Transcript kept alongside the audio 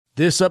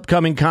This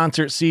upcoming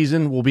concert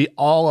season will be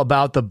all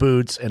about the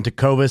boots, and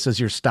Tecovas is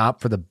your stop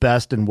for the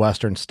best in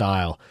Western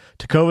style.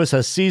 Tecovas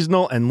has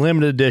seasonal and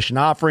limited edition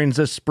offerings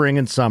this spring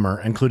and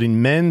summer,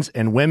 including men's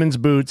and women's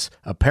boots,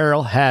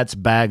 apparel, hats,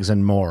 bags,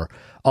 and more.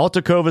 All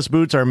Tecovas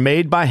boots are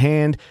made by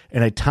hand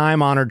in a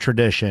time-honored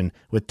tradition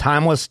with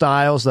timeless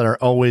styles that are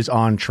always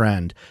on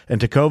trend. And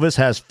Tecovas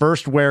has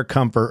first wear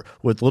comfort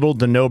with little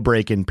to no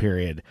break-in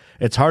period.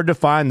 It's hard to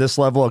find this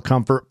level of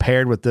comfort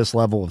paired with this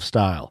level of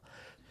style.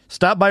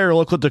 Stop by your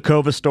local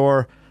Tecovas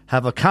store,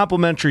 have a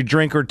complimentary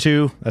drink or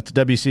two, that's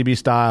WCB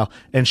style,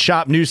 and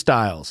shop new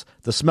styles.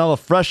 The smell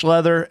of fresh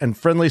leather and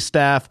friendly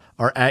staff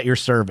are at your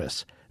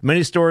service.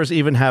 Many stores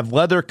even have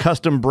leather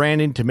custom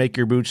branding to make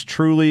your boots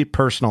truly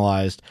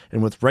personalized.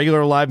 And with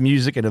regular live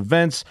music and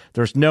events,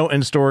 there's no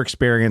in-store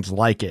experience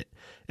like it.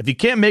 If you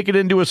can't make it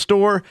into a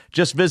store,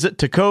 just visit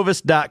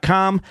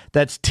tecovas.com.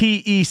 That's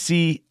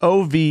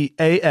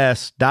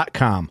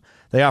TECOVAS.com.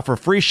 They offer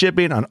free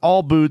shipping on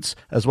all boots,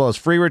 as well as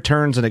free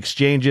returns and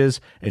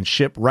exchanges, and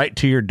ship right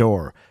to your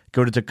door.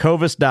 Go to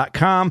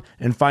tecovas.com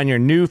and find your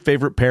new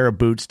favorite pair of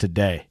boots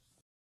today.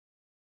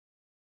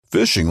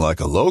 Fishing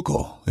like a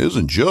local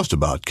isn't just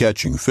about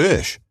catching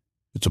fish.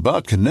 It's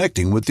about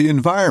connecting with the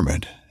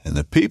environment and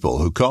the people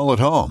who call it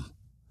home.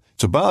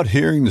 It's about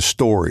hearing the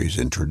stories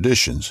and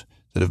traditions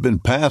that have been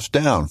passed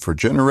down for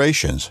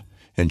generations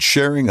and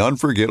sharing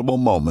unforgettable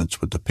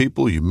moments with the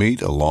people you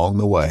meet along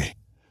the way.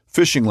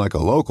 Fishing like a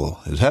local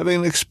is having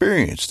an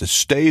experience that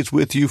stays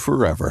with you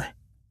forever.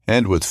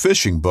 And with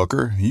Fishing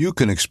Booker, you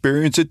can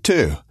experience it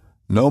too,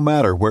 no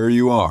matter where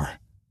you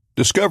are.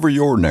 Discover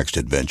your next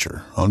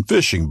adventure on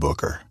Fishing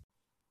Booker.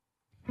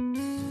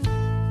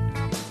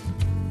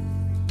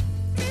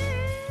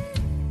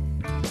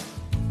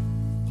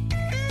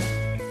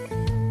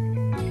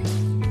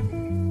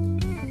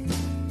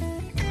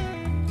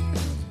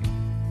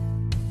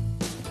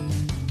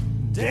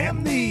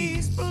 Damn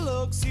these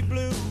Biloxi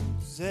blues.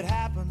 It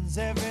happens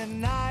every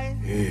night.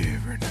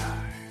 Every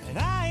night. And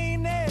I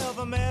ain't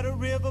never met a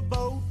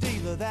riverboat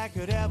dealer that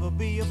could ever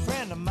be a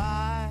friend of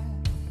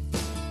mine.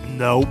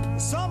 Nope. The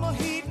summer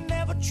heat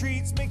never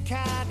treats me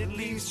kind. It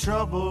leaves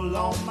trouble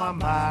on my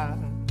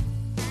mind.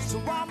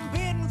 So I'm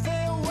bidding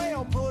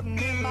farewell, putting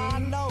in my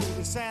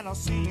notice, and I'll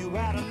see you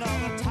at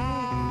another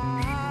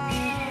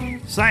time.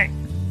 Sing.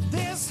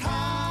 This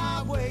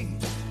highway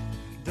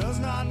does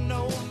not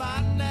know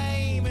my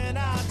name, and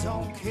I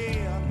don't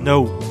care.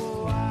 No.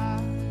 I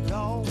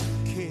don't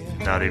care.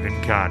 Not even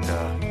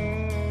kinda.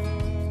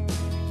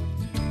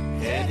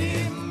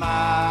 Heading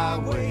my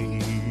way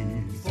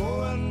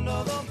for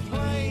another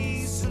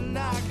place, and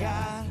I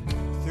got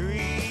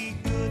 3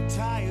 good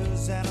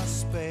tires and a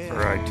spare.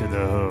 Right to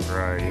the hook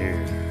right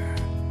here.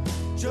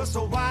 Just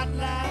a white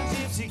line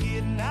gypsy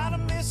getting out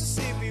of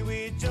Mississippi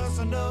with just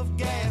enough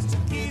gas to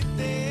get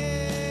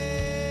there.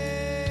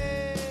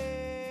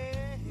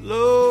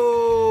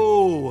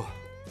 Low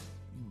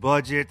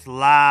budget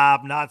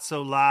live, not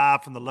so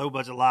live from the Low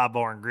Budget Live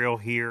Bar and Grill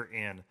here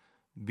in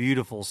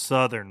beautiful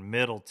southern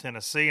middle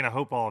Tennessee. And I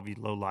hope all of you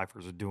low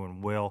lifers are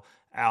doing well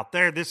out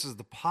there. This is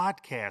the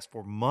podcast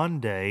for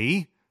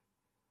Monday,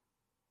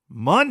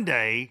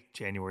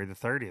 January the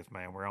 30th,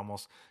 man. We're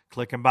almost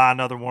clicking by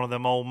another one of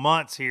them old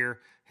months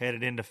here,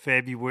 headed into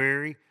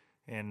February,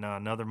 and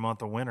another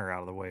month of winter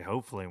out of the way,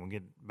 hopefully, and we'll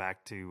get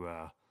back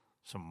to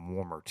some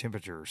warmer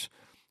temperatures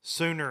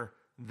sooner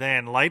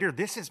than later.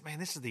 This is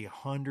the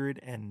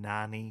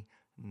 199th,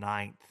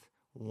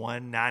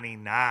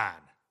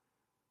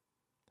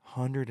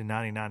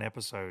 199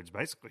 episodes,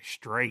 basically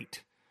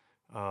straight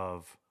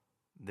of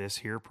this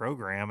here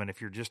program. And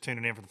if you're just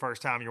tuning in for the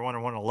first time, you're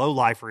wondering what a low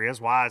lifer is.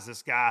 Why is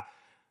this guy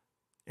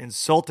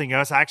insulting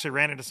us? I actually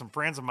ran into some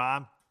friends of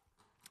mine,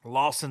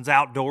 Lawson's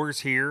Outdoors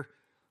here,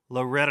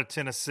 Loretta,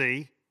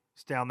 Tennessee.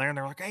 It's down there, and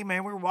they're like, "Hey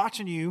man, we were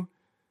watching you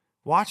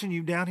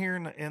down here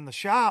in the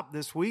shop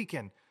this week,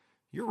 and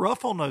you're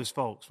rough on those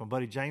folks." My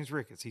buddy James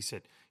Ricketts, he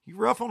said, "You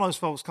rough on those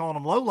folks calling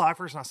them low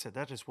lifers." And I said,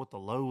 "That's just what the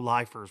low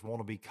lifers want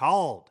to be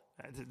called."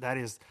 That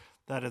is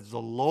the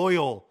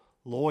loyal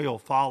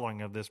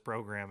following of this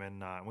program,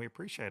 and we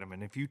appreciate them.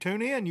 And if you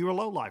tune in, you're a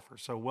low lifer.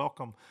 So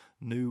welcome,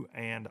 new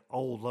and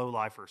old low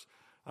lifers.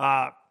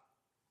 Got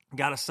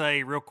to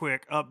say real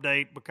quick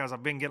update, because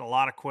I've been getting a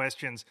lot of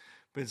questions.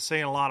 Been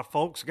seeing a lot of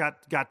folks.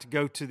 Got to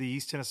go to the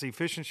East Tennessee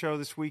Fishing Show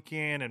this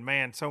weekend, and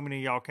man, so many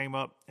of y'all came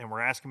up and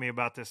were asking me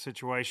about this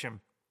situation,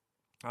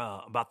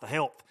 about the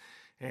health.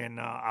 And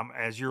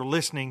as you're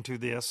listening to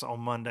this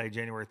on Monday,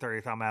 January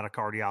 30th, I'm at a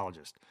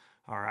cardiologist.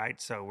 All right,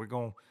 so we're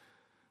going to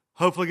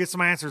hopefully get some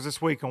answers this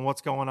week on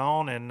what's going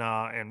on, and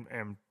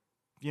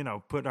you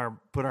know, put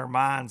our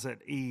minds at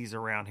ease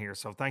around here.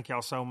 So thank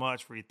y'all so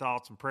much for your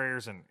thoughts and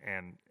prayers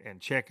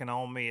and checking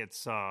on me. It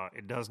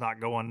does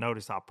not go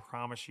unnoticed, I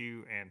promise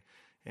you,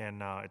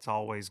 and it's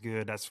always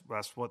good. That's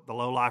what the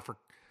Low Lifer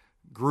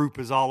group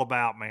is all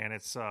about, man.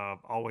 It's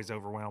always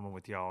overwhelming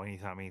with y'all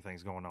anytime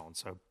anything's going on.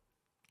 So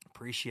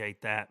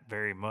appreciate that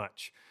very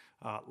much.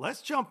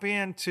 Let's jump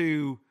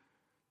into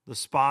the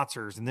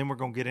sponsors, and then we're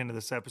going to get into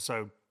this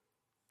episode.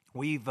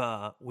 we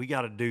got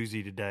a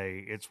doozy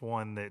today. It's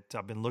one that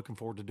I've been looking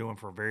forward to doing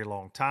for a very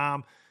long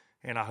time,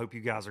 and I hope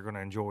you guys are going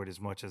to enjoy it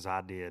as much as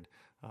I did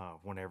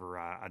whenever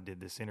I did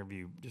this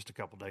interview just a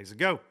couple days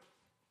ago.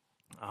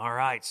 All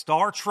right,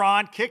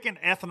 StarTron, kicking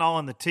ethanol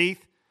in the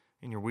teeth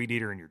in your weed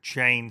eater and your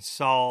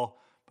chainsaw,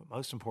 but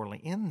most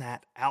importantly, in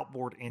that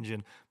outboard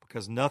engine,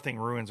 because nothing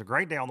ruins a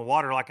great day on the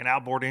water like an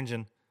outboard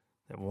engine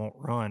that won't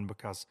run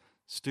because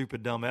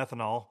stupid, dumb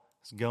ethanol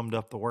has gummed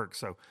up the works.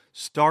 So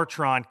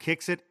StarTron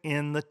kicks it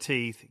in the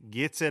teeth,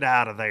 gets it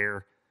out of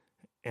there,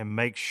 and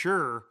makes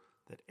sure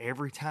that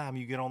every time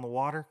you get on the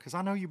water, because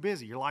I know you're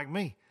busy, you're like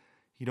me,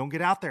 you don't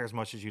get out there as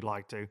much as you'd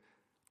like to,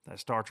 that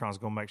StarTron's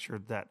going to make sure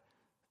that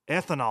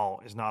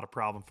ethanol is not a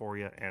problem for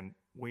you. And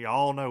we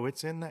all know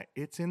it's in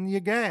your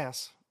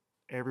gas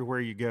everywhere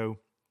you go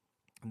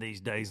these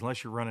days,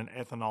 unless you're running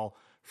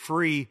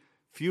ethanol-free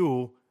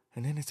fuel.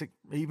 And then it's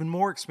even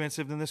more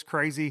expensive than this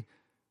crazy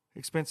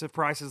expensive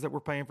prices that we're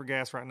paying for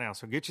gas right now.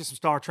 So get you some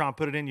StarTron,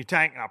 put it in your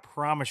tank, and I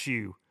promise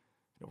you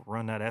it'll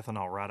run that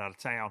ethanol right out of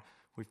town.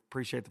 We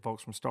appreciate the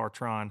folks from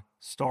StarTron.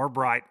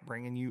 Starbright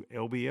bringing you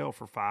LBL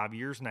for 5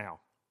 years now.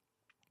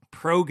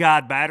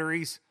 ProGuide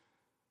Batteries,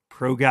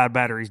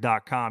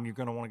 ProGuideBatteries.com. You're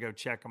going to want to go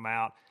check them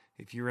out.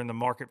 If you're in the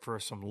market for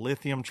some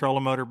lithium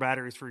trolling motor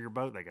batteries for your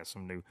boat, they got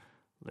some new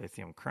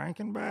lithium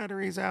cranking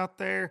batteries out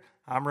there.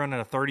 I'm running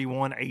a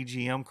 31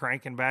 AGM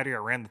cranking battery. I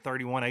ran the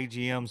 31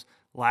 AGMs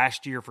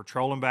last year for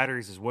trolling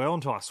batteries as well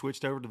until I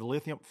switched over to the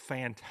lithium.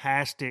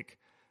 Fantastic,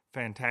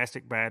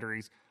 fantastic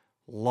batteries.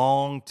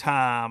 Long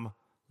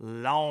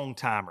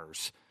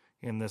timers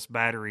in this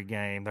battery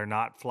game. They're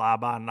not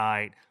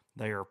fly-by-night.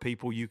 They are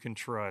people you can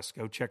trust.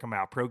 Go check them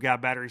out.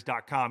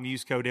 ProGuideBatteries.com.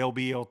 Use code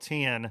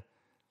LBL10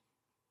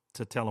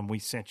 to tell them we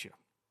sent you.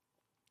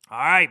 All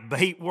right,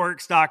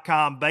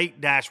 baitworks.com,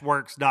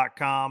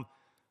 bait-works.com.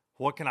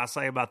 What can I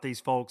say about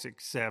these folks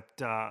except,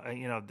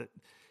 they're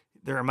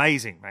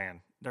amazing,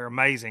 man. They're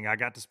amazing. I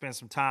got to spend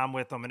some time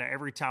with them, and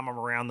every time I'm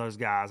around those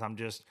guys, I'm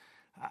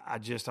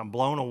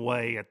blown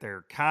away at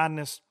their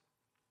kindness,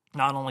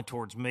 not only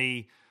towards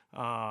me,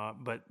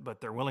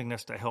 but their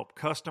willingness to help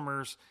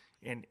customers.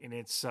 And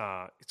it's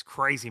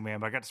crazy,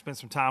 man. But I got to spend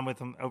some time with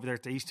them over there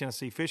at the East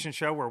Tennessee Fishing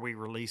Show where we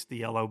released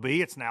the LOB.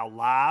 It's now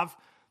live.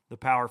 The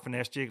Power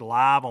Finesse Jig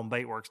live on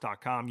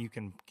baitworks.com. You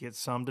can get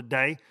some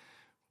today.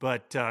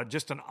 But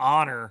just an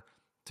honor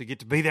to get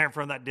to be there in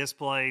front of that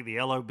display.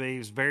 The LOB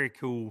is very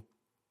cool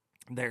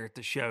there at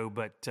the show.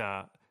 But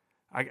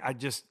I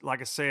just,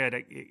 like I said,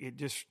 it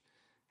just,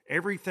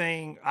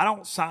 everything, I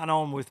don't sign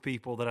on with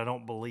people that I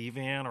don't believe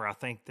in, or I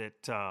think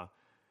that,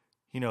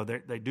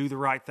 they do the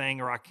right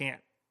thing, or I can't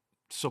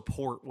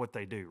support what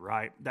they do,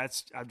 right?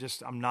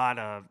 I'm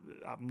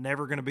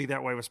never going to be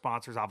that way with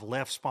sponsors. I've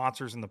left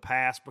sponsors in the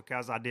past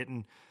because I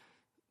didn't,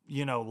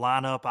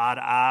 line up eye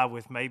to eye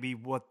with maybe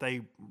what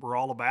they were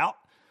all about.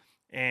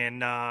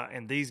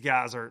 And these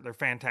guys they're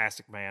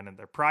fantastic, man. And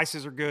their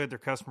prices are good. Their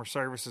customer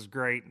service is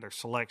great. And their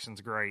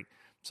selection's great.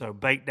 So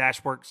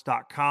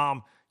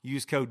bait-works.com.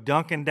 Use code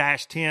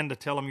Duncan-10 to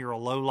tell them you're a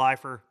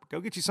low-lifer. Go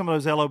get you some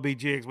of those LOB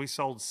jigs. We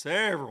sold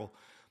several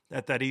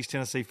at that East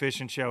Tennessee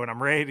Fishing Show, and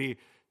I'm ready.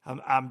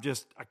 I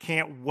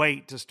can't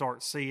wait to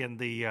start seeing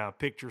the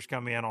pictures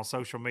come in on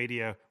social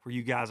media where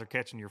you guys are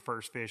catching your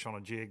first fish on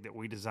a jig that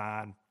we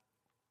designed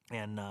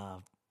and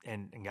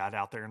got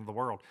out there into the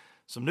world.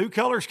 Some new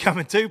colors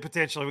coming too,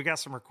 potentially. We got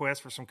some requests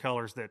for some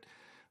colors that,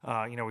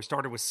 we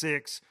started with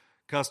 6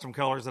 custom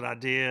colors that I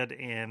did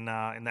in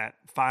that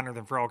finer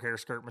than frog hair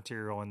skirt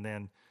material, and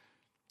then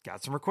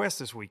got some requests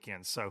this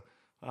weekend. So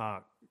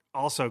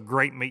also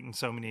great meeting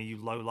so many of you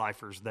low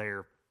lifers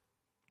there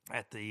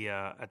at the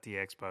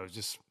expo.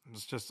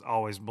 It's just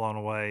always blown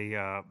away.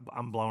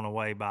 I'm blown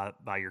away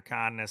by your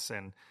kindness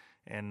and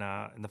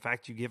the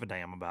fact you give a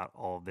damn about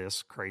all of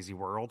this crazy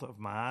world of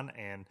mine.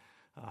 And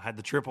had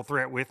the triple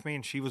threat with me,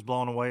 and she was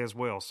blown away as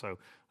well. So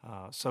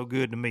so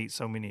good to meet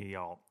so many of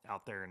y'all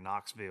out there in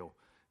Knoxville.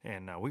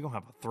 And we're going to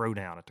have a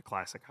throwdown at the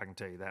Classic, I can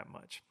tell you that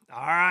much. All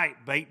right,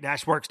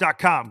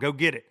 bait-works.com. Go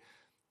get it.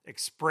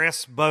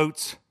 Express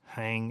Boats,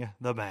 hang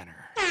the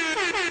banner.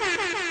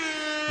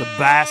 The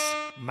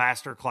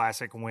Bassmaster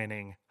Classic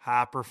winning,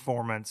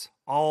 high-performance,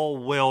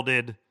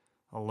 all-welded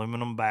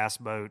aluminum bass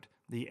boat.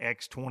 The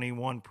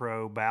X21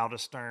 Pro, bow to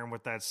stern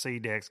with that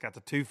C-Dex. Got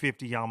the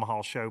 250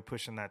 Yamaha show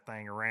pushing that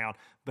thing around.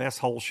 Best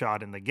hole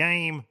shot in the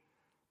game.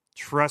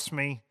 Trust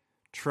me,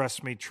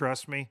 trust me,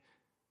 trust me.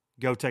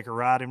 Go take a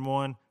ride in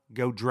one.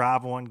 Go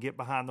drive one. Get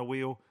behind the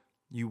wheel.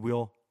 You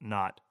will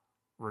not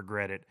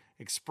regret it.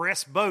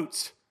 Express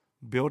Boats,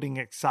 building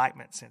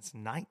excitement since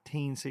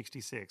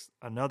 1966.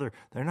 They're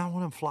not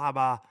one of them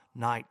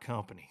fly-by-night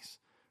companies.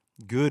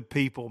 Good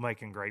people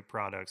making great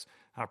products.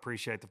 I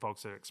appreciate the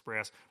folks at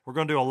Express. We're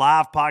going to do a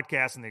live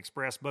podcast in the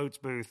Express Boats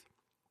booth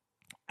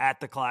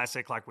at the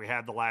Classic like we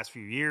had the last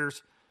few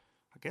years.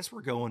 I guess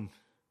we're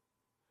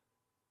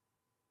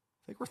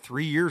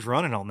 3 years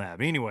running on that.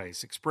 But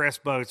anyways, Express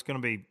Boats it's gonna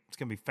be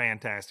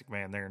fantastic,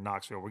 man. There in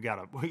Knoxville, we got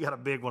a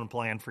big one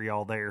planned for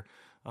y'all there.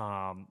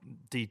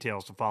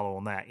 Details to follow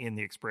on that in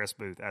the Express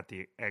booth at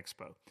the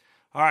expo.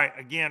 All right.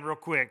 Again, real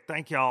quick,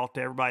 thank y'all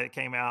to everybody that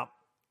came out.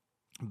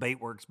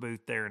 Baitworks booth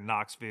there in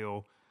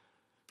Knoxville.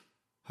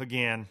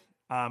 Again,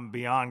 I'm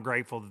beyond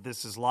grateful that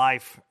this is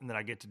life and that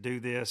I get to do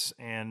this.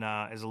 And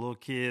as a little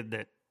kid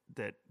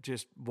that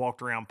just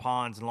walked around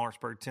ponds in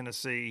Lawrenceburg,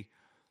 Tennessee,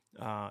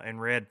 and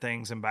read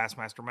things in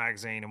Bassmaster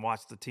magazine and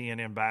watched the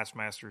TNN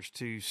Bassmasters,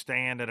 to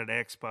stand at an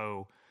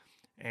expo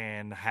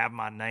and have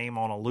my name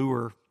on a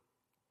lure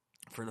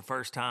for the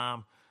first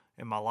time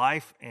in my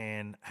life,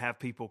 and have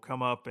people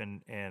come up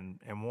and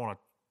want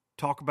to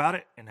talk about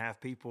it, and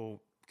have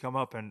people come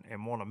up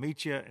and want to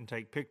meet you and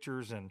take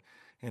pictures and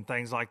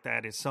things like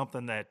that, is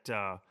something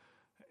that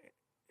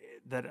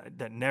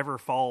never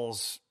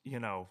falls.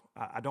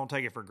 I don't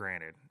take it for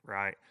granted,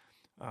 right?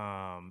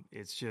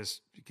 It's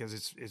just because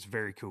it's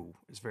very cool.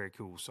 It's very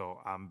cool. So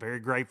I'm very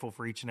grateful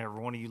for each and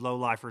every one of you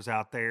low-lifers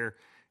out there,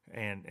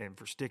 and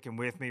for sticking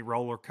with me,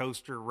 roller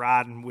coaster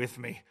riding with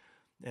me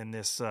in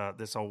this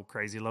old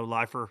crazy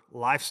low-lifer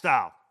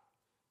lifestyle.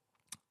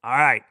 All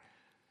right.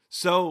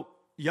 So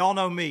y'all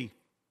know me.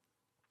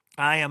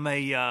 I am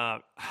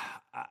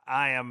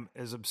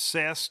as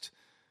obsessed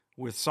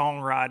with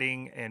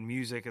songwriting and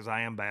music as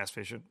I am bass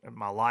fishing.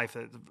 My life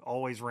has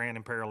always ran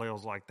in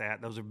parallels like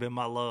that. Those have been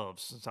my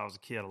loves since I was a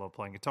kid. I love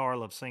playing guitar. I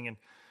love singing.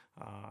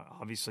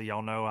 Obviously,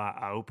 y'all know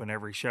I open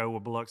every show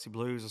with Biloxi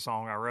Blues, a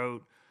song I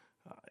wrote.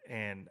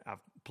 And I've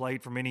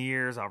played for many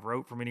years. I've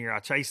wrote for many years. I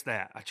chased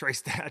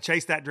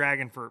that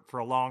dragon for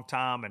a long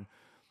time.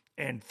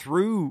 And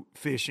through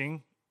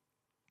fishing,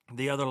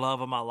 the other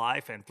love of my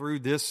life, and through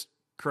this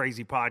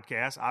crazy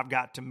podcast, I've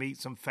got to meet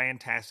some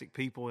fantastic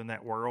people in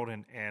that world,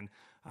 and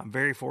I'm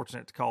very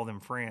fortunate to call them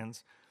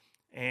friends.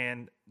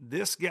 And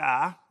this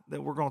guy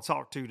that we're going to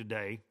talk to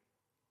today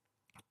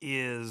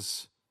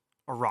is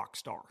a rock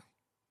star.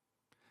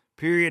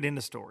 Period. End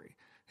of story.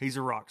 He's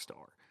a rock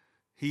star.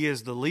 He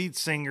is the lead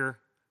singer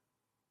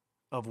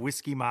of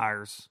Whiskey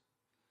Myers,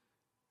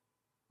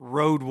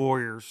 Road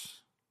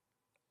Warriors,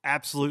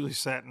 absolutely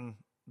setting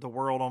the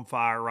world on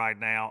fire right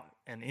now,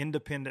 an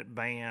independent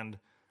band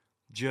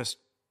just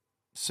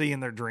seeing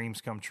their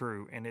dreams come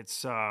true. And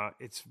it's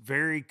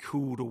very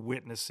cool to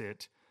witness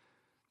it,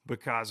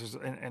 because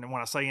and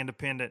when I say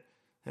independent,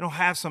 they don't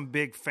have some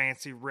big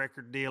fancy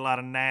record deal out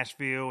of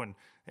Nashville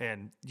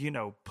and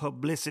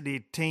publicity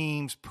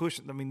teams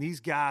pushing. I mean, these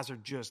guys are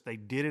they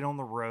did it on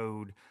the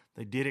road.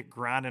 They did it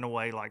grinding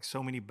away like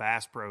so many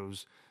Bass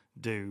Pros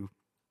do.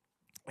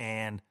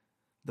 And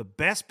the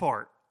best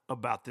part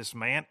about this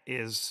man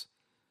is,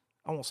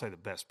 I won't say the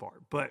best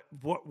part, but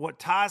what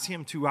ties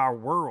him to our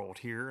world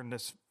here in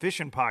this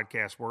fishing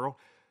podcast world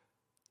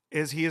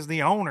is he is the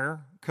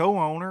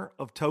co-owner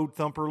of Toad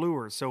Thumper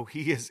Lures. So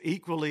he is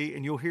equally,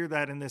 and you'll hear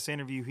that in this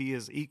interview, he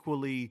is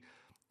equally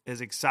as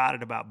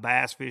excited about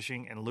bass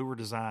fishing and lure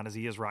design as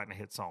he is writing a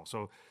hit song.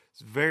 So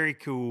it's very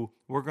cool.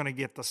 We're going to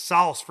get the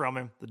sauce from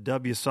him, the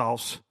W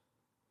sauce,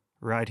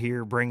 right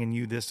here, bringing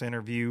you this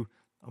interview.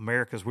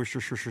 America's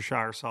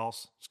Worcestershire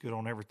sauce. It's good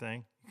on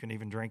everything. You can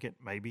even drink it,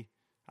 maybe.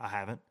 I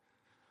haven't.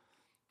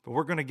 But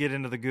we're going to get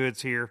into the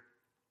goods here.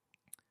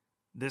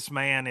 This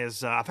man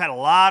is, I've had a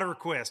lot of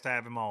requests to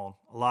have him on,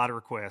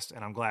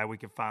 and I'm glad we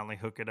can finally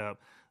hook it up.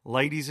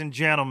 Ladies and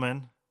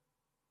gentlemen,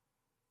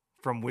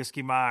 from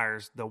Whiskey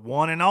Myers, the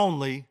one and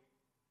only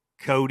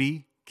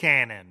Cody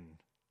Cannon.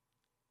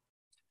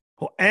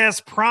 Well, as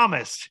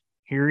promised,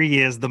 here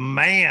he is, the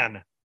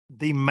man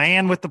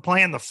with the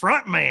plan, the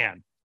front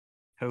man,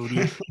 Cody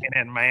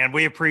Cannon, man.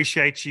 We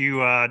appreciate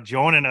you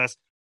joining us.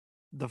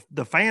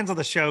 The fans of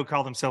the show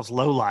call themselves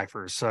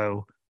low-lifers,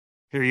 so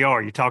here you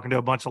are. You're talking to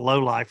a bunch of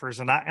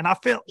low-lifers, and I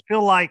feel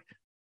like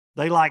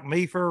they like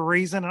me for a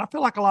reason, and I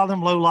feel like a lot of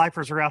them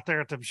low-lifers are out there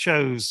at the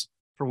shows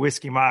for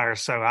Whiskey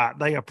Myers, so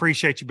they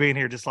appreciate you being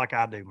here just like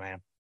I do,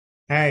 man.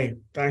 Hey,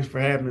 thanks for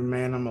having me,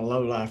 man. I'm a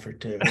low-lifer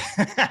too.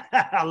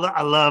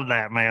 I love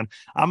that, man.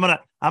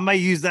 I may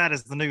use that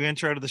as the new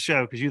intro to the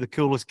show, because you're the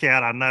coolest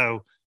cat I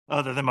know,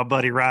 other than my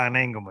buddy Ryan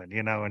Engelman,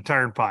 and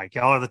Turnpike.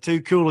 Y'all are the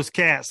two coolest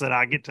cats that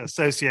I get to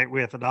associate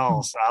with at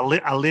all. So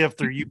I live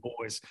through you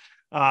boys.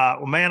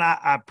 Well, man,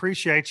 I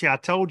appreciate you. I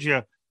told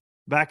you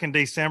back in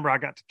December I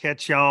got to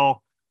catch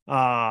y'all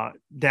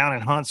down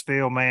in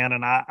Huntsville, man,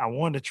 and I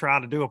wanted to try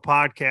to do a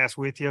podcast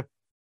with you,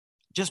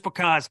 just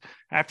because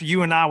after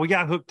you and we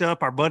got hooked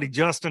up. Our buddy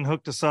Justin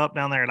hooked us up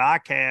down there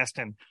at iCast,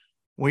 and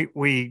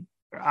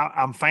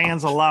I'm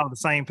fans of a lot of the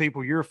same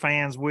people you're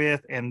fans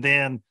with. And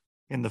then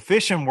in the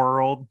fishing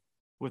world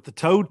with the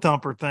Toad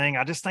Thumper thing,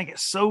 I just think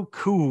it's so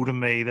cool to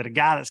me that a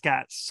guy that's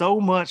got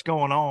so much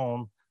going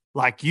on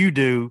like you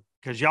do,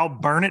 because y'all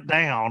burn it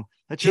down,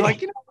 that you're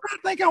like, what I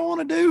think I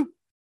want to do?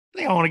 I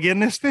think I want to get in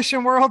this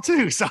fishing world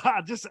too. So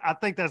I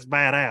think that's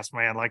badass,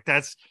 man. Like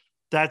that's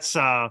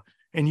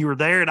and you were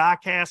there at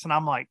iCast, and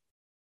I'm like,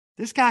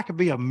 this guy could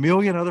be a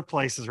million other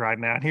places right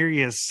now. And here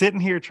he is sitting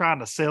here trying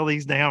to sell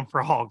these damn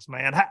frogs,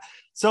 man.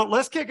 So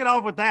let's kick it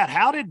off with that.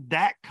 How did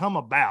that come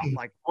about?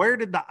 Like, where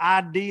did the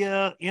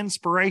idea,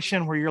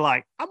 inspiration, where you're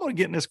like, I'm going to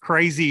get in this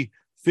crazy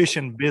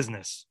fishing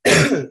business?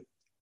 I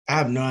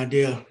have no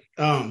idea.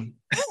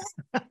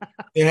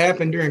 It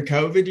happened during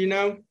COVID,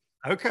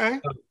 Okay.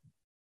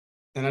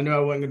 And I knew I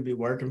wasn't going to be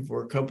working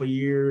for a couple of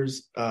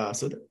years.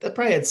 So that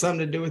probably had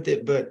something to do with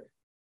it. But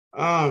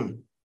I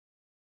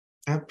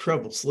have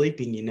trouble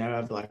sleeping, I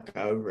have like an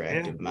Yeah.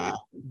 overactive mind.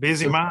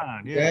 Busy So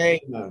mind. Yeah.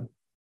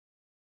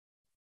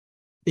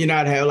 today,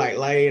 I'd have like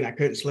lay and I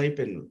couldn't sleep,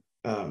 and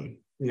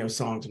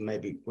songs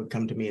maybe would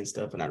come to me and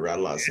stuff, and I'd write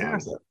a lot of Yeah.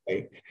 songs that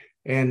way.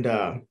 And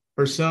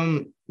for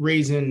some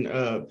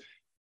reason,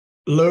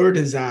 lure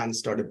design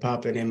started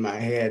popping in my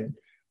head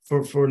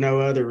for no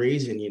other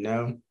reason.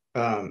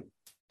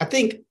 I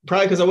think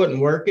probably because I wasn't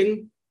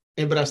working,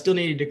 but I still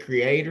needed to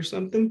create or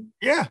something.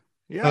 Yeah.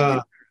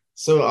 Yeah.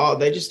 So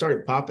they just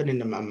started popping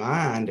into my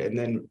mind, and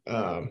then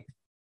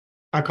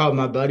I called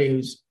my buddy,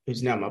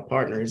 who's now my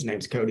partner. His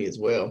name's Cody as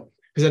well,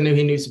 because I knew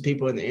he knew some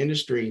people in the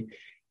industry,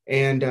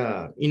 and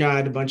I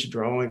had a bunch of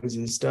drawings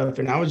and stuff,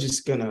 and I was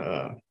just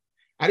gonna,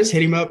 I just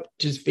hit him up,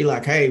 just be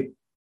like, hey,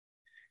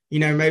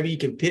 maybe you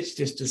can pitch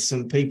this to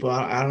some people.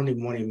 I don't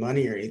even want any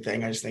money or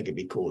anything. I just think it'd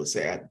be cool to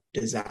say I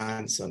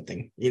designed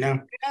something, Yeah.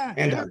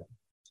 and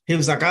he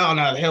was like, oh,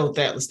 no, the hell with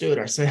that. Let's do it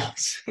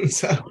ourselves.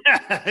 So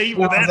I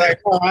Even was better. like,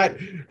 all right.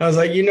 I was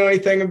like, you know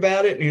anything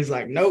about it? And he was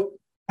like, nope.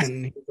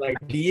 And he was like,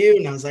 do you?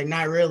 And I was like,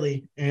 not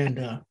really.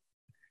 And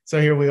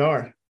so here we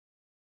are.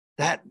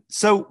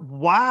 So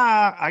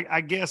why,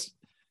 I guess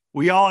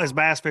we all as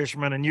bass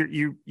fishermen, and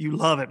you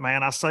love it,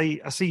 man. I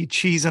see you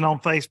cheesing on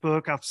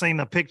Facebook. I've seen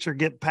the picture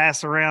get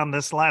passed around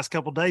this last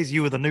couple of days.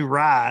 You with a new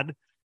ride.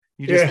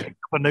 You just picked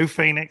up a new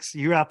Phoenix.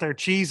 You out there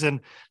cheesing.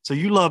 So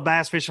you love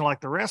bass fishing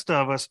like the rest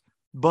of us,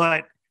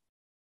 but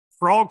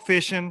frog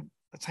fishing,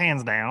 it's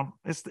hands down.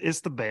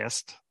 It's the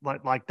best.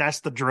 Like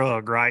that's the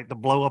drug, right? The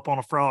blow up on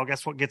a frog.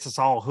 That's what gets us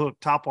all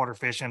hooked topwater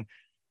fishing.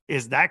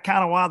 Is that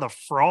kind of why the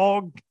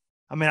frog?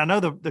 I mean, I know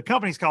the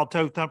company's called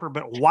Toad Thumper,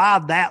 but why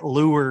that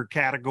lure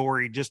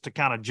category just to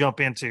kind of jump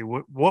into?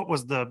 What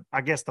was the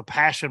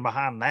passion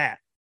behind that?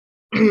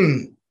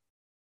 Man,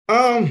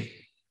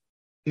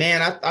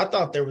 I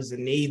thought there was a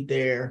need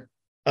there.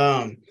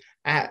 There's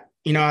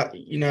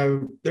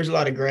a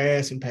lot of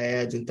grass and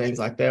pads and things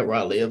like that where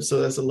I live.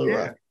 So that's a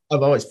lure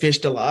I've always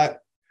fished a lot.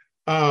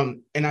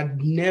 And I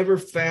never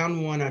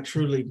found one I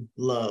truly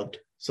loved.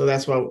 So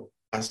that's why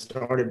I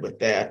started with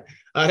that.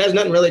 It has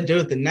nothing really to do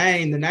with the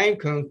name. The name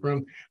comes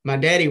from my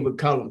daddy would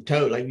call him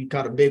toad. Like, if you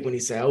caught a big one, he'd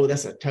say, oh,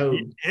 that's a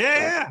toad.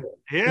 Yeah.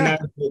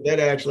 That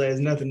actually has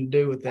nothing to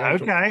do with the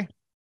actual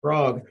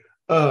frog.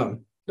 That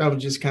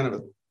was just kind of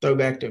a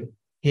throwback to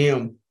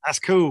him. That's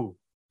cool.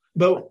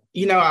 But,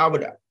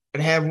 I'd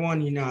have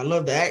one, I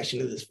love the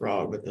action of this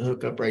frog, but the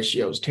hookup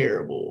ratio is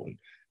terrible.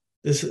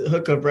 This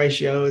hookup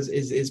ratio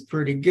is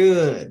pretty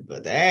good,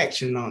 but the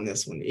action on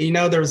this one,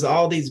 there's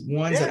all these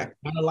ones that I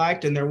kind of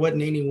liked, and there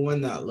wasn't any one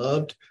that I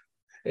loved.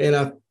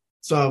 And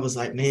so I was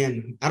like,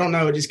 man, I don't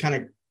know. It just kind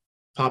of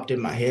popped in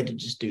my head to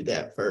just do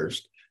that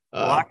first.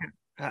 I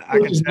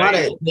which is not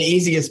the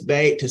easiest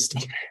bait to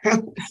start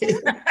out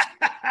with.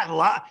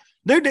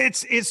 Dude,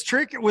 it's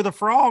tricky with a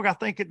frog. I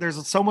think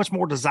there's so much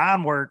more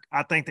design work,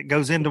 I think, that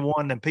goes into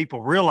one than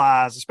people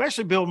realize,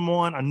 especially building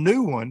a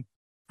new one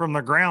from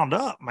the ground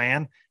up,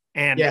 man.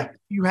 And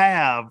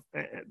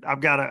I've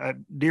got a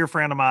dear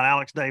friend of mine,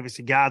 Alex Davis.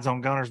 He guides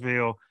on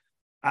Gunnersville.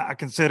 I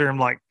consider him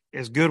like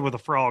as good with a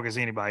frog as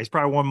anybody. He's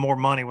probably won more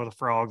money with a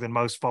frog than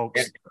most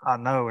folks I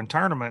know in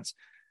tournaments.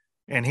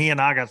 And he and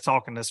I got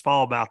talking this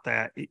fall about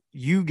that.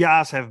 You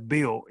guys have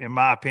built, in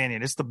my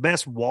opinion, it's the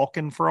best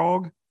walking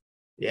frog.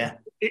 Yeah.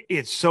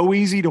 It's so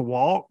easy to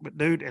walk, but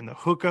dude, and the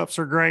hookups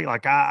are great.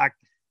 Like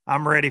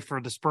I'm ready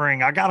for the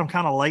spring. I got them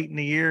kind of late in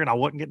the year and I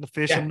wasn't getting to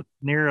fishing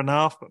near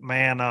enough, but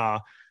man,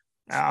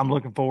 I'm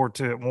looking forward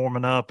to it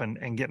warming up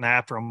and getting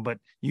after them. But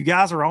you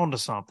guys are on to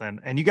something,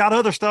 and you got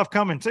other stuff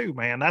coming too,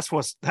 man. That's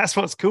what's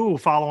cool,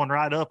 following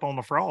right up on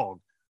the frog.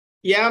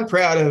 Yeah, I'm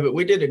proud of it.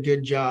 We did a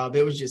good job.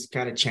 It was just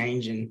kind of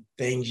changing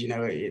things.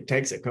 It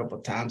takes a couple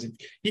of times.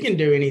 You can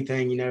do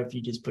anything, if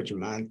you just put your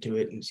mind to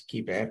it and just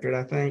keep after it,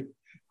 I think.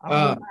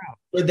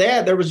 With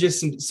that, there was just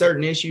some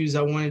certain issues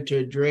I wanted to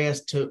address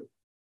to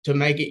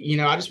make it,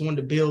 I just wanted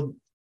to build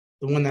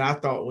the one that I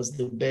thought was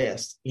the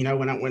best,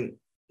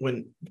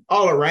 when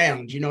all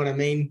around, you know what I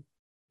mean?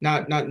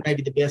 Not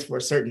maybe the best for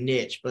a certain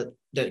niche, but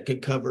that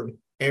could cover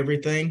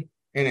everything.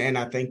 And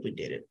I think we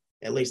did it,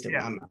 at least in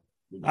my mind.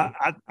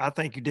 I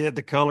think you did.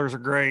 The colors are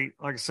great.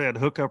 Like I said,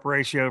 hookup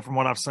ratio from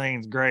what I've seen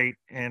is great.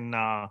 And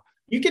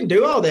you can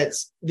do all that.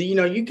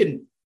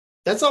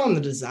 That's all in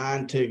the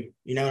design too.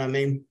 You know what I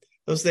mean?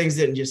 Those things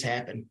didn't just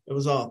happen. It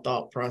was all a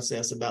thought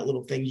process about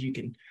little things you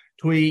can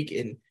tweak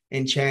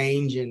and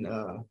change, and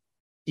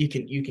you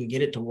can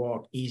get it to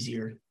walk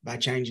easier by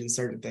changing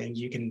certain things.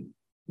 You can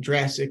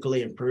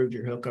drastically improve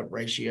your hookup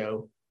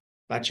ratio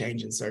by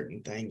changing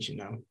certain things,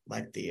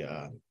 like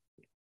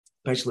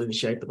especially the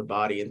shape of the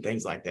body and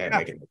things like that,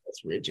 making it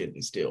less rigid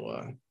and still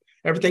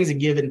everything's a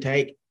give and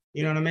take.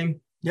 You know what I mean?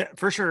 Yeah,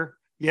 for sure.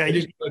 Yeah, it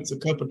just takes a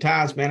couple of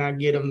times, man. I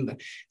get them.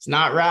 It's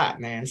not right,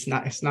 man. It's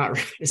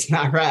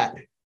not right.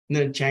 And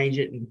then change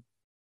it, and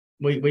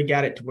we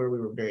got it to where we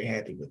were very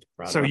happy with the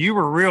product. So you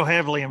were real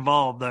heavily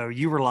involved, though.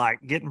 You were like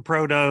getting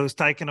protos,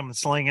 taking them and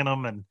slinging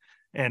them, and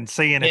and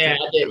seeing Yeah,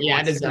 I did. Yeah, I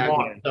what you designed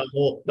wanted.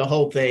 the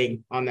whole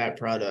thing on that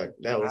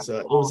product. That was That's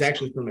it was awesome.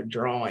 actually from a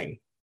drawing,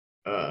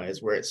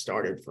 is where it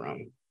started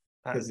from.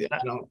 That- Because I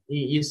that- don't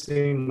you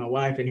see my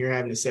wife in here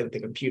having to set the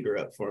computer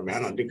up for me. I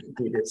don't do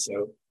computers,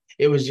 so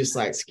it was just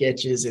like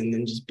sketches and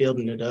then just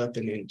building it up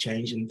and then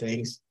changing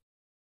things.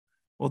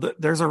 Well,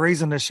 there's a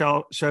reason this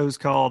show's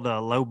called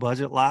Low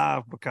Budget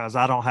Live, because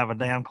I don't have a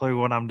damn clue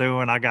what I'm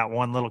doing. I got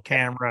one little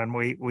camera and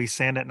we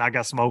send it, and I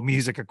got some old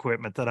music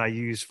equipment that I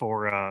use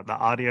for the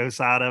audio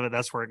side of it.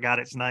 That's where it got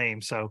its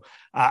name. So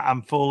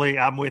I'm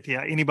with you.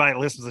 Anybody that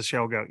listens to the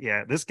show go,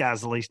 yeah, this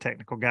guy's the least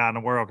technical guy in the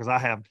world, because I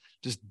have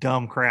just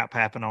dumb crap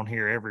happen on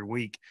here every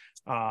week,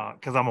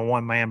 because I'm a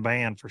one-man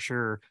band for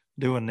sure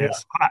doing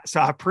this.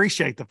 So I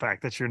appreciate the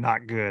fact that you're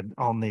not good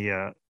on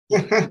the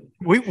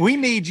we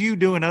need you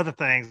doing other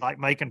things like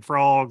making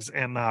frogs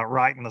and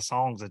writing the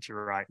songs that you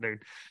write,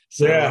 dude.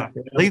 So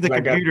leave the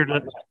computer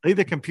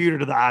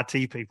to the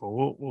IT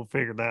people. We'll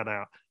figure that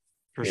out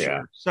for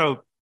sure.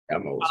 So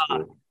I'm old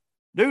school.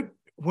 dude,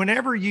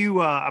 whenever you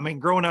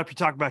growing up, you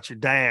talk about your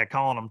dad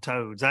calling them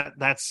toads.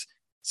 That's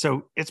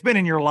so it's been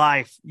in your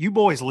life. You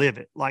boys live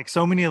it. Like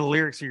so many of the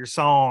lyrics of your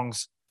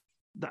songs,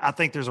 I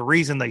think there's a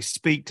reason they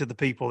speak to the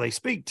people they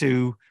speak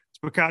to.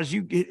 Because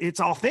it's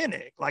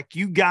authentic. Like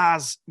you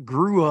guys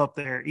grew up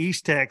there,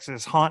 East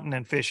Texas, hunting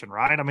and fishing,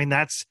 right? I mean,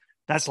 that's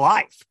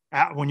life.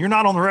 When you're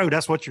not on the road,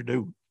 that's what you're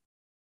doing.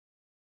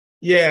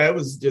 Yeah, it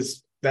was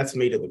just that's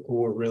me to the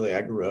core. Really,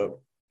 I grew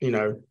up.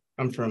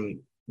 I'm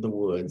from the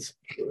woods,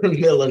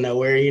 middle of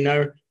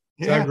nowhere.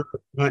 So I grew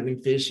up hunting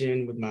and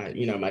fishing with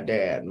my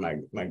dad,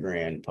 my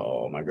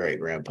grandpa, my great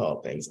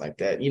grandpa, things like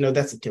that.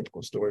 That's a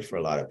typical story for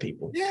a lot of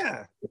people.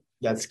 Yeah,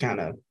 that's kind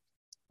of.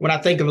 When I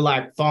think of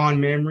like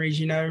fond memories,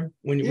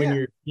 when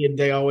you're a kid,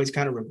 they always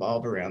kind of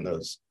revolve around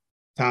those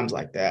times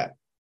like that.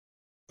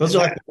 Those are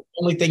like the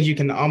only things you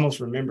can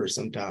almost remember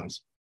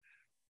sometimes.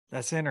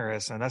 That's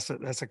interesting.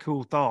 That's a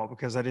cool thought,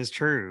 because that is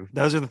true.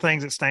 Those are the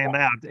things that stand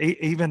out.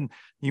 Even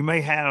you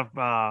may have,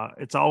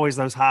 it's always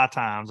those high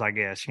times, I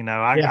guess.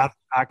 I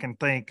can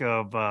think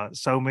of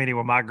so many.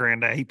 When my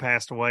granddad, he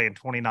passed away in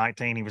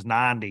 2019. He was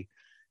 90.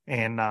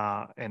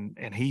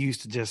 And he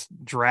used to just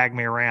drag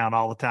me around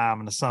all the time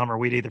in the summer.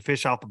 We'd either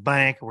fish off the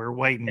bank or we were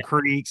wading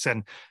creeks,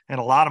 and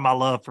a lot of my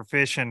love for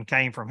fishing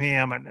came from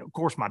him. And of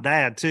course my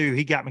dad too.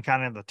 He got me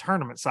kind of in the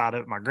tournament side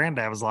of it. My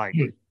granddad was like,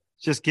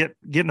 just get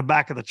in the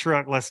back of the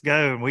truck, let's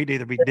go. And we'd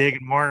either be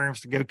digging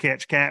worms to go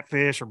catch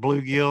catfish or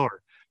bluegill,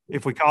 or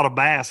if we caught a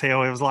bass,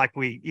 hell, it was like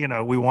we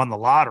won the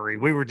lottery.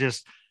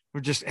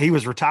 He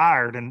was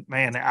retired, and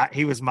man,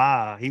 he was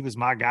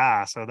my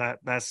guy. So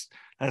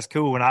that's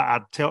cool. And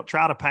I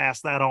try to pass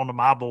that on to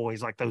my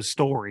boys, like those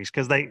stories,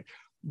 because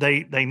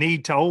they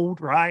need told,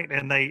 right?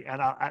 And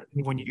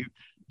when you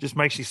just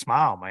makes you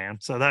smile, man.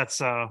 So that's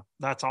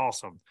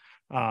awesome.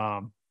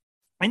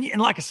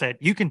 And like I said,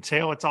 you can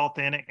tell it's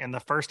authentic. And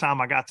the first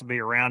time I got to be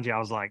around you, I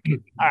was like,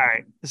 all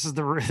right,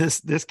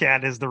 this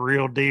cat is the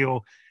real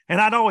deal. And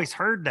I'd always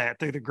heard that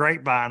through the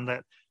grapevine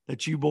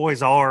that you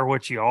boys are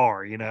what you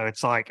are.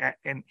 It's like,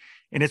 and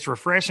it's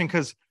refreshing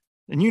because,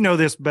 and you know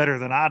this better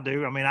than I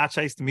do. I mean, I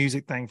chased the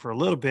music thing for a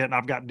little bit, and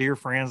I've got dear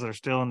friends that are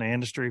still in the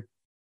industry,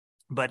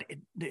 but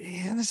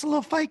it's a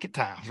little fake at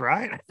times,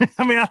 right?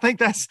 I mean, I think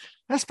that's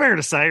fair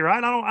to say,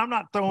 right? I'm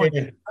not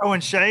throwing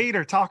shade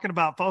or talking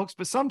about folks,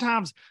 but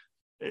sometimes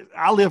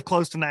I live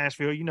close to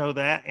Nashville, you know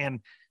that,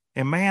 and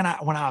man,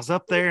 when I was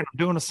up there and I'm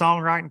doing a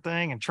songwriting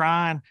thing and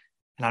trying,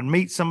 and I'd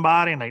meet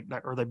somebody and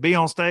they'd be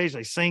on stage,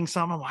 they sing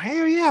something. I'm like,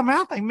 hell yeah,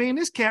 man, I think me and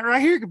this cat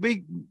right here could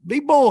be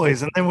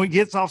boys. And then we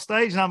get off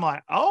stage and I'm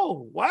like,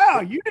 oh, wow,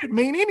 you didn't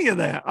mean any of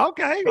that.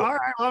 Okay. All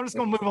right. Well, I'm just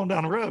going to move on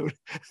down the road.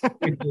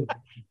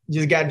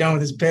 Just got done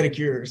with his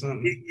pedicure or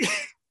something.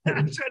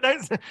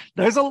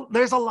 There's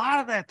a lot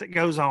of that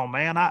goes on,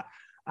 man. I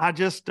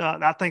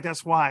think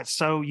that's why it's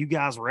so, you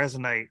guys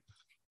resonate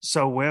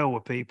so well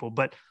with people.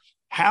 But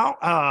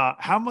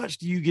how much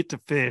do you get to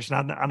fish?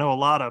 And I know a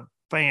lot of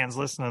fans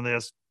listening to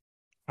this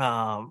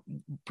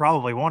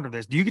probably wonder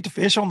this. Do you get to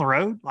fish on the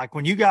road? Like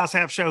when you guys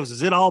have shows,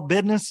 is it all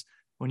business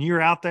when you're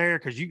out there?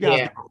 Because you guys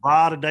have a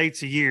lot of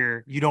dates a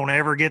year. You don't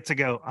ever get to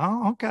go,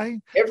 oh,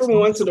 okay. Every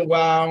once in a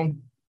while,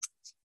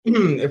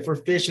 if we're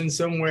fishing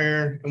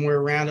somewhere and we're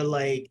around a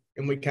lake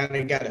and we kind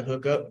of got to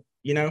hook up,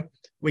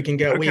 we can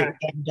go. Okay. We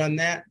haven't done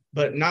that,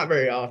 but not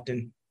very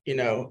often. A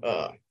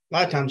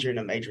lot of times you're in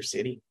a major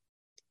city,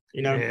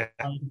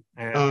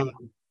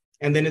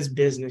 and then it's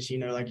business,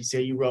 like you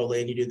said, you roll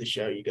in, you do the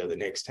show, you go to the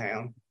next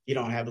town. You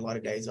don't have a lot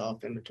of days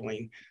off in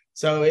between.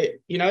 So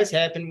it's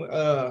happened.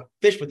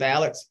 Fished with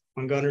Alex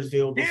on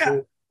Guntersville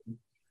before. Yeah.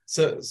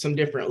 So some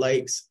different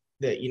lakes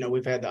that,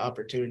 we've had the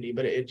opportunity,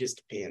 but it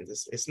just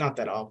depends. It's not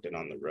that often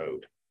on the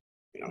road,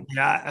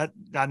 Yeah,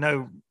 I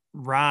know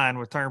Ryan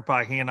with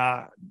Turnpike, he and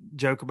I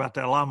joke about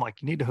that a lot. I'm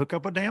like, you need to hook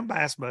up a damn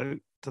bass boat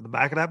to the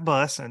back of that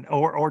bus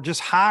or just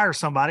hire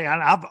somebody.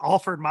 I've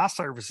offered my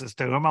services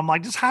to him. I'm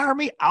like, just hire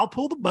me. I'll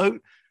pull the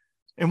boat.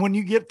 And when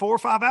you get 4 or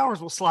 5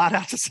 hours, we'll slide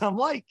out to some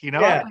lake, Yeah.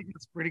 I think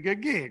it's a pretty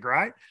good gig,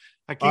 right?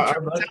 I keep Our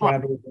trying to bus tell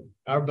him. driver,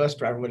 our bus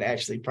driver would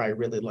actually probably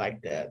really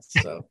like that.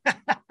 So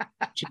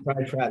should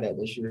probably try that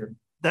this year.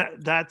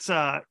 That's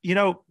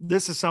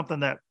this is something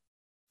that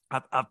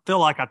I feel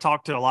like I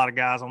talk to a lot of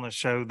guys on this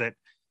show that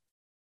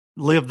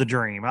live the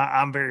dream.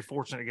 I'm very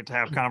fortunate to get to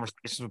have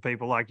conversations with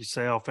people like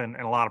yourself and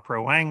a lot of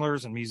pro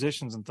anglers and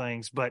musicians and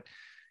things, but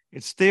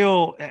it's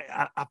still,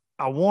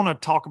 I want to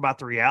talk about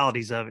the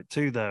realities of it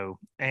too, though.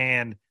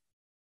 And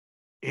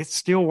it's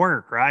still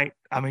work, right?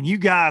 I mean, you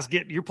guys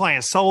you're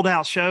playing sold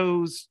out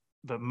shows,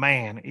 but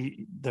man,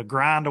 the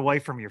grind away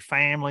from your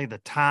family, the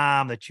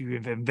time that you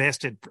have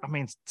invested, I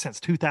mean, since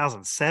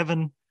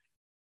 2007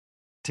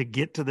 to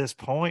get to this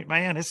point,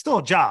 man, it's still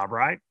a job,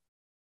 right?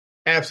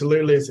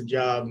 Absolutely, it's a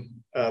job.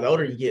 The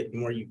older you get, the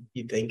more you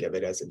think of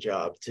it as a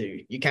job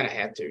too. You kind of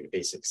have to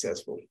be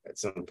successful at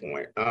some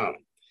point.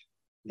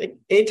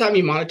 Anytime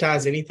you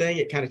monetize anything,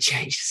 it kind of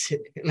changes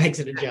it. It makes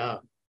it a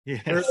job.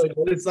 Yes. Really,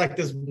 it's like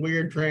this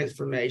weird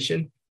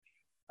transformation.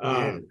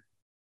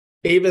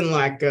 Even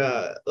like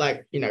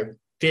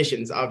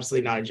fishing's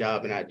obviously not a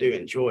job, and I do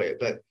enjoy it.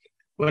 But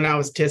when I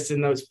was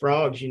testing those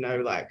frogs,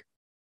 like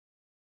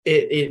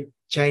it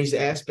changed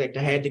the aspect.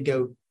 I had to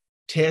go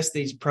test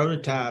these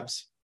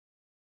prototypes.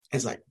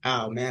 It's like,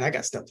 oh man, I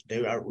got stuff to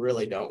do. I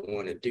really don't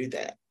want to do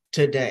that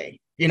today.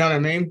 You know what I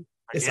mean?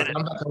 It's like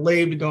I'm about to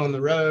leave to go on the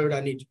road.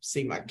 I need to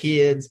see my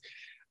kids.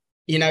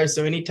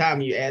 So anytime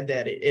you add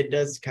that, it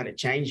does kind of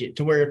change it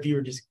to where if you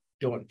were just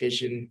going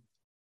fishing,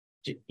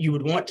 you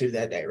would want to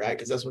that day, right?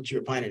 Because that's what you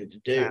were planning to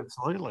do.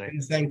 Absolutely. And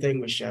the same thing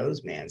with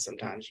shows, man.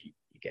 Sometimes you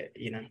get,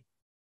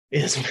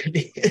 it's what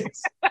it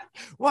is.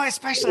 Well,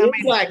 especially,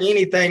 it's like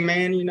anything,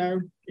 man.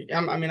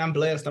 I'm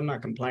blessed. I'm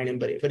not complaining,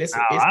 but it's.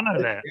 I know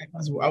that.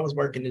 I was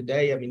working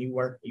today. I mean, you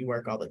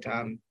work all the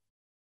time.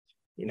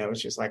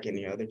 It's just like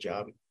any other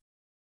job.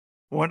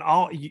 When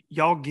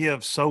y'all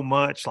give so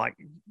much, like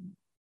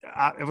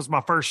it was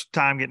my first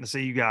time getting to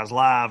see you guys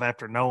live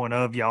after knowing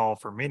of y'all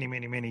for many,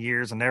 many, many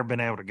years and never been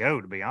able to go,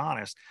 to be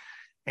honest.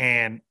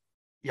 And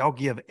y'all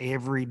give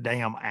every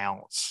damn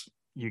ounce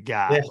you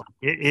got. Yeah.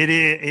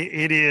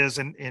 It is.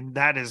 And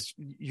that is,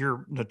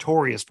 you're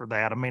notorious for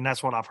that. I mean,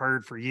 that's what I've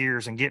heard for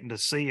years, and getting to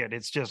see it.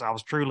 It's just, I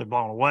was truly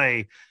blown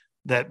away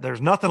that there's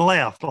nothing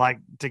left like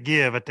to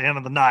give at the end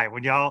of the night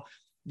when y'all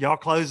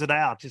close it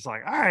out. Just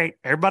like, all right,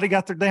 everybody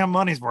got their damn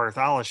money's worth.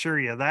 I'll assure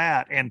you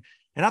that. And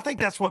I think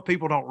that's what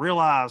people don't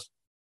realize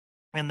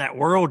in that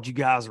world you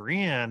guys are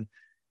in,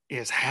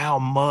 is how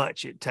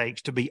much it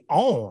takes to be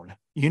on,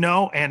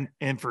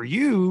 and for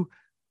you,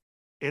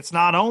 it's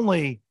not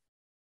only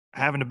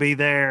having to be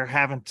there,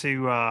 having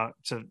to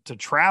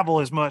travel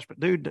as much, but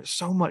dude, there's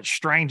so much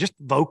strain just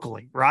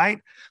vocally, right?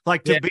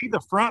 Like to be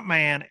the front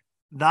man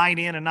night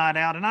in and night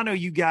out. And I know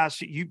you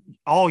guys,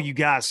 all you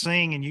guys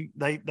sing, and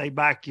they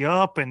back you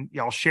up, and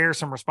y'all share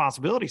some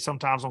responsibility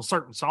sometimes on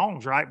certain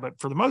songs, right? But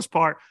for the most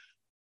part,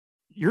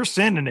 you're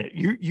sending it.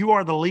 You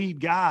are the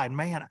lead guy, and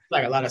man,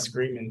 like a lot of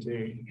screaming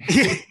too.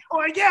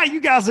 Well, yeah, you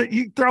guys are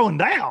throwing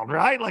down,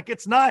 right? Like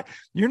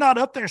you're not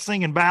up there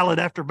singing ballad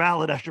after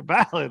ballad after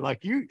ballad.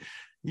 Like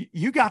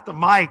you got the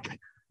mic,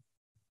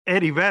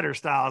 Eddie Vedder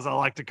style, as I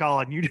like to call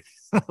it. And you just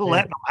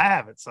letting them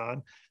have it,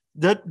 son.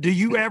 Do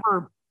you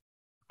ever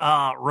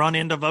run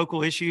into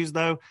vocal issues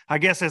though? I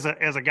guess as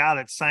a guy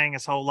that's sang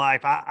his whole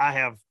life, I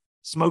have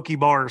smoky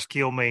bars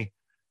kill me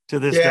to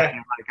this day.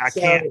 Like I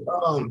can't.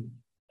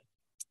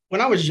 When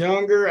I was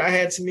younger, I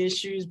had some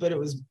issues, but it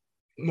was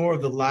more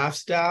of the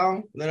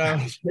lifestyle that I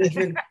was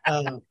living.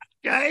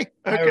 Okay.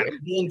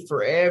 Then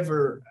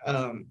forever,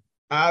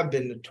 I've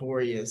been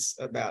notorious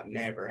about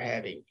never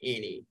having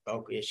any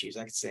vocal issues.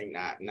 I could sing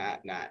not.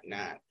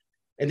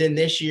 And then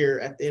this year,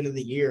 at the end of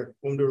the year,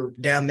 when we were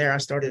down there,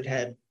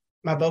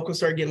 my vocals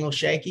started getting a little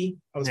shaky.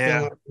 I was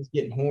feeling like I was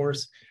getting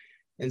hoarse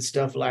and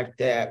stuff like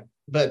that.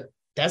 But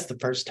that's the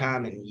first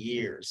time in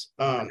years.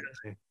 I'm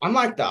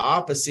like the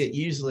opposite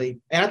usually.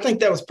 And I think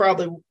that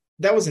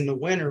was in the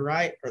winter,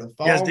 right? Or the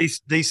fall.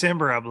 Yes,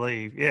 December, I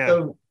believe. Yeah.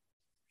 So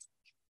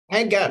I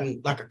had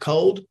gotten like a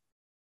cold,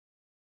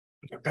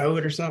 like a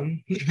COVID or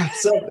something.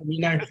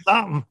 Something.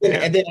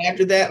 And then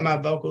after that, my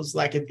vocals,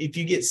 like if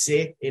you get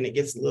sick and it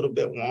gets a little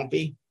bit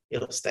wompy,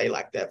 it'll stay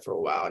like that for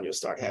a while and you'll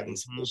start having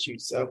some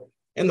issues. So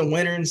in the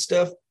winter and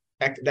stuff,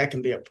 that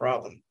can be a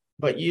problem.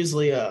 But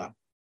usually,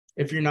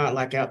 if you're not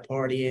like out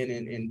partying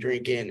and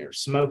drinking or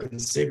smoking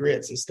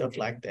cigarettes and stuff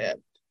like that,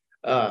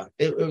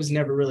 it was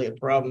never really a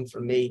problem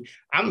for me.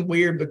 I'm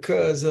weird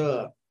because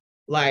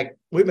like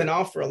we've been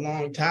off for a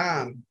long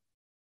time,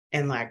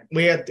 and like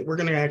we're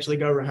going to actually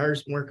go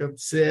rehearse and work up the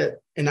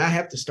set, and I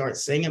have to start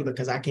singing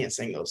because I can't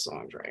sing those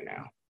songs right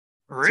now.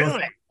 Really? So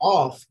if I'm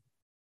off,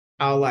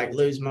 I'll like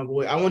lose my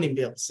voice. I won't even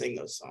be able to sing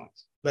those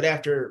songs. But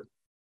after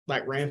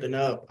like ramping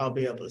up, I'll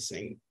be able to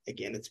sing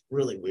again. It's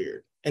really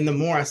weird. And the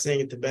more I sing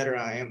it, the better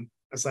I am.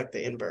 It's like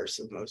the inverse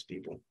of most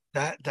people.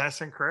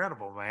 That's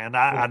incredible, man.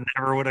 I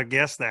never would have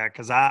guessed that,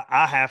 because I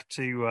have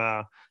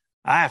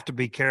to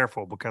be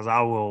careful, because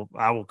I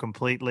will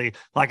completely,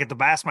 like at the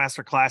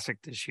Bassmaster Classic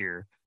this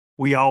year,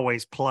 we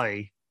always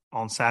play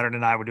on Saturday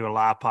night. We do a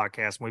live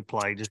podcast and we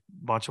play, just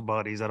a bunch of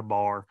buddies at a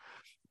bar.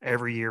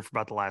 every year for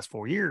about the last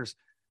 4 years.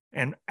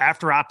 And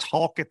after I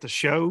talk at the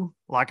show,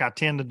 like I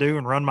tend to do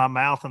and run my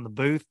mouth in the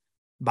booth,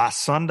 by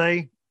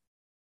Sunday,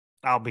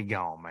 I'll be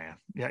gone, man.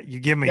 Yeah. You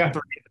give me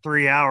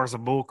 3 hours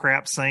of bull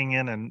crap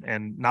singing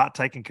and not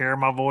taking care of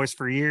my voice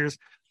for years.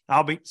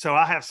 So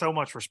I have so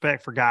much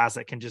respect for guys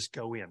that can just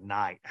go in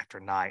night after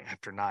night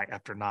after night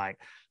after night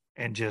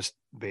and just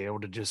be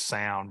able to just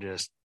sound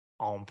just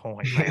on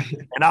point, man.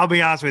 And I'll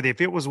be honest with you,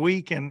 if it was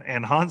weak in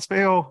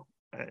Huntsville,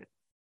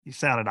 you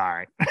sounded all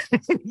right.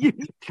 You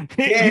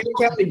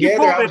come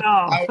together.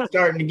 I was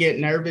starting to get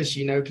nervous,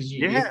 because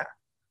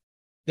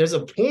there's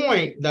a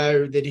point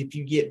though that if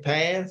you get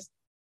past,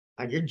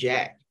 like you're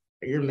jacked,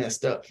 or you're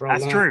messed up for a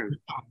long true.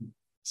 time.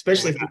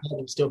 Especially if you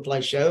can still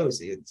play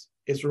shows,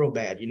 it's real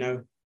bad,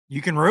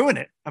 You can ruin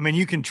it. I mean,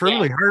 you can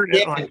truly hurt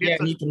it.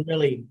 You can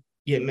really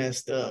get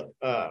messed up.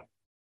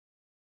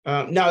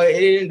 No, it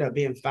ended up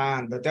being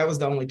fine, but that was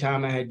the only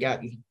time I had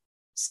gotten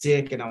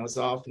sick and I was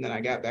off, and then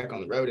I got back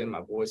on the road and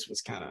my voice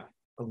was kind of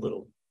a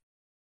little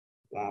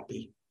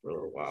wompy for a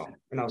little while,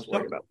 and I was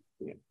worried about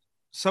it.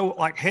 So,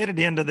 like, headed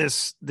into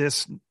this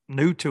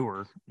new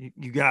tour,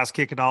 you guys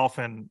kick it off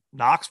in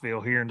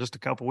Knoxville here in just a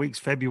couple of weeks,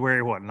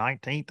 February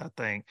 19th, I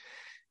think.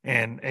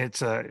 And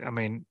it's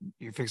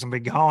you're fixing to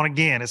be gone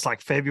again. It's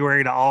like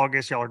February to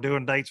August. Y'all are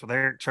doing dates with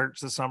Eric Church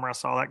this summer. I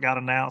saw that got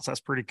announced. That's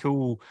pretty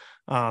cool.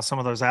 Some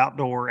of those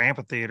outdoor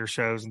amphitheater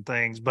shows and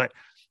things. But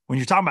when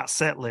you're talking about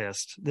set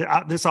list,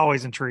 this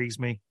always intrigues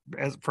me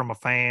from a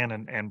fan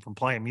and from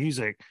playing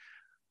music.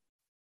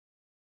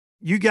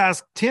 You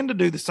guys tend to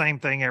do the same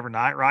thing every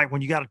night, right?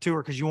 When you got a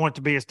tour, because you want it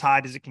to be as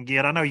tight as it can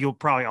get. I know you'll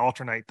probably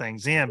alternate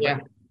things in. Yeah.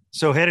 But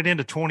so headed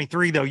into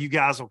 23, though, you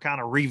guys will kind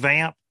of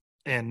revamp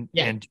and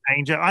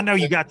change it. I know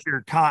you got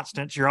your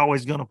constants you're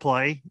always going to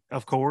play,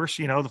 of course,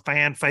 the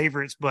fan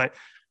favorites, but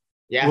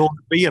will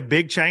it be a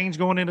big change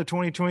going into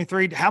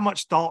 2023? How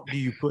much thought do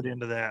you put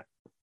into that?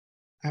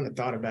 I haven't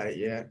thought about it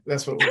yet.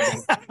 That's what we're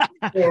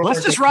doing.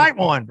 Let's just write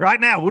one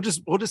right now. We'll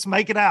just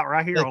make it out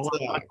right here.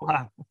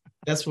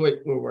 That's what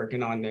we're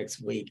working on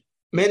next week.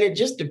 Man, it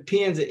just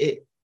depends.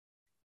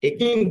 It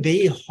can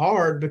be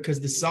hard because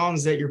the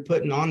songs that you're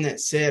putting on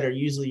that set are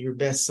usually your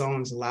best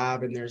songs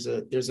live, and there's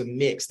a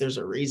mix. There's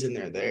a reason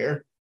they're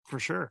there. For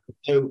sure.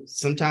 So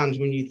sometimes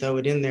when you throw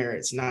it in there,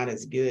 it's not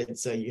as good.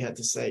 So you have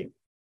to say,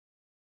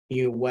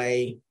 your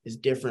way is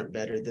different,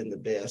 better than the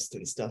best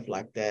and stuff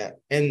like that.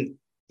 And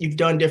you've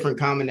done different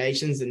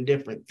combinations and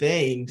different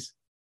things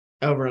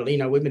over,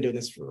 we've been doing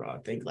this for, I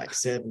think, like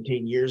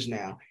 17 years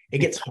now. It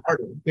gets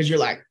harder because you're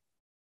like,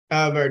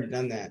 oh, I've already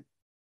done that.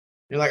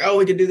 You're like, oh,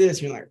 we could do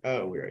this. You're like,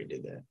 oh, we already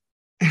did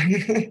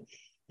that.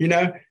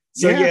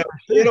 So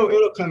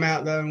it'll come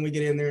out though, and we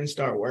get in there and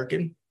start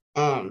working.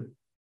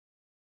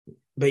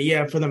 But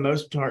yeah, for the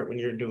most part, when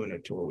you're doing a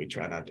tour, we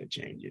try not to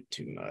change it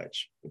too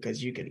much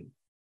because you can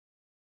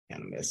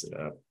kind of mess it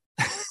up.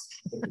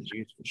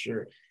 Juice for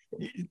sure.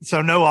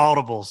 So no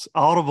audibles.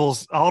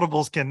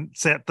 Audibles can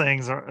set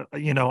things,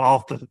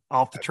 off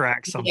the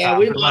track sometimes. Yeah,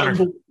 we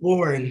audible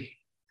boring.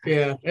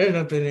 Yeah, ended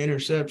up in an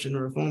interception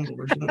or a fumble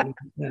or something like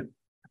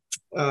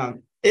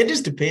that. It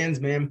just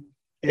depends, man.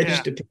 It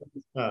just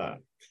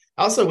depends.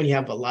 Also, when you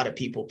have a lot of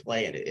people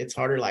playing it, it's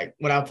harder. Like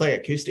when I play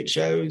acoustic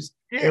shows,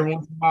 every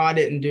once in a while, I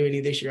didn't do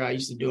any this year. I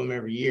used to do them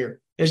every year.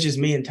 It's just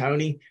me and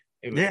Tony.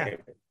 And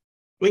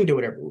we can do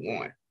whatever we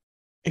want.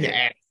 And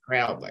ask the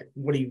crowd, like,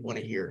 what do you want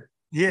to hear?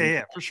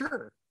 Yeah, for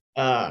sure.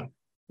 But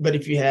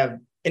if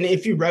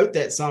you wrote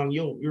that song,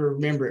 you'll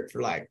remember it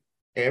for like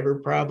ever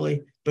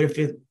probably. But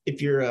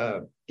if you're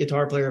a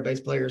guitar player, a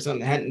bass player, or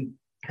something that hadn't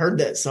heard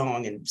that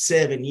song in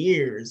 7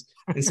 years,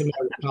 and somebody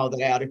would call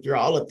that out, if you're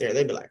all up there,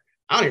 they'd be like,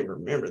 I don't even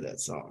remember that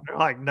song. They're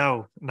like,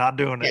 no, not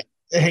doing it.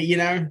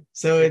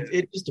 So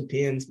it just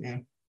depends,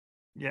 man.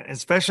 Yeah,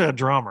 especially a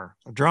drummer.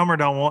 A drummer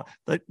don't want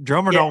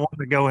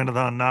to go into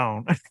the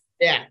unknown.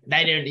 Yeah,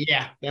 they do.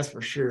 Yeah, that's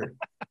for sure.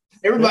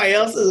 Everybody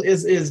else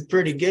is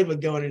pretty good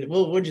with going into.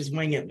 We'll just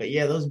wing it, but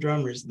yeah, those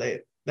drummers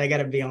they got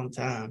to be on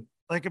time.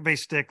 They could be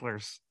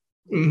sticklers.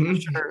 Mm-hmm.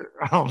 Sure,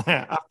 on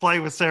that. I've played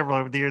with several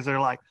over the years. They're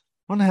like,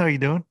 "What the hell are you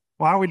doing?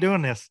 Why are we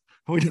doing this?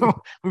 We've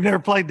never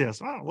played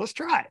this. Oh, let's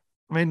try it.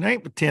 I mean, there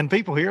ain't but 10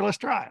 people here. Let's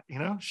try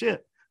it.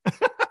 Shit.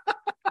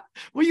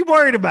 What are you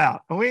worried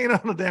about? We ain't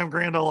on the damn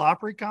Grand Ole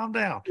Opry. Calm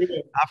down.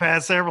 Yeah. I've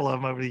had several of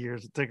them over the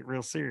years that took it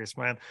real serious,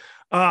 man.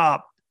 All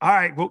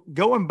right. Well,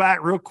 going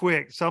back real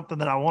quick, something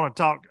that I want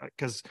to talk,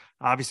 because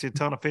obviously a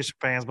ton of fishing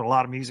fans, but a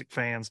lot of music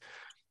fans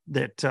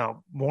that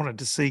wanted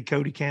to see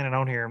Cody Cannon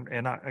on here.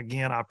 And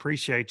I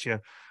appreciate you.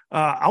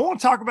 I want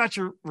to talk about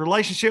your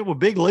relationship with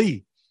Big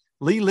Lee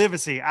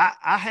Livesey.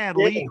 I had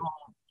Lee on.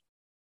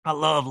 I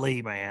love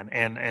Lee, man.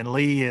 And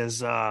Lee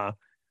is,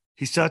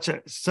 he's such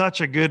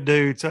a good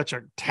dude, such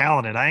a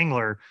talented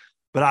angler.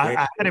 But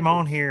I had him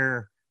on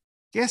here,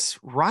 I guess,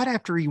 right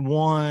after he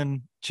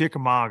won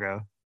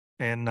Chickamauga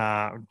in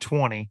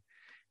 20.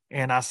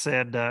 And I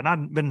said, and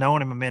I'd been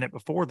knowing him a minute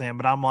before then,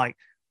 but I'm like,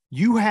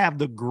 you have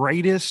the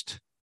greatest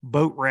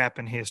boat wrap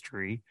in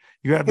history.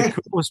 You have the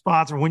coolest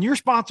sponsor. When you're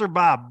sponsored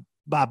by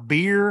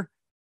beer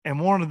and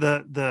one of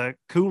the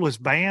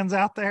coolest bands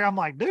out there. I'm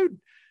like, dude,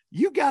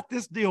 you got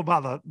this deal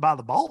by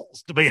the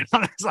balls, to be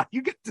honest. Like,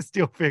 you got this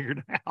deal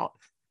figured out.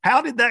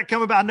 How did that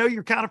come about? I know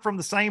you're kind of from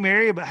the same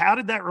area, but how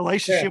did that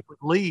relationship with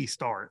Lee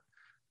start?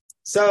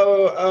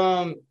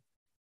 So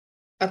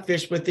I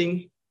fished with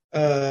him,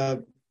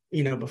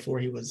 before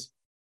he was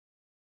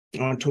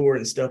on tour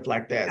and stuff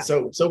like that.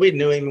 Yeah. So we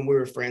knew him and we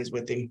were friends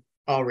with him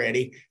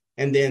already.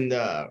 And then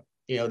that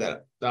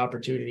the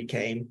opportunity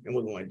came and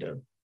we wanted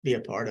to be a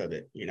part of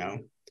it,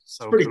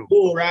 So it's pretty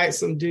cool, right?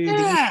 Some dude,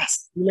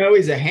 yes.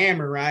 He's a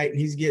hammer, right? And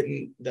he's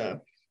getting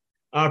the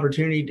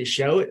opportunity to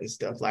show it and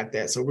stuff like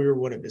that. So we were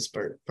one of his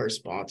first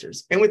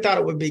sponsors. And we thought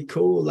it would be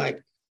cool,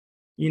 like,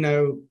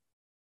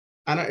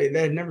 that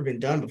had never been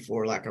done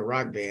before, like a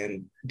rock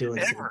band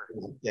doing something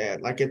like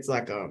that. Like, it's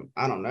like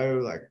I don't know,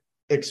 like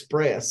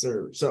Express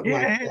or something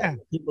like that.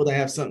 People that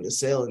have something to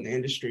sell in the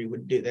industry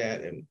would do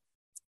that. And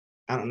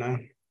I don't know.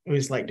 We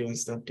just like doing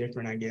stuff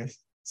different, I guess.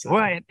 So.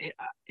 Well,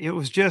 it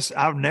was just,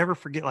 I'll never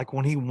forget, like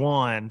when he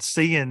won,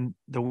 seeing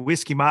the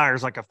Whiskey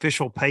Myers like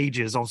official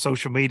pages on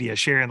social media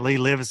sharing Lee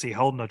Livesey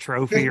holding a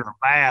trophy or a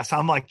bass.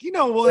 I'm like, you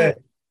know what? Yeah.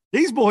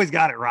 These boys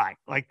got it right.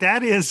 Like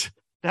that's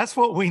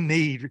what we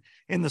need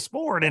in the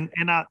sport. And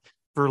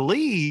for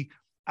Lee,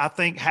 I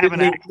think having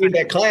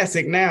that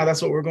classic now,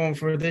 that's what we're going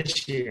for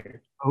this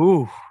year.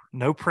 Oh,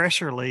 no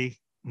pressure, Lee.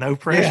 No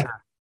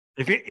pressure.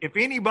 Yeah. If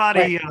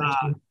anybody,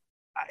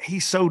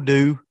 he's so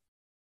due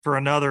for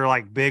another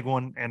like big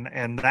one.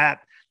 And that,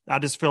 I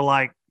just feel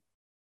like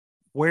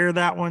where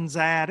that one's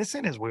at, it's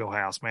in his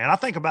wheelhouse, man. I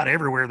think about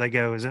everywhere they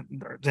go is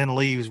in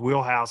Lee's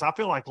wheelhouse. I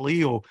feel like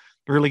Lee will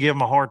really give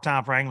him a hard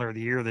time for Angler of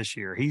the Year this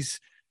year.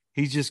 He's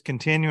just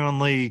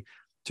continually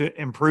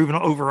to improving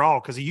overall,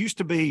 because he used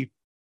to be,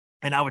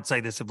 and I would say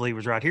this if Lee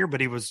was right here,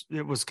 but it was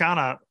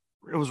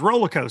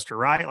roller coaster,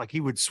 right? Like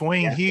he would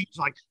swing huge,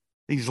 like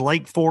these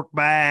Lake Fork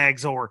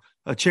bags or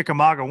a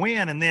Chickamauga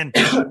win, and then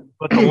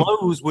but the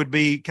lows would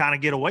be kind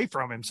of get away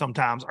from him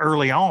sometimes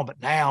early on.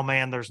 But now,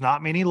 man, there's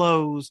not many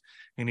lows,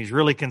 and he's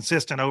really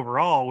consistent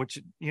overall, which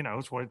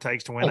it's what it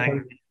takes to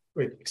win.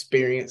 With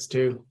experience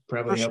too,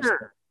 probably for helps.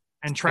 Sure.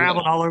 And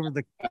traveling all over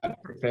the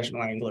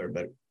professional angler,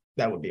 but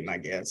that would be my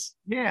guess.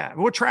 Yeah,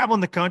 we're traveling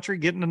the country,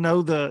 getting to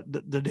know the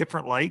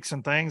different lakes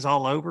and things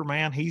all over.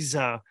 Man, he's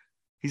a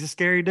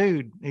scary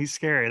dude. He's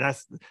scary.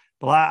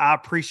 I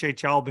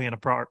appreciate y'all being a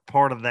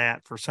part of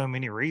that for so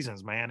many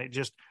reasons, man.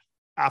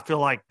 I feel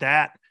like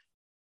that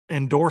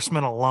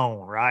endorsement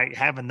alone, right?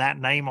 Having that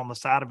name on the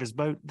side of his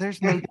boat,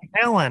 there's no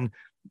telling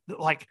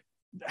like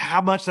how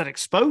much that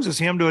exposes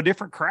him to a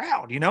different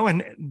crowd,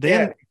 and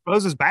then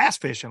exposes bass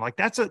fishing. Like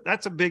that's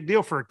a big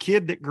deal for a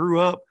kid that grew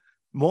up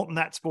wanting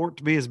that sport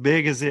to be as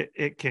big as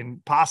it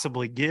can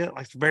possibly get.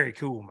 Like, it's very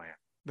cool, man.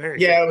 Very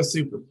cool. It was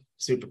super,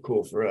 super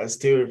cool for us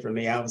too. And for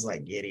me, I was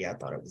like giddy. I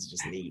thought it was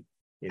just neat,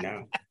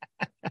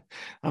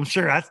 I'm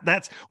sure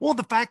that's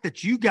the fact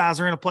that you guys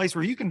are in a place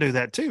where you can do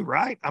that too,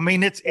 right? I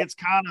mean, it's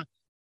kind of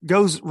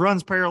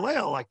runs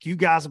parallel. Like, you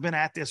guys have been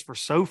at this for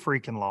so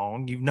freaking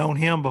long. You've known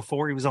him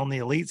before he was on the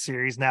Elite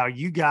Series. Now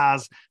you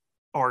guys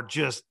are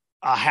just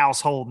a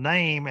household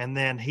name, and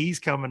then he's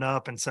coming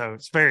up. And so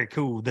it's very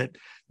cool that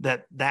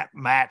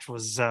match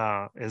was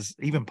is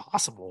even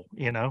possible,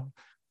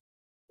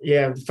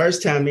 Yeah. The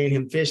first time me and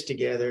him fished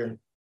together,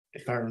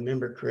 if I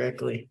remember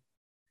correctly,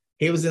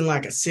 he was in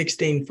like a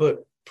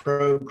 16-foot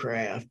Pro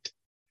Craft.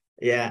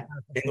 Yeah.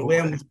 And the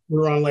wind, we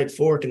were on Lake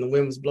Fork, and the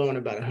wind was blowing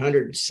about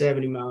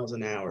 170 miles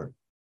an hour.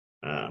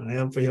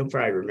 He'll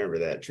probably remember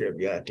that trip.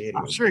 Yeah,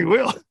 I'm sure he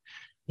will.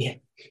 Yeah.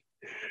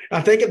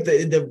 I think if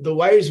the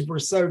waves were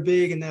so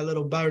big in that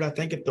little boat, I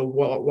think if the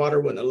water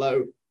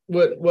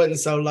wasn't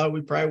so low,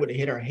 we probably would have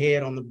hit our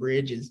head on the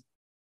bridges.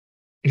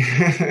 We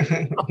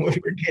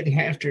were getting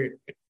after it.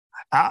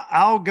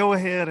 I'll go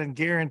ahead and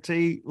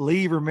guarantee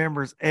Lee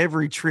remembers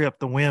every trip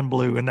the wind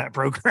blew in that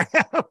Pro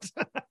Craft.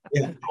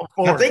 Yeah.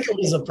 I think it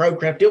was a Pro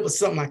Craft. It was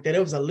something like that. It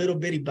was a little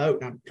bitty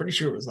boat, and I'm pretty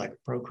sure it was like a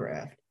Pro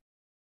Craft.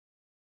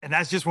 And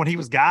that's just when he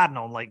was guiding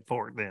on Lake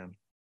Fork then.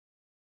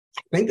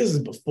 I think this is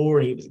before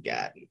he was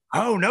guiding.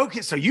 Oh, no.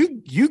 So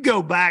you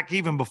go back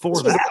even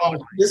before that.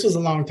 This was a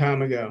long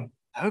time ago.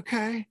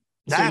 Okay.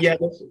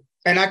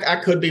 And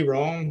I could be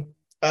wrong.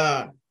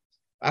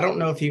 I don't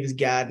know if he was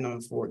guiding on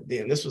Fork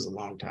then. This was a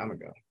long time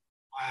ago.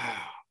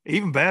 Wow.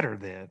 Even better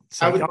then.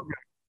 So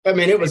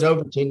it was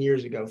over 10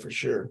 years ago for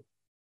sure.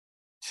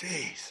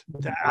 Jeez.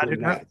 I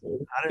didn't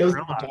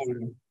realize.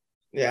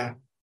 Yeah.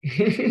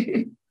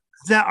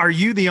 Now, are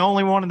you the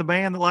only one in the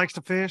band that likes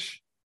to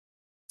fish?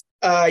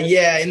 In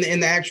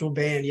the actual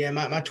band. Yeah.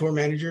 My tour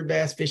manager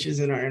bass fishes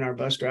and our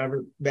bus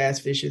driver bass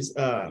fishes.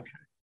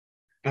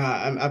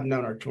 I've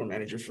known our tour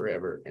manager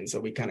forever, and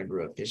so we kind of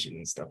grew up fishing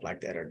and stuff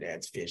like that. Our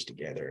dads fished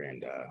together,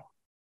 and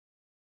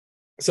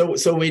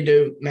so we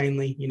do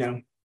mainly,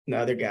 the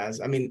other guys.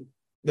 I mean,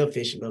 they'll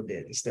fish a little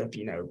bit and stuff,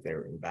 if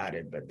they're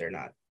invited, but they're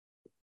not,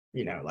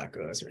 like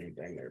us or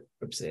anything. They're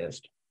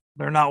obsessed.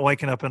 They're not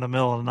waking up in the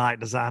middle of the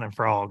night designing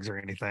frogs or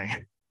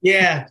anything.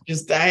 Yeah,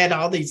 I had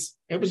all these.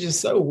 It was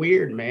just so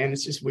weird, man.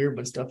 It's just weird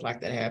when stuff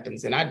like that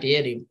happens. And I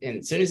did. And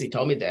as soon as he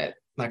told me that,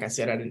 like I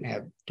said, I didn't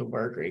have to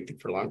work or anything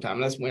for a long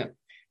time. I just went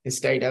and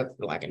stayed up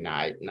for like a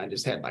night, and I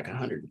just had like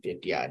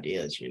 150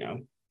 ideas,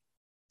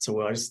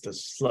 So I just to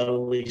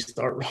slowly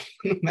start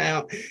rolling them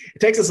out. It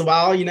takes us a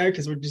while,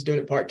 because we're just doing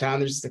it part-time.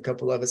 There's just a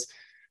couple of us.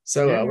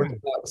 So we're coming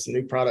out with some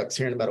new products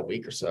here in about a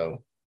week or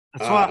so.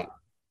 That's what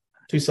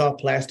 2 soft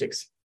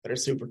plastics that are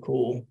super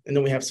cool. And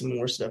then we have some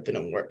more stuff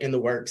in the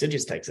works. It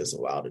just takes us a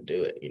while to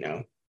do it,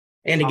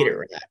 and to get it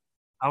right.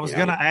 I was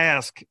going to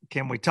ask,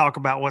 can we talk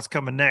about what's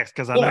coming next?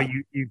 Because I know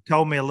you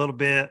told me a little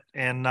bit,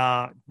 and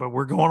but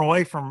we're going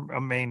away from. I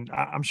mean,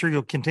 I'm sure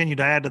you'll continue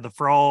to add to the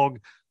Frog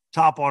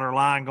topwater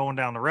line going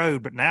down the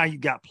road, but now you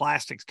got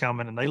plastics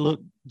coming, and they look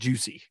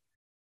juicy.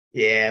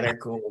 Yeah, they're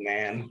cool,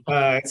 man.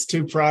 It's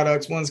 2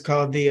 products. One's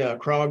called the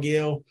Craw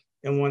Gill,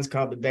 and one's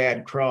called the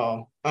Bad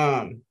Craw.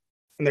 And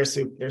they're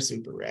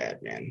super rad,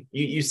 man.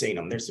 You've seen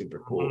them. They're super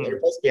cool. They were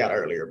supposed to be out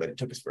earlier, but it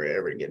took us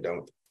forever to get done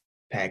with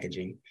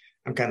packaging.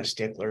 I'm kind of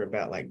stickler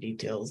about like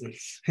details and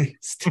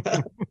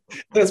stuff.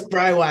 That's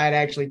probably why it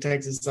actually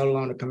takes us so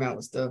long to come out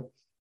with stuff.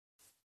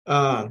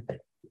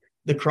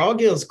 The Craw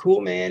Gill is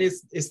cool, man.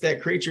 It's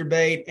that creature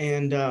bait,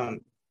 and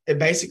it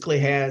basically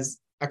has.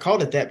 I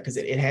called it that because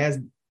it has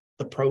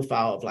the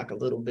profile of like a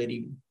little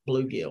bitty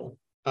bluegill,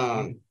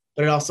 but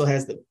it also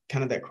has the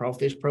kind of that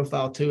crawfish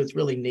profile too. It's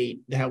really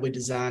neat how we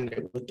designed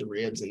it with the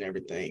ribs and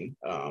everything,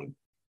 and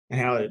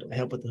how it'll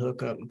help with the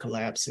hookup and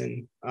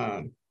collapsing.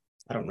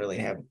 I don't really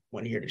have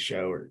one here to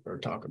show or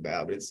talk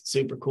about, but it's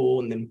super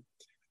cool. And then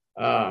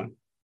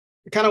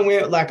it kind of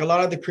went like a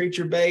lot of the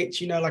creature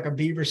baits, like a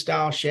beaver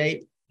style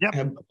shape. Yep.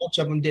 A bunch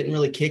of them didn't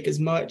really kick as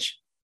much,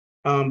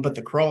 but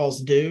the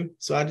crawls do.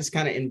 So I just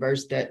kind of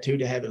inversed that too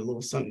to have it a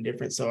little something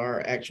different. So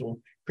our actual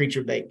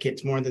creature bait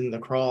kits more than the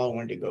crawl. I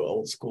wanted to go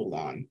old school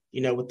on,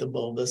 with the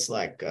bulbous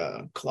like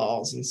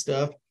claws and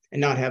stuff, and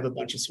not have a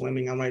bunch of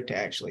swimming. I wanted to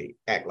actually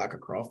act like a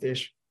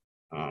crawfish.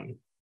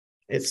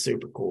 It's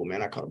super cool,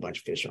 man. I caught a bunch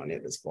of fish on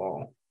it this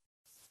fall.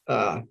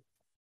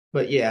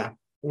 But yeah,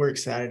 we're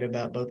excited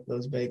about both of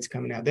those baits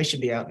coming out. They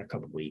should be out in a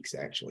couple of weeks,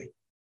 actually.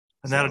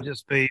 And that'll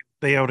just be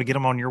able to get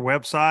them on your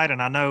website.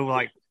 And I know,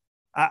 like,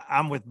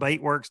 I'm with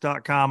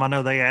baitworks.com. I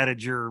know they added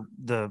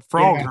the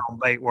frogs on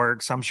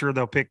Baitworks. I'm sure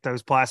they'll pick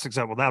those plastics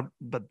up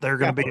but they're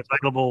going to be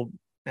available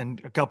in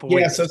a couple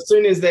weeks. Yeah, so as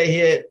soon as they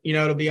hit,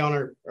 it'll be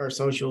on our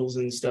socials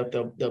and stuff.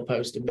 They'll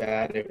post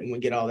about it. When we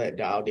get all that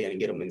dialed in and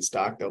get them in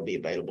stock, they'll be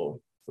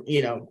available,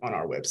 on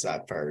our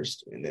website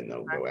first, and then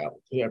they'll go out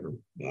to whoever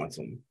wants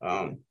them.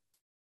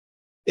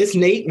 It's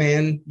neat,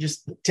 man.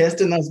 Just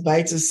testing those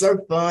baits is so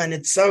fun.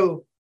 It's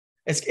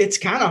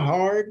kind of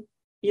hard,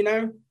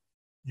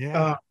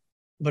 Yeah.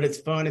 But it's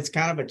fun. It's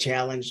kind of a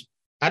challenge.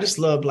 I just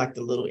love like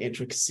the little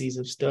intricacies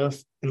of stuff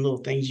and little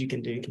things you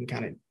can do can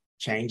kind of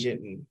change it,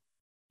 and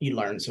you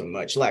learn so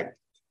much. Like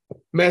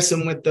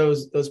messing with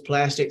those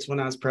plastics when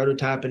I was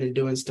prototyping and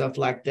doing stuff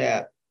like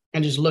that,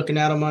 and just looking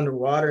at them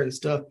underwater and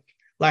stuff.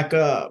 Like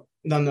on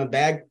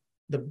the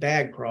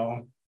bag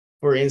crawl,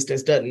 for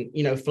instance,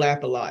 doesn't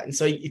flap a lot, and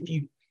so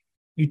if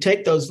you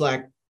take those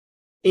like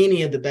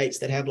any of the baits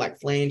that have like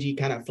flangy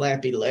kind of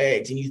flappy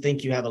legs, and you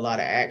think you have a lot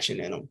of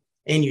action in them,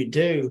 and you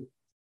do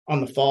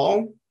on the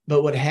fall,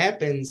 but what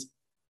happens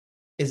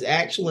is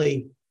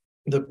actually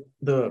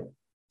the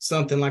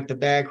something like the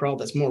bag crawl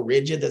that's more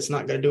rigid, that's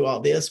not going to do all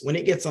this. When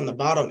it gets on the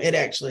bottom, it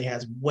actually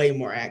has way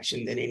more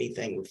action than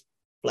anything with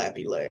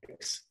flappy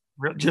legs.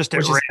 Just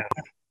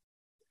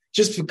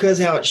because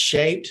how it's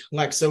shaped.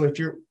 Like, so if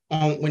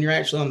when you're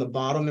actually on the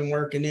bottom and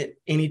working it,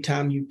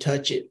 anytime you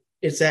touch it,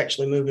 it's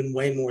actually moving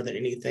way more than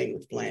anything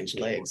with flanged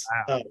legs.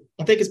 Wow.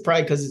 I think it's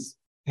probably because it's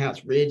how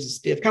it's ridged and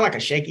stiff, kind of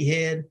like a shaky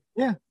head.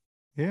 Yeah.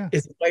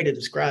 It's a way to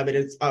describe it.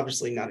 It's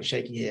obviously not a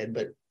shaky head,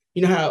 but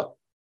you know how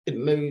it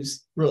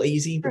moves real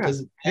easy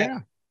because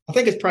I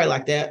think it's probably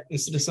like that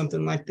instead of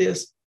something like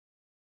this.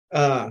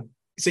 So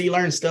you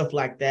learn stuff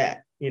like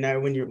that,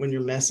 when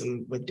you're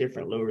messing with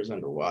different lures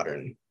underwater,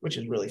 and which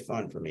is really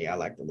fun for me. I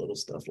like the little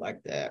stuff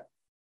like that.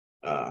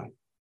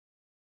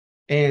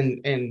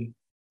 And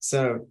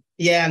so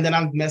yeah, and then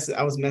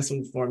I was messing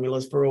with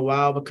formulas for a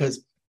while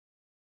because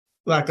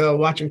like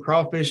watching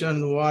crawfish under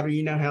the water,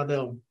 how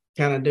they'll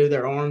kind of do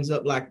their arms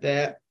up like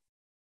that,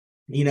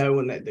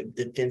 when the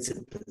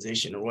defensive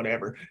position or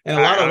whatever. And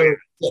a lot of lures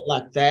sit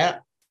like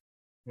that.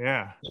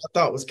 Yeah. I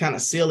thought was kind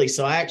of silly.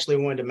 So I actually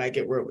wanted to make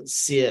it where it would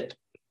sit,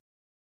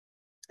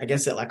 I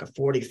guess, at like a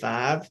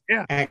 45.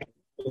 Yeah.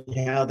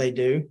 Actually, how they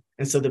do.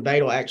 And so the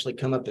bait will actually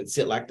come up and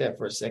sit like that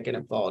for a second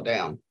and fall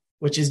down,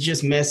 which is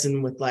just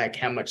messing with like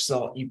how much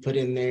salt you put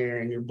in there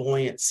and your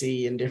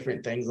buoyancy and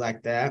different things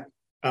like that.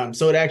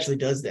 So it actually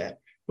does that,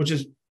 which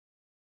is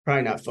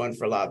probably not fun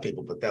for a lot of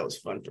people, but that was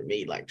fun for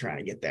me, like trying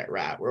to get that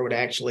right, where it would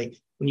actually,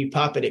 when you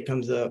pop it, it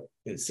comes up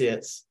and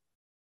sits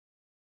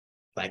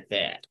like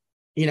that,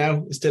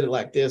 instead of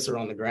like this or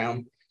on the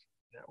ground.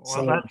 Well,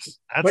 so that's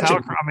how,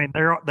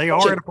 they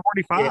are at a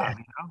 45.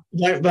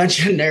 Yeah, a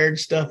bunch of nerd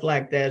stuff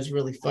like that is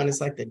really fun. It's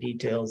like the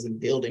details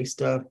and building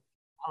stuff.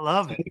 I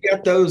love it. We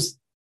got those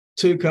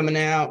 2 coming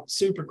out,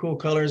 super cool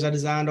colors. I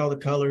designed all the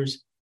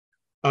colors.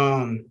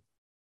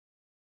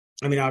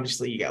 I mean,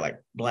 obviously you got like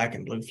black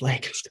and blue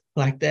flake and stuff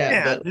like that,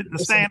 Yeah, but the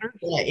there's some standard.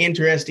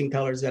 interesting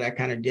colors that I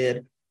kind of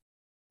did.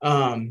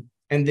 And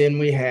then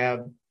we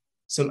have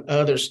some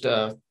other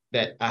stuff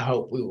that I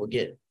hope we will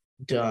get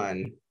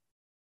done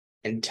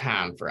in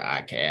time for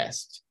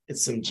ICAST.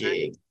 It's some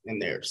jigs,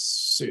 and they're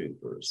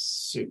super,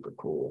 super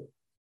cool.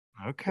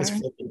 Okay. This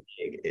flipping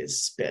jig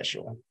is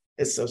special.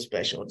 It's so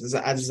special.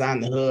 I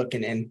designed the hook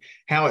and then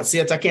how it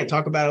sits. I can't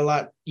talk about it a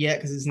lot yet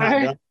because it's not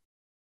done.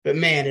 But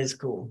man, it's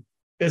cool.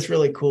 It's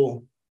really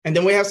cool. And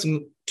then we have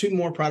two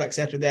more products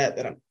after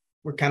that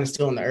we're kind of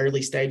still in the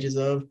early stages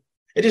of.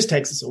 It just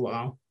takes us a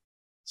while.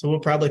 So we'll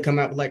probably come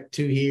out with like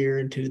 2 here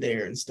and 2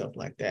 there and stuff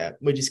like that.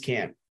 We just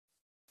can't.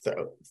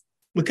 So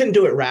we couldn't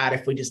do it right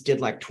if we just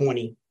did like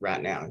 20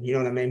 right now. You know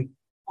what I mean?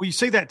 Well, you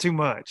see that too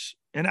much.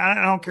 And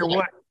I don't care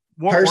what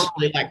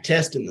personally like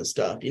testing the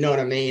stuff, you know what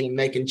I mean? And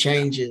making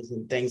changes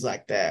and things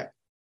like that.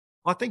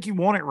 Well, I think you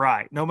want it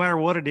right. No matter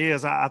what it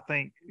is, I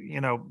think,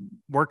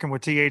 working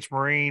with TH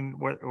Marine,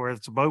 whether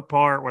it's a boat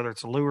part, whether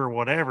it's a lure,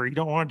 whatever, you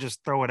don't want to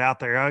just throw it out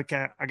there.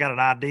 Okay, I got an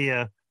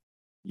idea.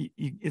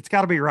 It's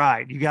got to be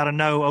right. You got to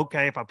know,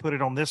 okay, if I put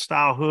it on this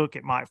style hook,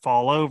 it might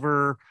fall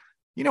over.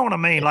 You know what I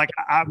mean? Like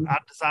I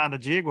designed a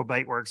jig with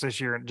Baitworks this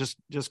year and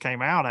just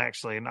came out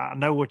actually. And I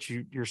know what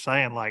you're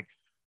saying. Like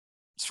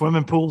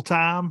swimming pool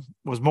time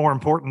was more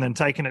important than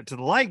taking it to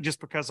the lake just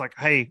because like,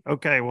 hey,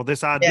 okay, well,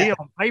 this idea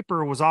on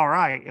paper was all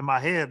right in my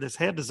head, this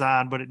head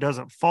design, but it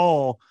doesn't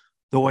fall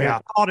the way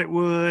I thought it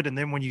would. And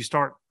then when you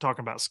start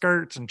talking about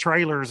skirts and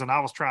trailers, and I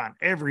was trying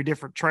every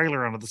different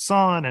trailer under the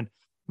sun and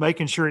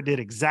making sure it did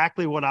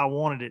exactly what I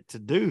wanted it to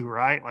do,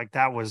 right? Like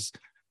that was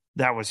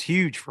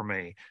huge for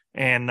me.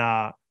 And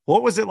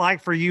what was it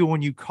like for you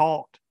when you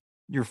caught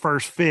your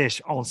first fish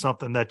on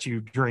something that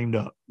you dreamed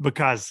up?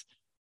 Because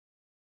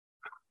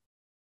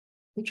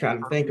I'm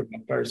trying to think of my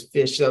first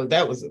fish. So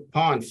that was a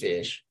pond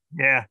fish.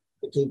 Yeah.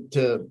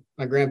 To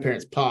my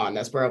grandparents' pond.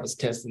 That's where I was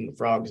testing the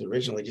frogs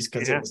originally, just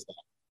because it was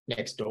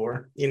next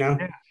door,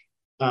 Yeah.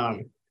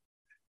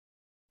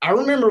 I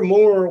remember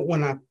more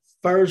when I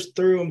first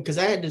threw them because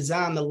I had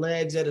designed the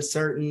legs at a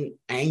certain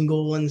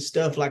angle and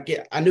stuff like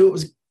it. I knew it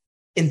was,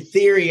 in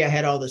theory, I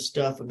had all the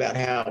stuff about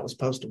how it was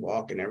supposed to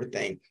walk and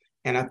everything.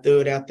 And I threw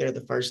it out there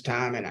the first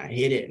time and I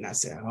hit it and I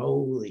said,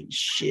 holy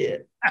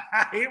shit.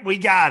 We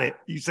got it.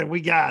 You said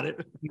we got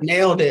it.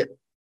 Nailed it.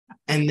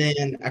 And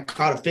then I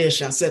caught a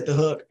fish and I set the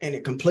hook and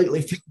it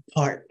completely fell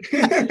apart.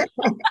 It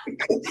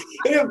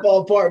didn't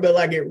fall apart, but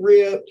like it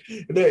ripped.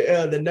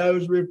 The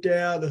nose ripped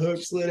out, the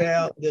hook slid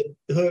out. The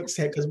hooks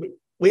had, because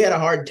we had a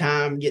hard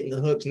time getting the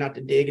hooks not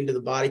to dig into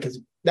the body because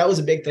that was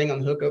a big thing on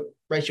the hookup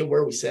ratio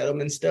where we set them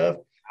and stuff.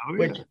 Oh, yeah.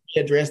 Which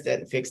we addressed that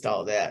and fixed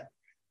all that.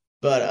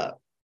 But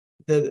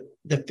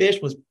the fish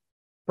was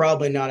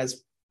probably not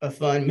as a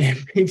fun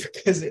memory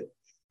because it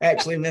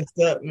actually messed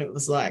up and it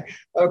was like,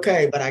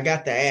 okay, but I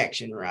got the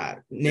action right.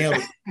 Nailed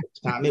it this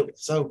time. It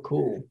was so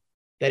cool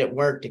that it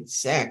worked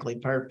exactly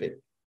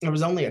perfect. There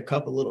was only a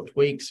couple little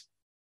tweaks.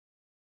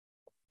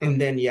 And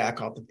then I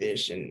caught the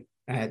fish and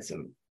I had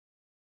some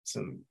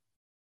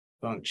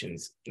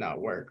functions not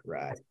work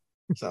right.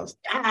 So I was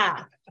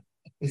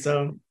and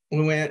so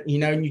we went,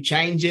 you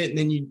change it and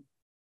then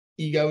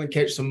you go and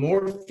catch some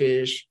more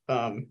fish.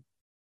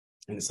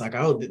 And it's like,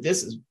 oh,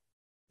 this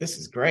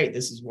is great.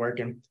 This is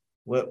working.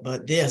 Well,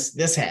 but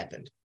this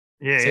happened.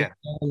 Yeah. So, Yeah.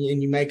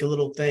 And you make a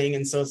little thing.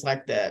 And so it's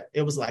like that.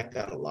 It was like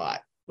that a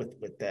lot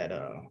with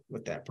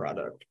that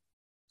product.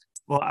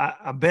 Well,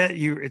 I bet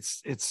you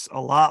it's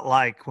a lot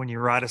like when you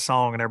write a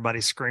song and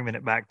everybody's screaming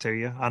it back to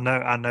you. I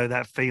know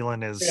that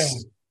feeling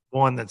is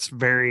one that's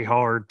very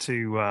hard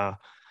to,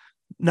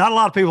 not a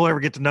lot of people ever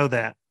get to know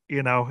that,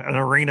 an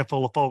arena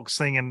full of folks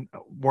singing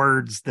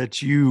words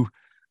that you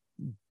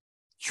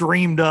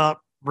dreamed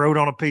up, wrote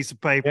on a piece of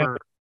paper.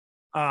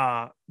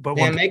 Yeah. But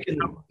when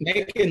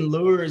making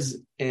lures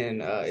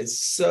and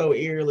it's so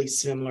eerily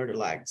similar to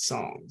like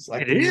songs,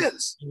 like it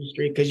is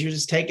industry, because you're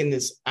just taking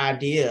this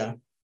idea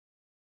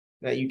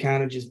that you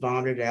kind of just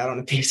vomited out on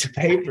a piece of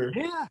paper,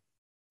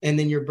 and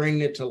then you're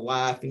bringing it to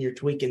life, and you're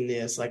tweaking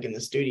this, like in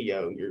the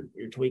studio,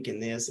 you're tweaking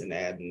this and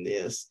adding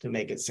this to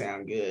make it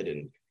sound good,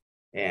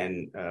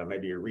 and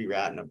maybe you're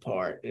rewriting a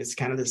part. It's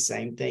kind of the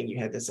same thing. You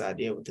had this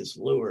idea with this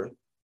lure.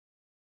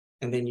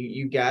 And then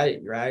you got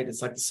it, right?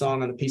 It's like the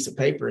song on a piece of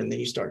paper, and then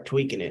you start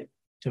tweaking it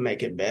to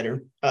make it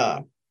better.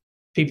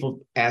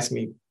 People ask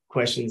me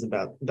questions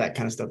about that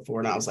kind of stuff before,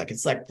 and I was like,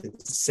 it's like the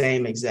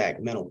same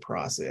exact mental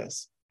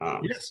process.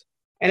 Yes.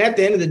 And at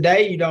the end of the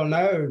day, you don't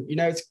know.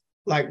 It's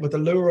like with the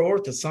lure or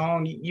the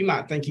song, you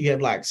might think you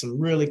have like some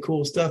really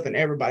cool stuff, and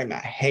everybody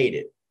might hate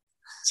it.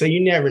 So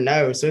you never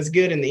know. So it's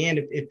good in the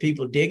end if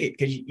people dig it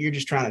because you're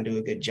just trying to do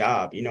a good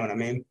job. You know what I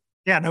mean?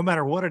 Yeah, no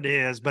matter what it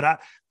is,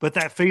 but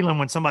that feeling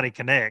when somebody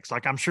connects,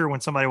 like I'm sure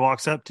when somebody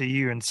walks up to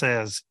you and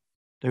says,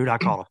 dude, I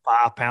caught a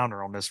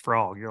 5-pounder on this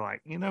frog. You're like,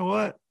 you know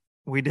what?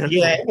 We did.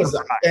 Yeah, it was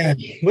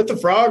with the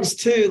frogs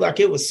too. Like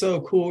it was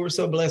so cool. We're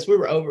so blessed.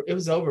 It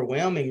was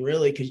overwhelming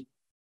really. Cause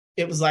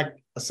it was like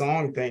a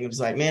song thing. It was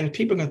like, man,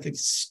 people are going to think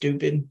it's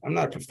stupid. I'm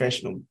not a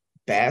professional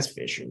bass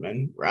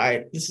fishermen,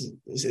 right? This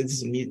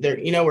is there,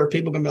 you know, where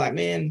people can be like,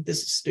 man,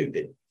 this is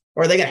stupid,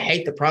 or they're gonna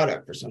hate the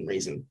product for some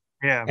reason.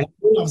 Yeah. And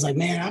I was like,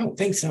 man, I don't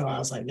think so. I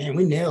was like, man,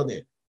 we nailed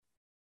it.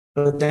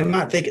 But they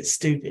might think it's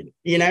stupid,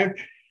 you know?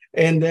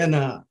 And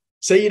then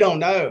so you don't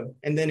know.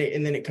 And then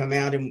it come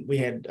out, and we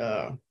had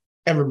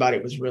everybody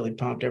was really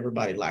pumped.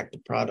 Everybody liked the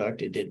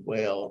product. It did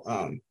well.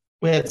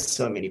 We had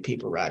so many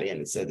people write in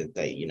and said that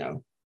they, you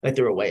know, they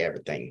threw away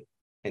everything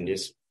and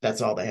just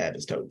that's all they had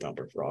is Toad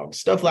Thumper frogs.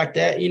 Stuff like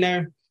that, you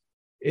know,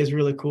 is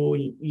really cool.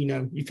 You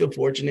know, you feel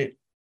fortunate,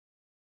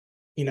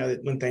 you know,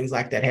 that when things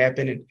like that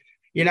happen. And,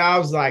 you know, I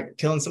was like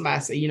telling somebody, I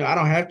said, you know, I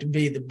don't have to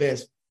be the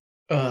best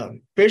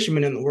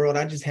fisherman in the world.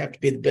 I just have to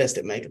be the best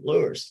at making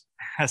lures.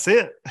 That's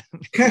it.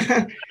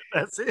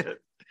 That's it.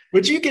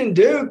 Which you can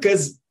do,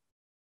 because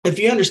if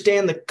you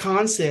understand the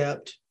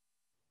concept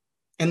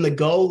and the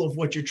goal of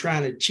what you're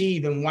trying to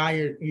achieve and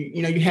why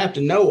you know, you have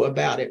to know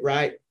about it,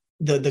 right?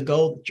 The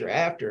goal that you're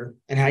after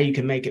and how you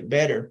can make it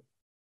better.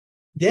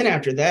 Then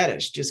after that,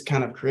 it's just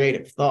kind of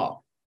creative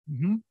thought.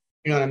 Mm-hmm.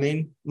 You know what I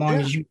mean? As long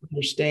as you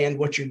understand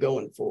what you're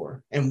going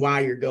for and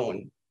why you're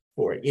going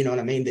for it. You know what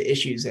I mean? The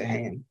issues at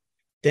hand.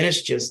 Then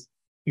it's just,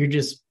 you're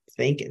just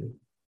thinking.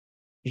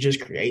 You're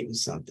just creating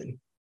something.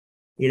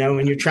 You know,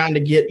 and you're trying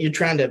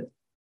to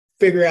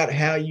figure out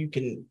how you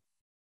can,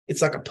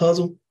 it's like a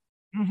puzzle.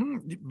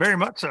 Mm-hmm. Very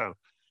much so.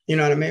 You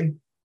know what I mean?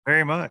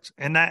 Very much.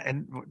 And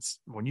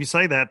when you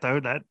say that,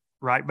 though, that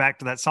right back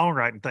to that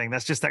songwriting thing,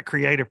 that's just that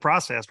creative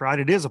process, right?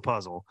 It is a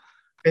puzzle.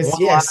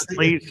 One line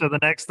leads to the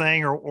next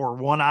thing, or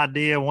one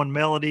idea, one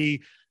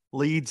melody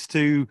leads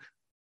to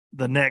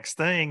the next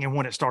thing. And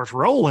when it starts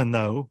rolling,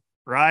 though,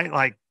 right?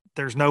 Like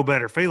there's no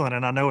better feeling.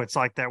 And I know it's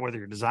like that, whether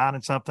you're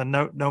designing something,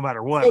 no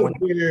matter what. So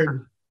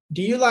weird.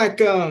 Do you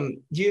do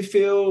you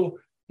feel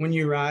when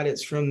you write,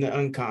 it's from the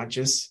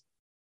unconscious?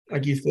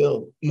 Like you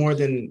feel more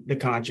than the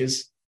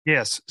conscious?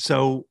 Yes.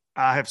 So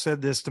I have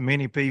said this to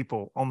many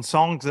people on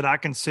songs that I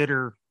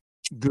consider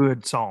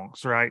good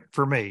songs, right?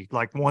 For me,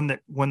 like one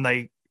that when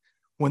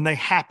they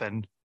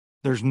happen,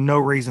 there's no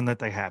reason that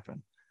they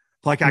happen.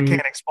 Like I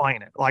can't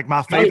explain it. Like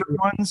my favorite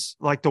ones,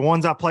 like the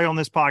ones I play on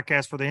this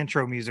podcast for the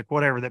intro music,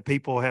 whatever that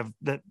people have,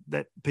 that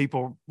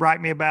people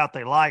write me about,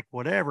 they like,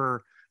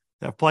 whatever,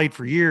 that I've played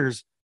for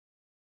years,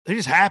 they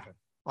just happen.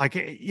 Like,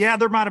 yeah,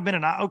 there might've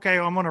been okay,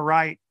 I'm going to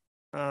write,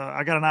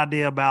 I got an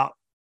idea about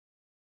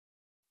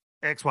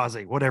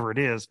XYZ, whatever it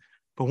is.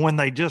 But when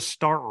they just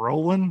start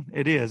rolling,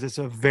 it's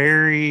a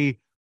very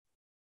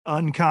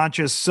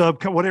unconscious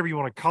whatever you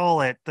want to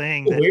call it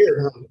thing. That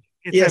weird, huh?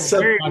 It's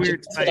very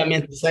weird. That's what I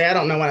meant to say. I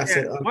don't know what I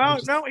said. Well,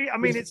 no, I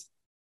mean,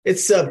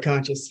 it's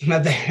subconscious. My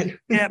bad.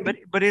 Yeah,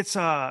 but it's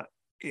a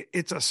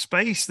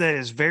space that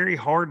is very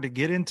hard to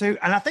get into.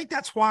 And I think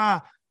that's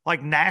why,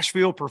 like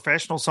Nashville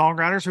professional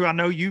songwriters who I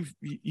know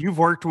you've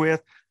worked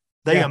with,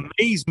 they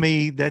amaze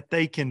me that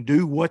they can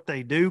do what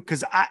they do.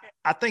 Cause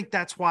I think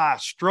that's why I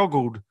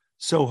struggled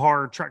so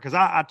hard. Cause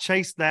I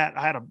chased that.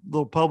 I had a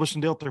little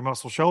publishing deal through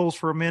Muscle Shoals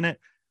for a minute.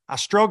 I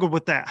struggled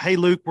with that. Hey,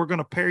 Luke, we're going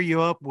to pair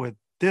you up with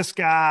this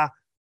guy.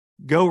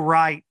 Go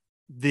write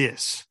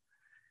this.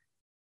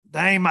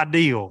 That ain't my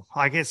deal.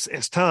 Like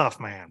it's tough,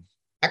 man.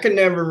 I could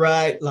never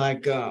write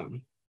like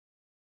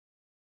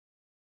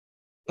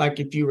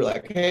if you were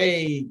like,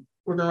 hey,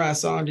 we're going to write a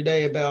song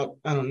today about,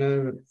 I don't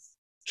know,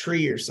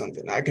 tree or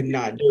something. I could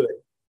not do it.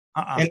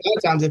 And a lot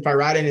of times if I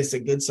write it, it's a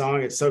good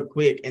song, it's so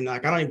quick and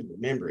like I don't even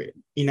remember it,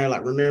 you know,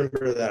 like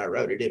remember that I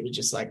wrote it. It was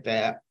just like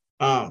that.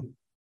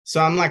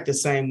 So I'm like the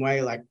same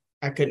way. Like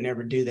I could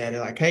never do that.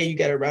 Like, hey, you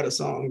got to write a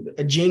song,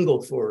 a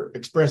jingle for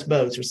Express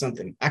Boats or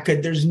something.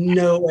 There's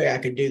no way I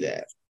could do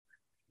that.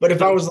 But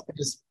if I was like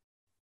just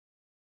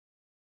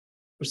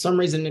for some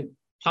reason it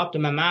popped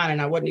in my mind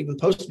and I wasn't even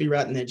supposed to be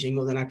writing that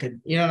jingle, then I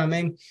could, you know what I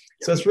mean?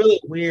 So it's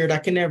really weird. I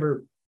can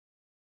never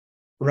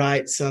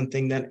write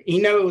something that,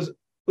 you know,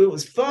 it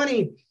was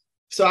funny.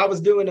 So I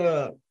was doing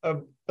a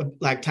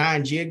like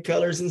tying jig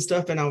colors and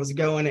stuff. And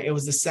it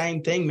was the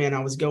same thing, man. I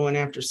was going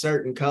after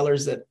certain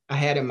colors that I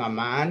had in my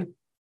mind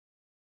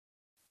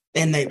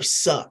and they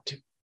sucked.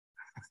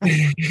 But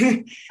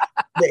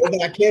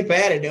I kept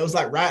at it. It was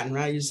like writing,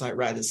 right? You just like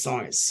write this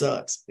song. It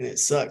sucks. And it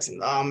sucks.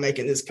 And I'm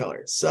making this color.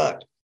 It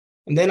sucked.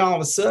 And then all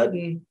of a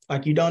sudden,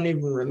 like you don't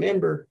even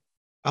remember.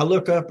 I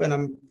look up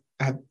and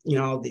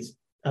all these,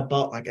 I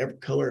bought like every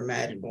color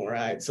imaginable,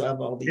 right? So I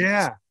have all these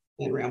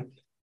around.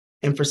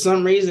 And for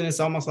some reason, it's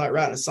almost like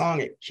writing a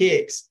song, it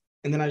kicks.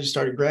 And then I just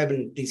started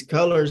grabbing these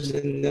colors.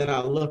 And then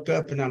I look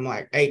up and I'm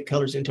like 8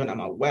 colors into it. And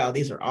I'm like, wow,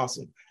 these are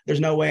awesome. There's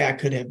no way I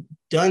could have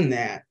done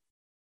that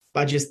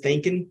by just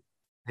thinking.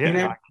 Yeah, you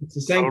know? It's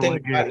the same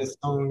thing writing a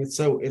song.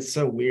 It's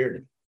so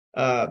weird.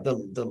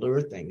 The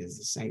lure thing is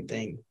the same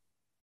thing.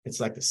 It's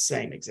like the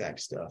same exact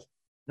stuff.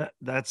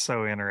 That's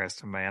so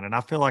interesting, man. And I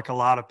feel like a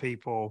lot of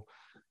people,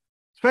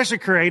 especially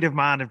creative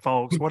minded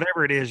folks,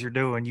 whatever it is you're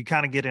doing, you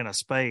kind of get in a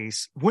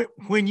space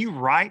when you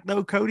write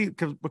though, Cody,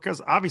 because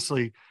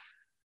obviously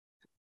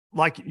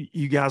like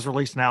you guys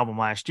released an album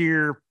last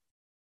year,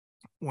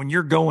 when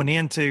you're going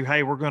into,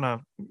 hey,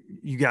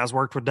 you guys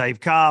worked with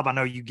Dave Cobb. I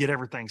know you get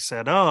everything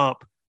set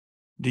up.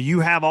 do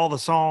you have all the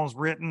songs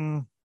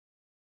written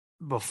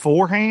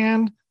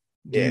beforehand?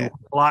 Do you work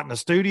a lot in the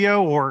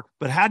studio,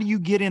 but how do you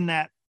get in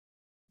that,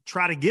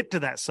 try to get to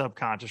that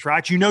subconscious,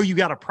 right? You know, you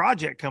got a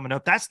project coming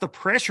up. That's the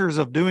pressures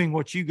of doing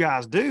what you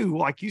guys do.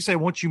 Like you say,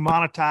 once you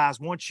monetize,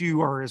 once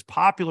you are as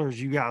popular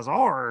as you guys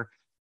are,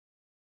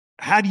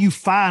 how do you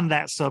find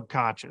that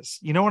subconscious?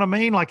 You know what I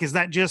mean? Like, is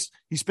that just,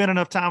 you spend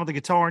enough time with the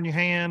guitar in your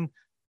hand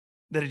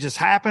that it just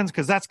happens?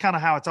 Cause that's kind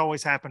of how it's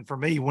always happened for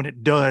me when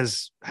it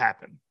does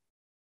happen.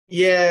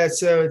 Yeah.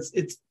 So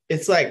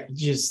it's like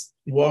just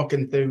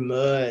walking through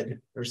mud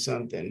or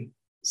something.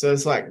 So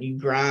it's like you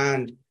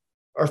grind,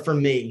 or for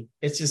me,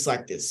 it's just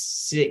like this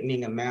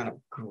sickening amount of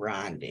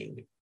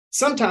grinding.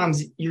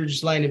 Sometimes you're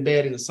just laying in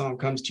bed and a song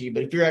comes to you,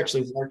 but if you're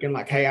actually working,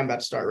 like, hey, I'm about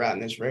to start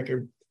writing this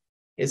record,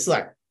 it's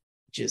like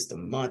just a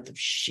month of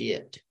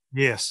shit.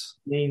 Yes.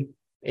 I mean,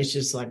 it's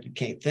just like you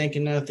can't think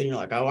of nothing. You're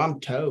like, oh, I'm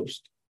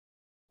toast.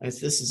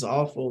 This is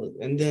awful.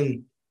 And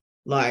then,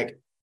 like,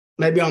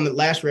 maybe on the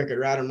last record,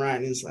 right, I'm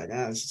writing, it's like,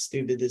 this is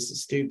stupid. This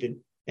is stupid.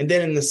 And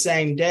then in the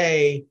same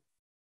day,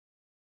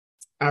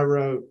 I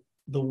wrote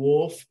The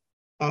Wolf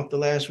off the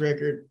last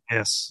record.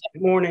 Yes.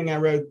 That morning, I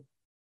wrote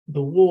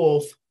The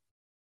Wolf.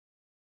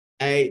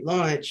 I ate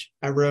lunch.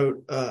 I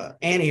wrote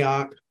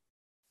Antioch.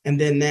 And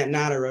then that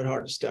night, I wrote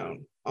Heart of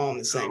Stone all on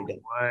the same day.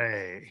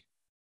 Way.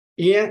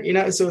 Yeah, you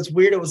know, so it's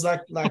weird. It was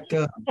like I'd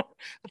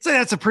say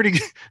that's a pretty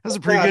good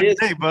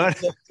day, bud.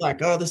 It's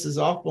like, oh, this is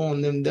awful.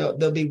 And then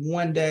there'll be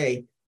one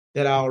day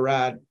that I'll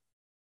write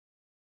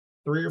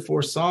 3 or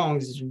 4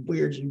 songs. It's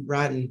weird you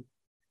writing,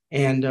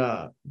 and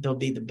they'll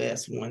be the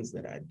best ones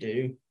that I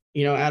do,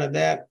 you know, out of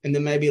that. And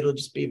then maybe it'll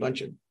just be a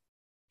bunch of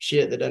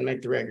shit that doesn't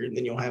make the record. And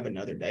then you'll have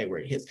another day where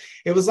it hits.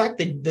 It was like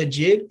the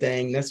jig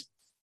thing.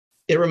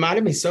 It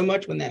reminded me so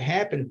much when that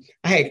happened.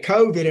 I had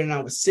COVID and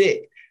I was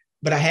sick.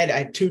 But I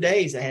had 2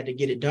 days I had to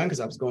get it done because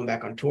I was going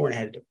back on tour and I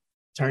had to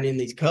turn in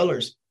these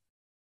colors.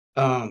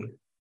 And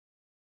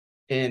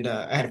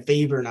I had a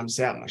fever and I'm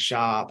sat in my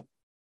shop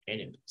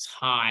and it was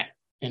hot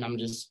and I'm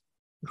just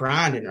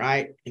grinding,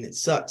 right? And it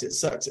sucks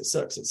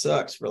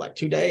for like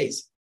 2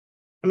 days.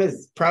 I mean,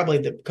 it's probably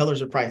the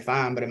colors are probably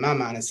fine, but in my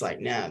mind, it's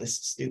like, nah, this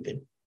is stupid.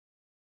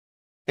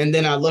 And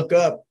then I look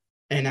up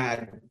and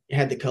I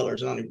had the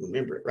colors. I don't even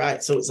remember it,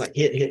 right? So it's like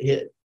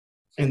hit.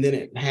 And then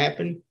it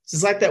happened.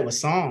 It's like that with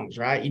songs,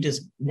 right? You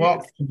just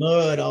walk through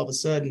mud all of a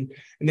sudden,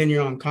 and then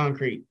you're on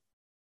concrete.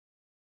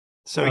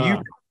 So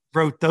you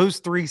wrote those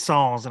 3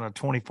 songs in a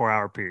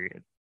 24-hour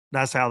period.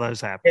 That's how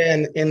those happen.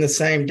 And in the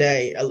same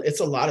day,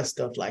 it's a lot of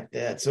stuff like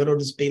that. So it'll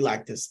just be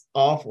like this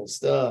awful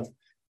stuff.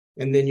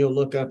 And then you'll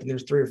look up and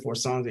there's 3 or 4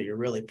 songs that you're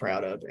really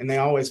proud of. And they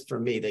always, for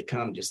me, they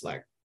come just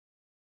like,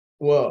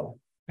 whoa,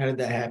 how did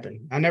that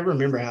happen? I never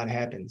remember how it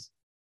happens.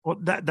 Well,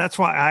 that's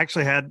why I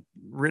actually had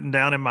written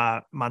down in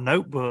my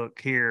notebook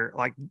here,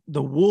 like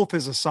The Wolf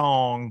is a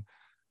song.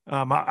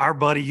 Our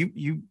buddy,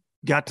 you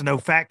got to know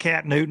Fat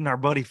Cat Newton, our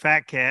buddy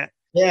Fat Cat.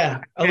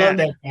 Yeah, I love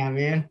that guy,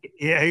 man.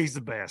 Yeah, he's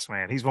the best,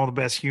 man. He's one of the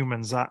best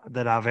humans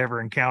that I've ever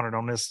encountered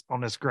on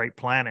this great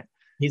planet.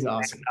 He's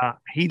awesome. And,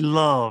 he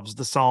loves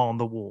the song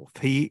The Wolf.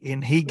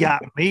 He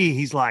got me.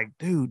 He's like,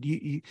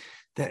 dude,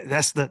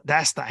 that's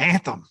the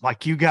anthem.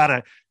 Like, you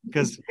gotta,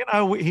 because you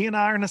know he and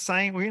I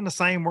are we're in the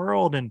same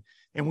world, and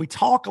we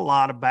talk a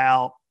lot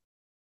about,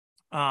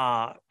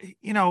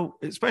 you know,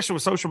 especially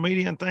with social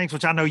media and things,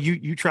 which I know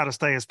you try to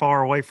stay as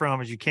far away from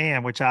as you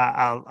can, which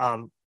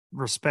I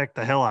respect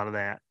the hell out of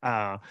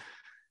that.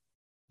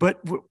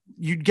 But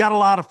you got a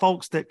lot of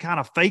folks that kind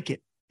of fake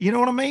it. You know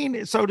what I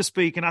mean? So to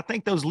speak. And I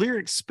think those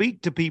lyrics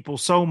speak to people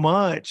so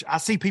much. I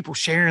see people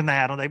sharing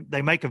that, or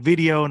they make a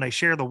video and they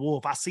share The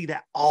Wolf. I see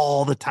that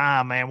all the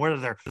time, man, whether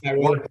they're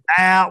working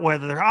out,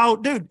 whether they're, oh,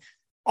 dude,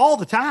 all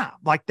the time.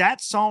 Like,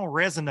 that song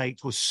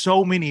resonates with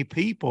so many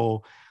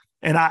people.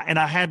 And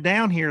I had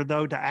down here,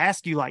 though, to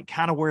ask you, like,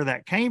 kind of where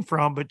that came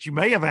from, but you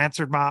may have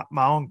answered my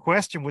own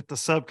question with the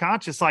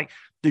subconscious. Like,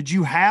 did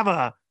you have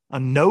a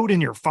note in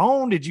your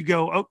phone? Did you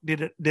go, oh,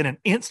 did an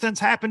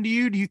instance happen to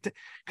you? Do you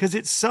because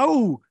it's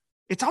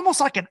almost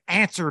like an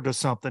answer to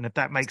something, if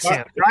that makes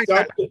sense,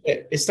 right?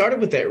 It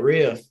started with that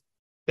riff.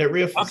 That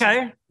riff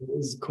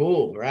was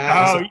cool,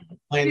 right? Oh,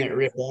 playing that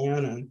riff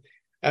down and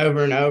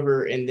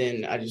over, and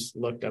then I just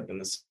looked up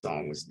and the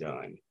song was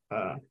done.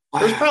 There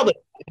was probably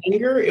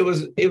anger. It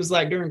was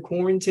like during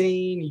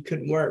quarantine, you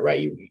couldn't work,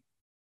 right? You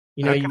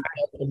know, you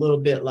felt a little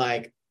bit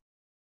like,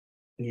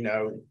 you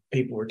know,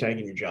 people were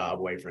taking your job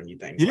away from you,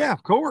 things. Yeah,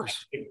 of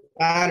course.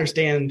 I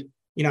understand,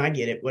 you know, I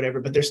get it, whatever,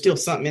 but there's still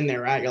something in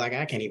there, right? You're like,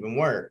 I can't even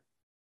work.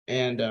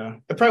 And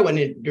it probably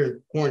wasn't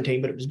during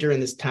quarantine, but it was during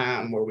this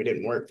time where we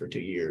didn't work for 2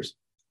 years.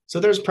 So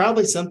there's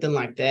probably something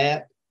like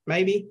that,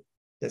 maybe,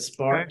 that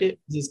sparked it.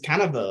 It's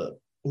kind of a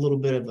little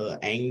bit of an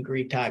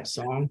angry type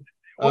song.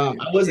 I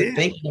wasn't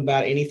thinking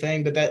about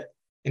anything, but that,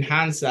 in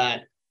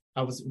hindsight,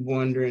 I was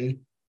wondering,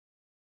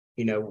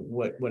 you know,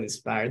 what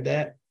inspired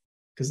that,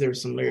 because there were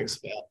some lyrics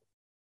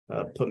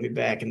about put me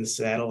back in the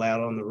saddle, out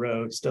on the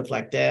road, stuff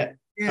like that.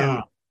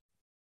 Yeah.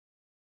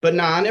 But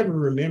no, I never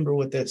remember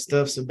what that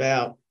stuff's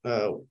about.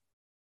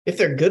 If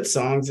they're good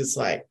songs, it's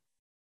like,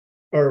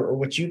 or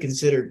what you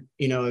consider,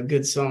 a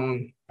good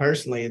song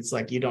personally, it's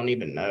like you don't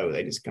even know.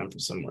 They just come from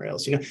somewhere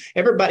else.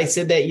 Everybody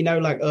said that,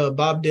 like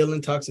Bob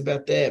Dylan talks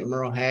about that,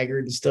 Merle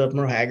Haggard and stuff.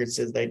 Merle Haggard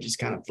says they just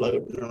kind of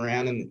floating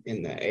around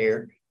in the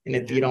air. And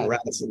if you don't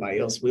write it, somebody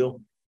else will.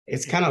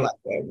 It's kind of like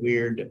that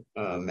weird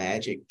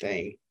magic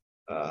thing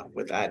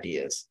with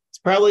ideas. It's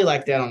probably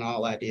like that on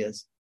all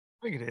ideas.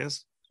 I think it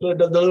is.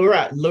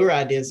 The lure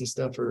ideas and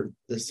stuff are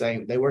the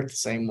same. They work the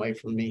same way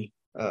for me.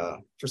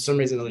 For some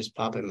reason, they'll just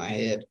pop in my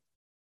head.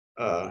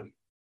 And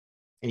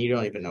you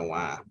don't even know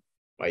why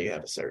you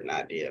have a certain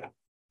idea.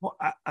 Well,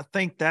 I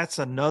think that's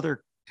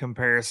another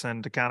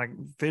comparison to kind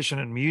of fishing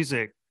and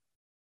music.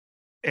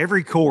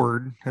 Every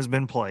chord has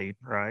been played,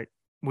 right?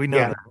 We know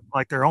that.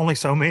 Like there are only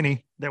so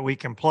many that we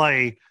can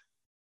play.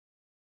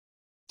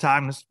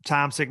 Time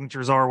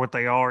signatures are what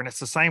they are. And it's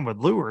the same with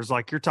lures.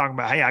 Like you're talking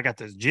about, hey, I got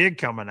this jig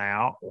coming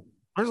out.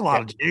 There's a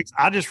lot of jigs.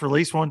 I just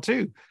released one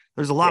too.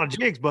 There's a lot of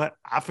jigs, but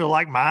I feel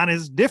like mine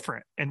is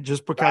different. And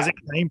just because it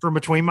came from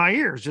between my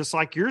ears, just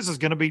like yours is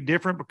going to be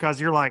different because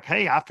you're like,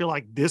 hey, I feel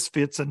like this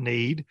fits a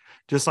need,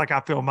 just like I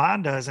feel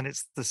mine does. And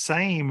it's the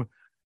same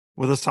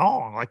with a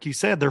song. Like you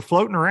said, they're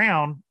floating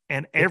around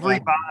and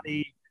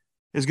everybody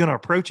is going to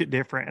approach it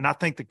different. And I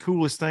think the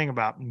coolest thing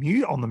about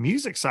on the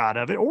music side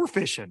of it or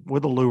fishing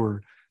with a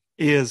lure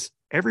is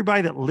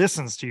everybody that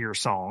listens to your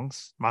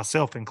songs,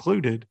 myself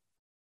included,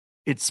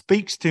 it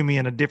speaks to me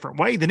in a different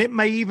way than it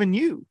may even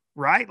you.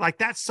 Right? Like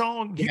that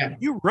song,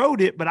 you wrote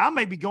it, but I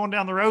may be going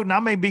down the road and I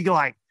may be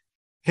like,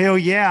 hell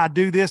yeah, I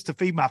do this to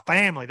feed my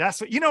family.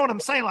 That's what, you know what I'm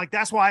saying? Like,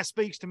 that's why it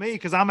speaks to me.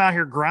 Cause I'm out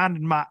here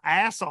grinding my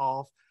ass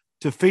off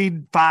to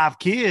feed 5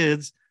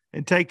 kids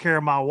and take care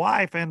of my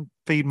wife and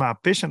feed my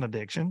fishing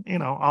addiction,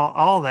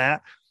 all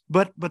that.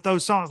 But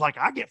those songs, like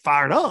I get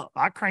fired up,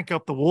 I crank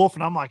up the Wolf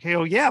and I'm like,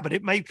 hell yeah, but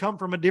it may come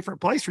from a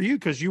different place for you.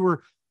 Cause you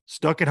were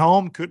stuck at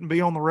home, couldn't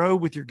be on the road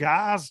with your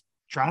guys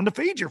trying to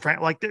feed your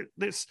family. Like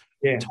this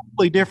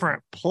totally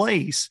different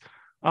place.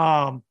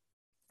 So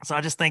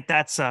I just think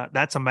that's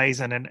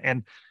amazing.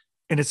 And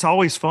it's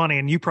always funny.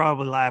 And you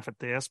probably laugh at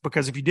this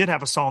because if you did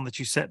have a song that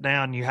you set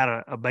down, you had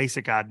a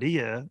basic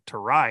idea to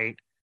write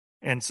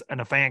and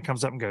a fan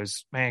comes up and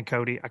goes, man,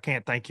 Cody, I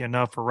can't thank you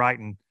enough for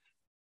writing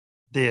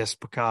this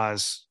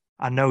because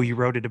I know you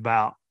wrote it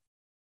about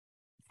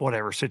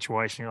whatever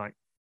situation. You're like,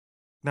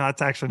 no,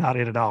 that's actually not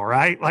it at all.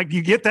 Right. Like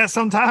you get that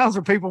sometimes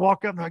where people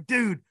walk up and they're like,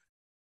 dude,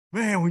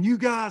 man, when you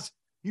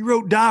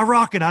wrote Die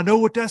Rockin', I know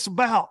what that's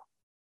about.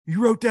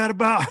 You wrote that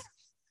about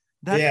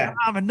that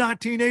time in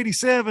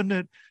 1987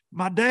 that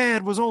my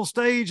dad was on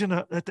stage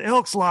at the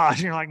Elks Lodge.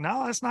 And you're like,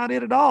 no, that's not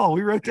it at all.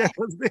 We wrote that.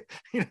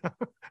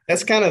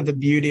 That's kind of the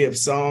beauty of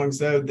songs,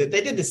 though, that they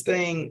did this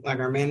thing, like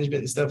our management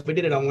and stuff. We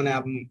did it on one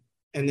album,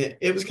 and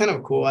it was kind of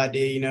a cool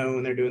idea,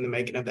 when they're doing the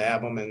making of the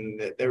album and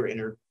that they were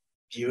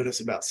interviewing us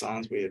about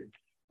songs we had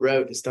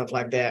wrote and stuff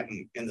like that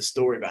and the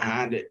story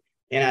behind it.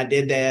 And I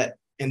did that.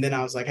 And then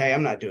I was like, hey,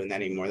 I'm not doing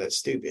that anymore. That's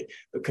stupid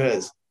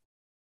because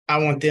I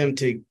want them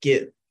to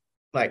get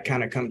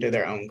kind of come to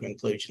their own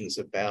conclusions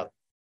about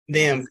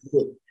them.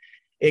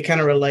 It kind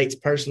of relates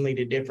personally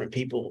to different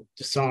people,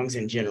 to songs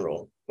in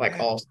general, like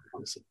all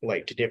songs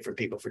relate to different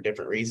people for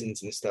different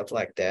reasons and stuff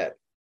like that.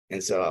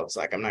 And so I was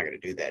like, I'm not going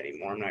to do that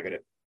anymore. I'm not going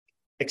to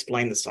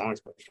explain the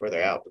songs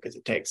further out because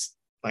it takes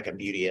like a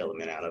beauty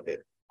element out of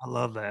it. I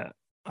love that.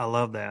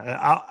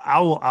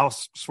 I'll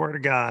swear to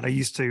God, I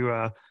used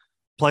to,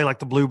 play like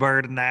the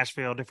Bluebird in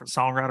Nashville, different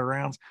songwriter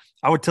rounds.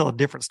 I would tell a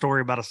different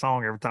story about a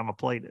song every time I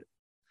played it.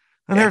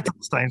 And they're the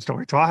same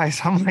story twice.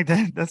 I'm like,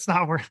 that's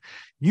not where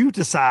you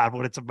decide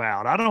what it's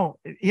about. I don't,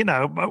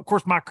 of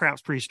course my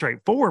crap's pretty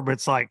straightforward, but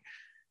it's like,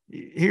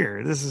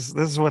 here, this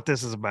is what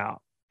this is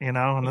about, and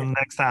then the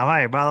next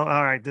time, hey, all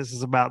right, this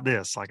is about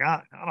this. Like,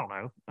 I don't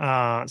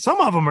know.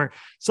 Some of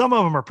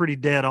them are pretty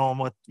dead on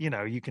what,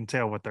 you can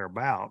tell what they're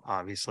about,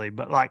 obviously.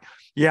 But like,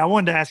 I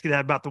wanted to ask you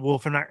that about the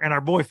Wolf, and our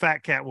boy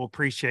Fat Cat will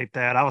appreciate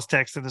that. I was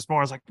texting this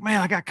morning. I was like,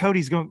 man, I got Cody.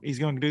 He's going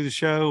to do the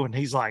show. And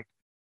he's like,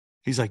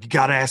 you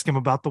got to ask him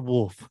about the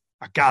Wolf.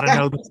 I got to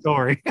know the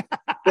story.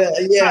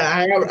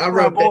 I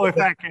wrote boy,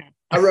 Fat Cat.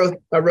 I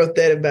wrote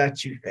that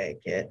about you, Fat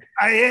Cat.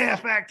 Yeah,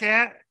 Fat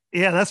Cat.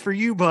 Yeah, that's for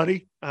you,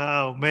 buddy.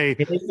 Oh, man.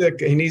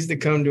 He needs to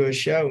come to a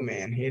show,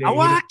 man.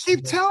 I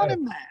keep telling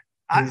him that.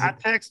 I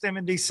texted him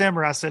in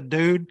December. I said,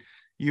 dude,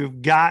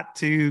 you've got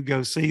to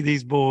go see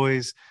these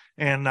boys.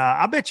 And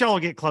I bet y'all will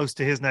get close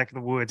to his neck of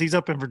the woods. He's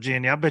up in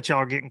Virginia. I bet y'all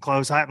are getting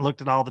close. I haven't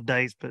looked at all the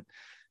dates, but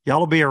y'all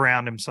will be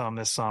around him some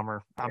this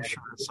summer, I'm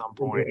sure, at some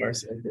point.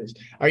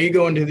 Are you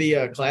going to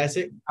the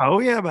Classic?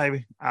 Oh, yeah,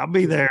 baby. I'll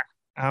be there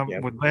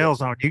with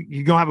bells on.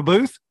 You going to have a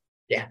booth?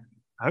 Yeah.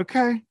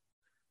 Okay.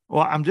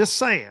 Well, I'm just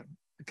saying,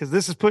 because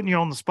this is putting you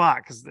on the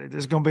spot, because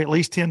there's going to be at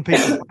least 10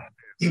 people.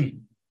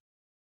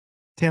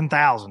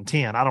 10,000,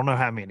 10. I don't know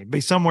how many. Be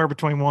somewhere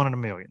between 1 and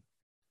 1 million.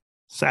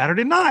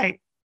 Saturday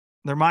night,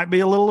 there might be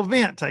a little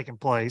event taking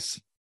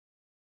place.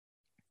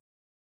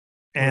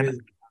 And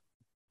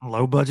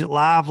low budget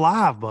live,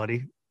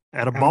 buddy,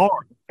 at a bar.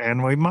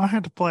 And we might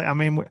have to play. I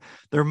mean,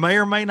 there may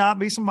or may not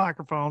be some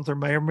microphones. There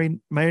may or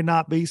may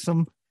not be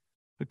some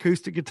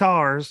acoustic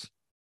guitars.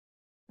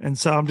 And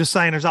so I'm just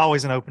saying there's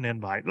always an open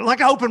invite, like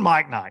an open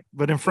mic night,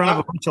 but in front of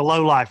a bunch of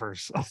low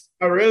lifers.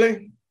 Oh,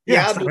 really?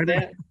 Yeah, I'll do so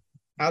that.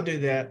 I'll do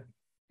that.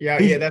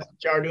 Yeah, that's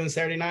what y'all are doing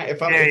Saturday night.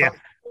 If I'm there,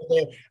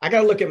 I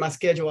gotta look at my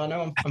schedule. I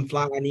know I'm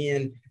flying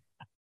in,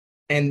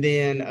 and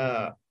then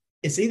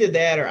it's either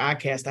that or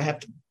ICAST. I have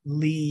to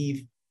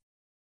leave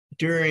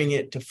during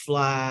it to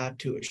fly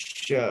to a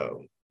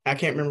show. I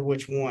can't remember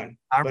which one.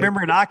 I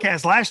remember at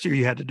ICAST last year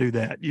you had to do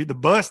that.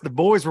 The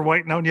boys were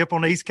waiting on you up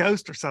on the East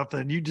Coast or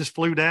something. You just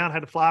flew down, had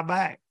to fly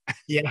back.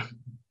 Yeah.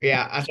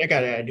 I think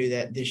I gotta do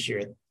that this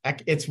year.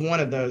 It's one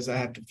of those I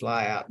have to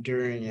fly out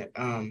during it.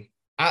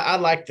 I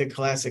like the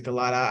classic a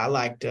lot. I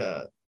liked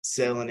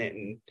selling it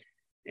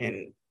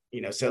and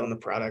selling the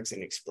products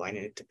and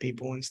explaining it to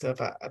people and stuff.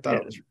 I thought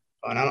it was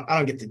fun. I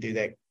don't get to do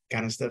that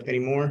kind of stuff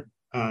anymore.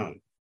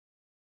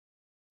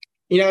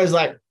 It's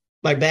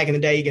like back in the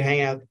day, you could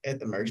hang out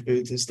at the merch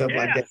booths and stuff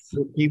like that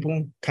with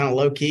people, kind of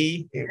low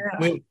key. Yeah.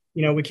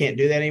 We can't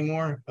do that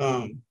anymore.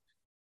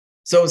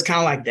 So it was kind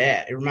of like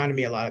that. It reminded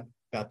me a lot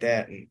about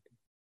that, and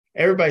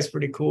everybody's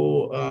pretty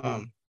cool.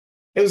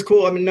 It was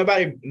cool. I mean,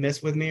 nobody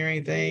messed with me or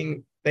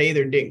anything. They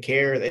either didn't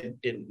care or they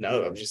didn't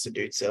know I was just a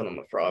dude selling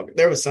them a frog.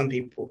 There was some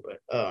people, but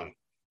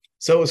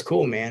so it was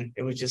cool, man.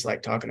 It was just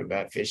like talking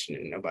about fishing,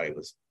 and nobody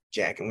was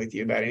jacking with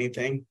you about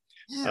anything.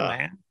 Yeah,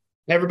 man.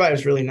 Everybody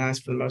was really nice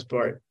for the most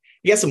part.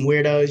 You got some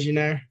weirdos,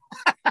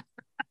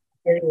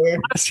 everywhere.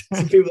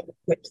 Some people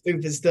like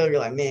stupid stuff. You're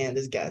like, man,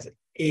 this guy's an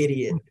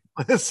idiot.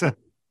 Listen,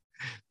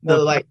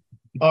 they'll like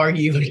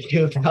argue with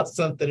you about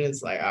something. And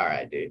it's like, all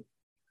right, dude.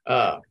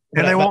 And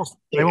they won't.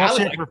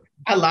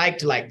 I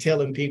liked like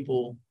telling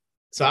people.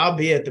 So I'll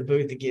be at the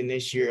booth again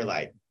this year.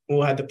 Like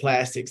we'll have the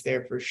plastics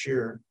there for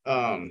sure.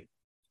 The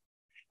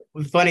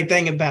funny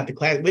thing about the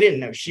class, we didn't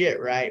know shit,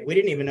 right? We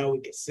didn't even know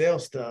we could sell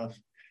stuff.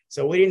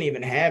 So we didn't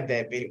even have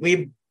that big.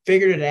 We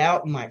figured it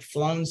out and like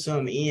flown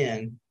some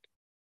in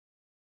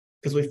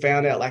because we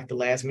found out like the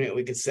last minute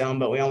we could sell them,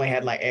 but we only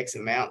had like X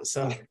amount.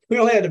 So we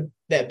only had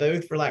that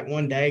booth for like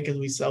one day because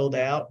we sold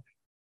out.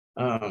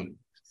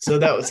 So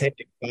that was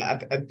hectic.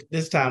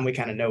 This time we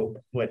kind of know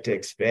what to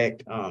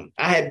expect. I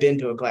had been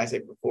to a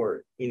classic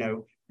before,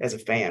 as a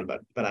fan,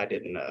 but I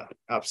didn't.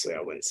 Obviously,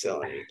 I wasn't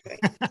selling anything.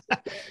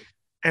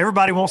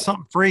 Everybody wants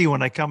something free when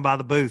they come by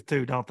the booth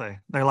too, don't they?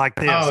 They're like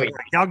this. Oh, yeah.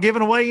 Y'all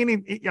giving away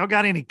y'all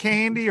got any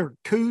candy or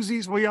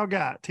koozies? What y'all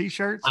got?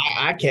 T-shirts?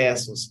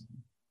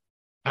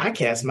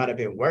 ICAST might have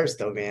been worse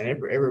though, man.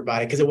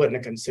 Everybody, because it wasn't a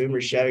consumer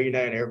show, and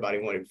everybody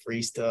wanted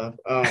free stuff.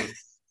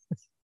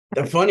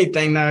 The funny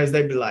thing though is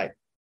they'd be like,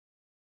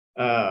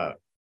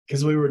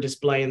 because we were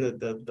displaying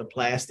the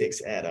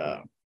plastics at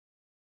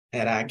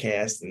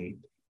ICAST, and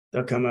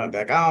they'll come up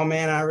like, oh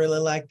man, I really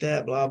like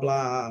that, blah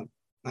blah. I'm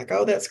like,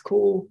 oh, that's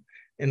cool.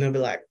 And they'll be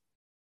like,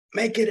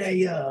 make it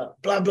a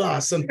blah blah,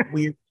 some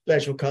weird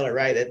special color,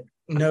 right? That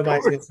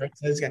nobody's gonna say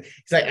this guy.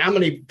 He's like, I'm gonna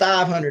need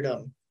 500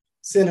 of them.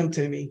 Send them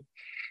to me.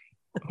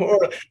 Or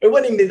it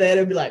wouldn't even be that,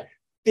 it'd be like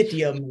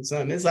 50 of them or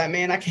something. It's like,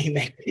 man, I can't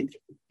make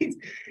 50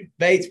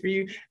 baits for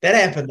you. That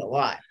happened a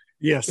lot.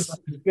 Yes. It's like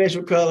a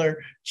special color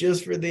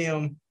just for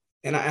them.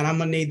 And I'm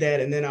gonna need that,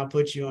 and then I'll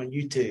put you on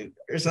YouTube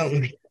or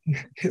something.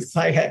 It's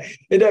like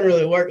it doesn't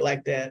really work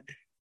like that.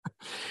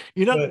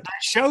 That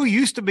show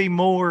used to be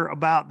more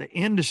about the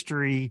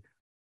industry,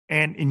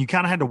 and you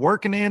kind of had to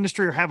work in the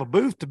industry or have a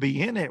booth to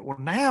be in it. Well,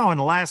 now in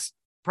the last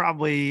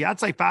probably, I'd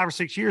say 5 or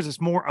 6 years, it's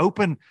more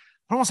open.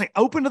 I don't want to say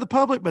open to the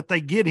public, but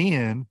they get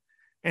in,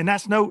 and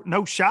that's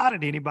no shot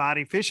at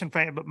anybody, fishing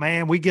fan. But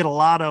man, we get a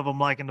lot of them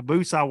like in the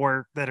booths I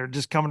work that are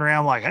just coming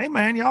around like, hey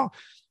man, y'all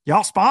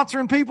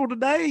sponsoring people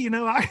today?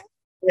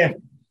 Yeah.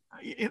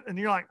 And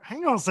you're like,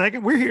 hang on a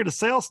second, we're here to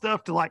sell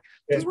stuff to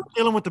because we're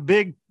dealing with the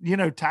big,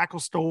 tackle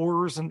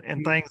stores and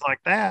things like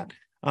that.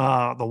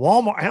 The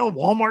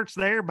Walmart's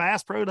there,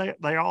 Bass Pro,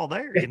 they're all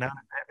there,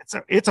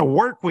 It's a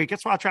work week.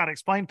 That's why I try to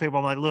explain to people.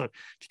 I'm like, look,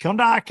 if you come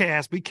to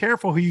ICAST, be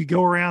careful who you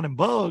go around and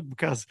bug,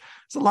 because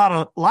it's a lot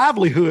of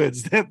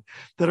livelihoods that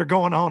are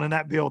going on in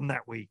that building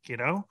that week,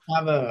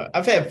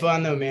 I've had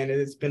fun though, man.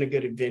 It's been a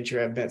good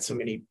adventure. I've met so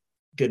many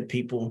good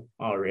people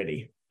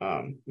already.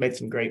 Made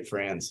some great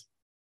friends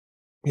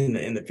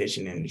in the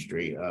fishing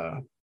industry,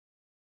 and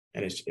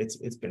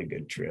it's been a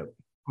good trip.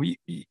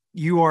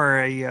 You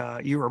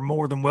are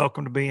more than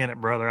welcome to be in it,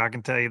 brother. I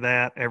can tell you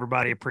that.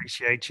 Everybody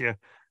appreciates you,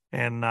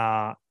 and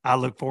I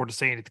look forward to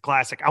seeing you at the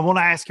Classic. I want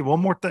to ask you one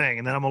more thing,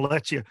 and then I'm gonna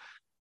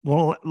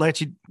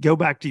let you go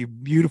back to your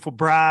beautiful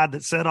bride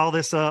that set all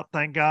this up.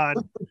 Thank God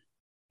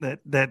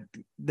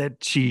that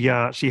she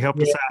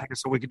helped us out here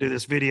so we could do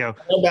this video.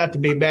 I'm about to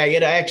be back.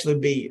 It'll actually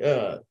be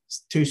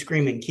 2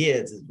 screaming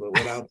kids is what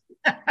I'll.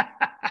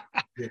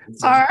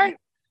 It's all right.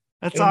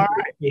 That's all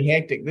right. Be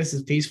hectic. This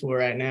is peaceful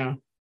right now.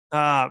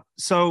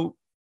 So,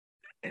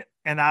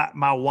 and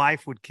my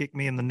wife would kick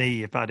me in the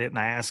knee if I didn't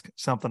ask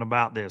something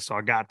about this. So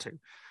I got to,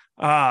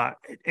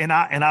 and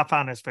I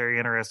find this very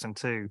interesting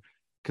too,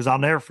 because I'll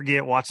never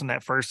forget watching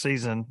that first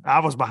season. I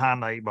was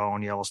behind the 8 ball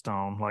in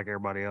Yellowstone like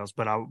everybody else,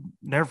 but I'll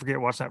never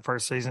forget watching that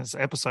first season. It's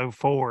episode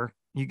 4.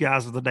 You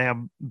guys are the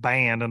damn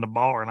band in the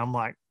bar. And I'm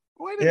like,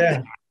 wait a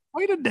minute.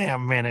 wait a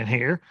damn minute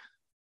here.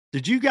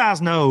 Did you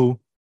guys know,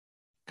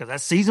 because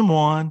that's season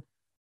 1,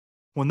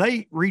 when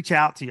they reach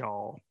out to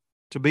y'all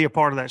to be a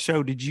part of that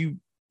show, did you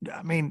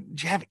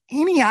have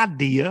any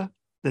idea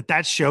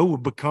that show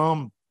would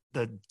become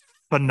the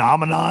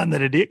phenomenon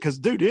that it is? Because,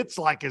 dude, it's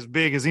like as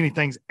big as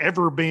anything's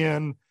ever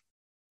been.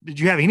 Did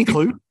you have any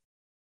clue?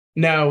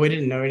 No, we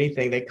didn't know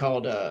anything. They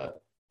called the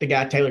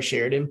guy, Taylor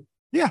Sheridan.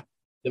 Yeah.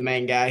 The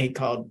main guy. He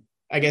called,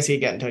 I guess he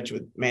got in touch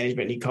with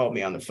management. And he called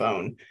me on the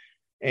phone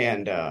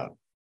and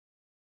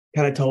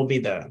kind of told me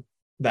the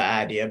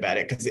idea about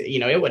it, because it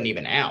wasn't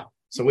even out,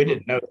 so we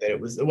didn't know that it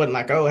wasn't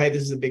like, oh, hey,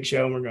 this is a big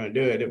show and we're going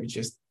to do it. It was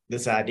just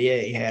this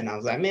idea he had, and I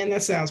was like, man,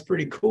 that sounds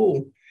pretty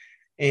cool.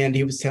 And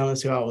he was telling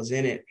us who I was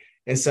in it,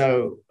 and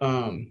so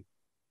and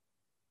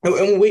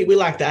we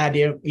liked the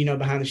idea,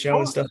 behind the show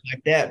and stuff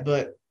like that.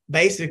 But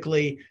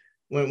basically,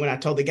 when I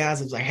told the guys,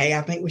 I was like, hey,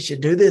 I think we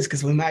should do this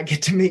because we might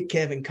get to meet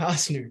Kevin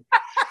Costner.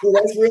 So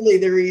that's really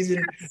the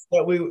reason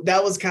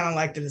that was kind of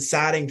like the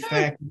deciding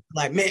factor.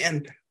 Like,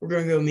 man, we're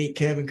going to go meet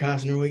Kevin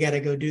Costner. We got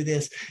to go do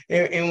this.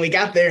 And we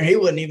got there, and he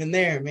wasn't even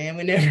there, man.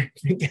 We never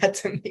got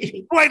to meet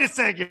him. Wait a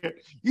second.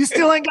 You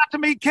still ain't got to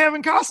meet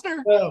Kevin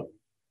Costner?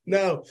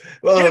 No.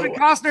 Well, Kevin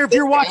Costner, if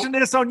you're watching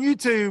this on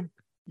YouTube,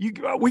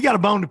 we got a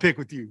bone to pick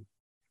with you.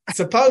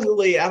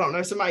 Supposedly, I don't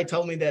know. Somebody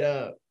told me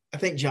that I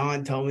think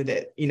John told me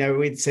that,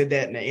 we'd said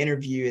that in an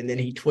interview, and then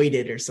he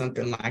tweeted or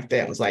something like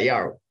that. It was like,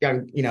 y'all,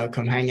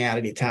 come hang out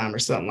anytime or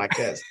something like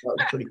that. So that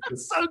was pretty cool.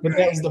 But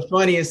that was the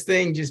funniest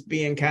thing, just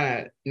being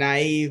kind of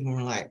naive. And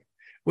we're like,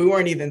 we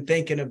weren't even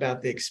thinking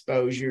about the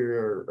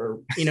exposure or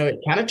it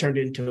kind of turned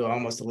into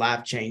almost a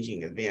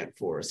life-changing event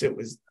for us. It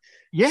was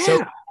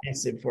so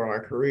massive for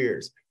our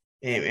careers.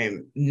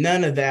 And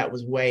none of that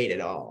was weighed at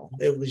all.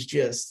 It was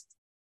just,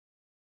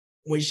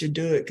 we should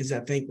do it because I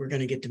think we're going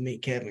to get to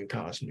meet Kevin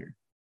Costner.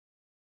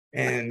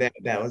 And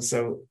that was,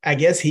 so I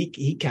guess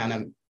he kind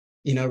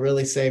of,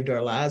 really saved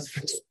our lives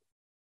at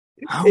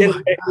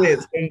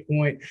some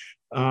point.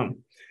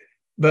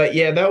 But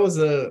yeah, that was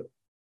a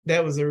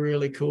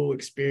really cool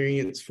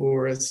experience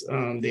for us.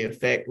 The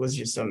effect was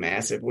just so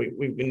massive.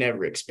 We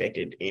never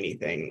expected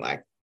anything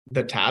like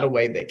the tidal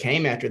wave that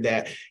came after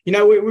that. We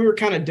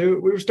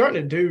were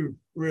starting to do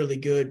really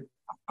good,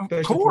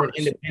 especially for an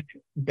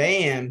independent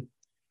band.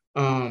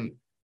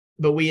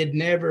 But we had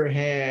never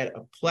had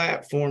a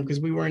platform because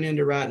we weren't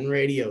into writing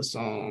radio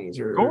songs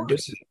or doing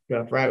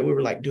stuff, right? We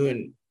were like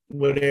doing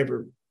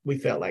whatever we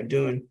felt like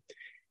doing.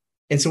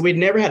 And so we'd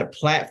never had a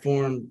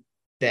platform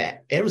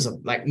that it was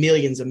like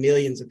millions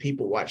of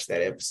people watched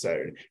that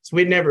episode. So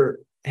we'd never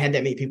had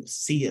that many people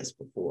see us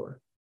before.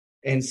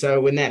 And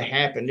so when that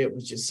happened, it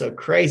was just so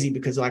crazy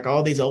because like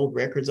all these old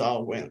records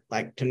all went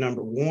like to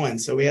number 1.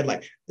 So we had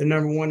like the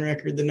number 1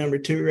 record, the number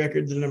 2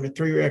 record, the number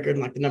 3 record,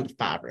 and like the number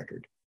 5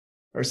 record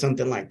or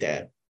something like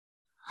that.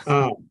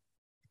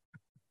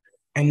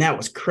 And that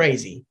was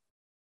crazy.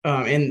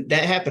 And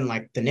that happened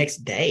like the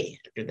next day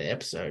after the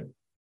episode.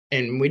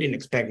 And we didn't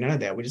expect none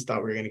of that. We just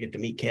thought we were going to get to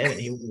meet Kevin.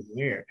 He wasn't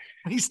here.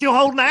 He's still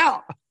holding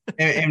out.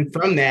 and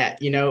from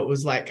that, it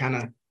was like kind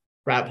of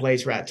right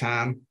place, right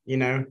time,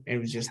 it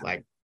was just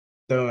like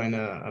throwing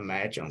a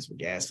match on some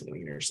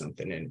gasoline or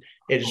something. And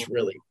it just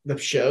really, the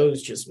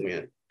shows just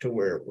went to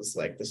where it was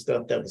like the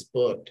stuff that was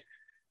booked,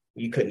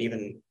 you couldn't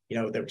even, they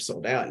were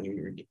sold out, and you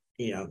were,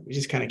 we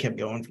just kind of kept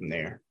going from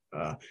there.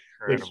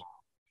 Which is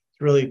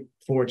really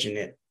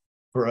fortunate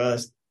for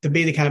us to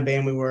be the kind of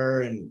band we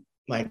were and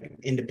like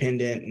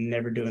independent and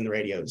never doing the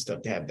radio and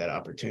stuff, to have that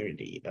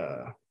opportunity.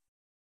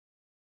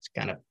 It's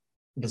kind of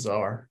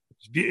bizarre.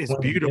 It's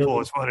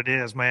beautiful. It's what it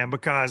is, man,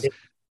 because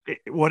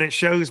what it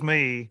shows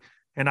me,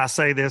 and I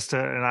say this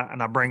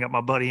and I bring up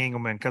my buddy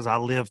Engelman because I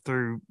lived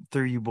through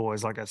you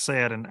boys, like I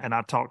said, and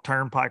I talked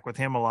Turnpike with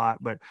him a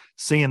lot, but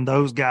seeing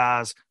those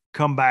guys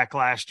come back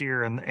last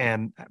year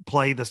and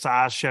play the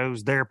size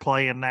shows they're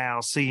playing now,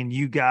 seeing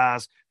you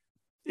guys,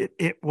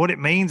 what it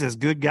means is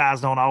good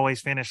guys don't always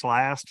finish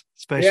last,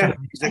 especially in the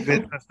music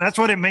business. That's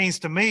what it means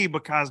to me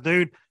because,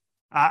 dude,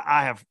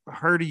 I have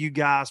heard of you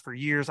guys for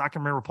years. I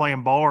can remember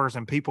playing bars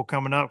and people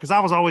coming up because I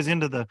was always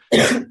into the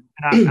I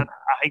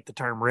hate the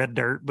term red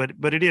dirt,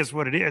 but it is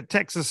what it is.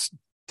 Texas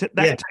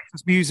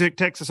music,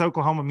 Texas,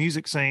 Oklahoma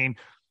music scene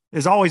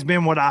has always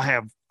been what I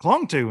have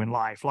clung to in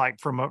life, like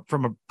from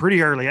a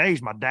pretty early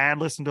age. My dad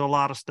listened to a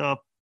lot of stuff,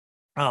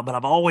 but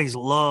I've always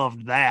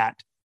loved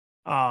that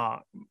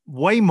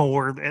way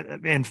more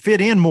and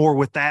fit in more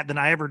with that than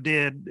I ever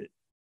did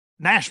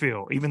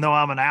Nashville. Even though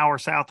I'm an hour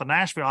south of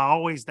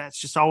Nashville, that's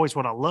just always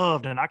what I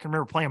loved. And I can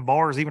remember playing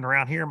bars even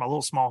around here in my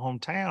little small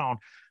hometown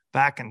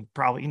back in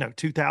probably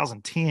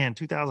 2010,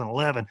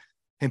 2011,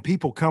 and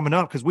people coming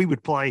up because we'd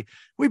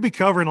be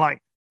covering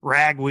like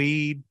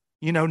Ragweed.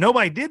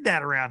 Nobody did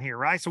that around here,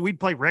 right? So we'd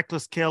play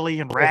Reckless Kelly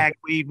and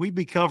Ragweed. We'd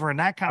be covering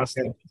that kind of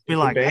stuff. Be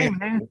like, hey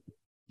man,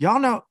 y'all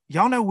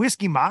know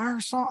Whiskey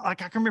Myers song?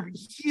 Like I can remember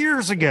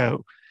years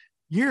ago,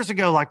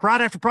 like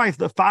right after probably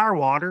the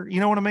Firewater.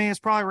 You know what I mean? It's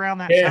probably around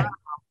that time.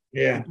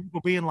 Yeah.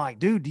 People being like,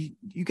 dude,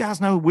 you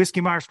guys know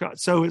Whiskey Myers?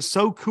 So it's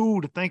so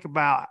cool to think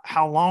about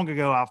how long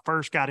ago I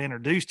first got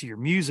introduced to your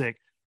music.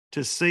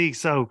 to see.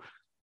 So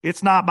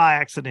it's not by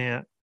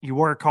accident. You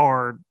work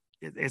hard.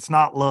 It's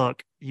not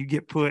luck. You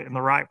get put in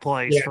the right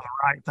place for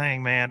the right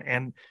thing,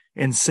 man.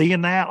 And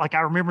seeing that, like,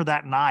 I remember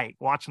that night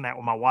watching that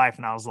with my wife,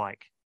 and I was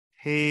like,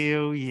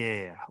 hell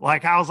yeah.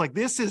 Like, I was like,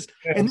 this is,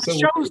 and the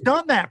show's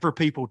done that for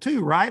people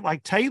too, right?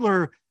 Like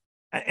Taylor,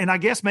 and I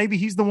guess maybe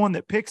he's the one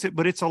that picks it,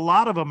 but it's a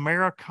lot of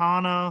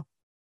Americana,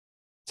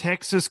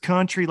 Texas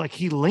country. Like,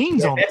 he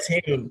leans on that's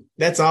him.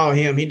 That's all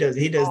him. He does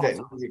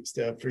that music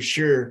stuff for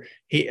sure.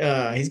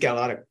 He's got a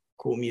lot of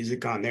cool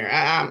music on there.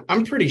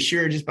 I'm pretty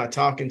sure, just by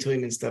talking to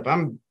him and stuff,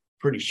 I'm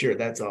pretty sure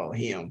that's all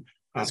him.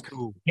 That's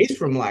cool. He's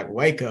from like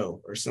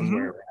Waco or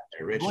somewhere around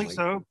there originally. I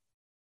believe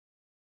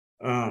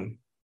so.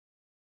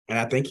 And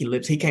I think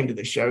he came to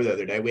the show the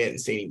other day. We hadn't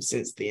seen him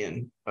since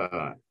then.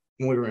 When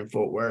we were in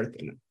Fort Worth,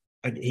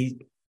 and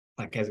he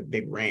like has a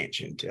big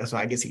ranch, and that's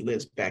why I guess he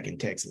lives back in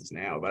Texas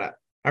now. But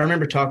I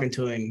remember talking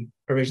to him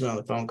originally on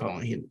the phone call,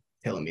 and he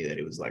telling me that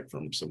it was like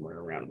from somewhere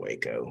around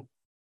Waco.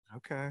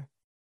 Okay.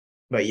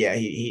 But yeah,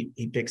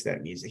 he picks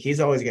that music.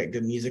 He's always got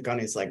good music on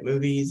his like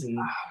movies and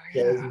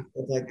shows and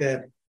stuff like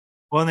that.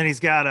 Well, and then he's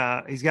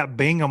got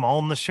Bingham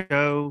on the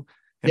show,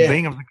 and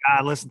Bingham's the guy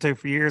I listened to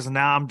for years, and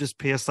now I'm just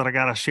pissed that I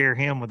got to share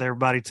him with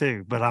everybody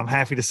too. But I'm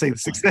happy to see the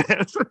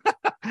success.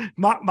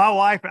 my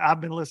wife, I've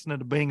been listening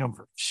to Bingham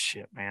for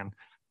shit, man.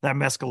 That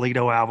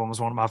Mescalito album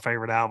was one of my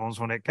favorite albums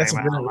when it came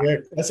out.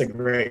 That's a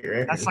great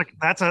record.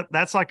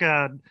 That's like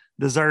a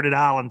Deserted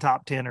Island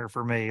top 10er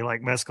for me.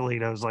 Like,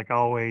 Mescalito's like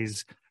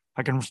always.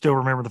 I can still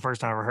remember the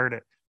first time I ever heard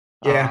it.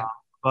 Yeah.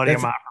 Buddy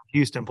of mine from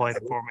Houston played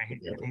it for me.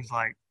 He's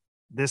like,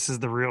 this is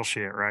the real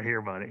shit right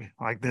here, buddy.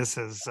 Like, this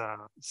is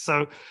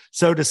so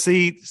to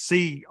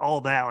see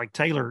all that, like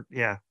Taylor,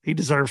 yeah, he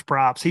deserves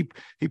props. He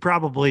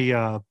probably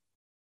I'm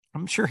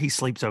sure he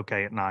sleeps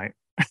okay at night.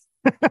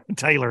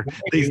 Taylor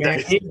these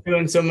days. He's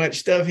doing so much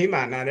stuff, he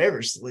might not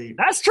ever sleep.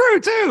 That's true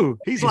too.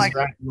 He's like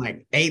writing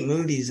like 8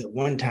 movies at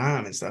one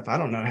time and stuff. I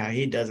don't know how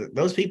he does it.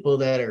 Those people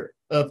that are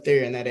up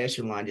there in that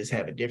echelon just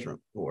have a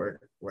different work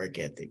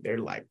ethic. They're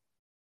like,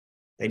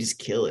 they just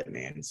kill it,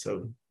 man. It's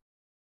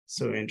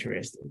so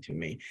interesting to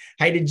me.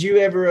 Hey, did you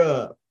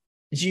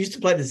used to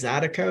play the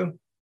Zydeco?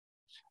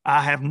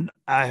 I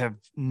have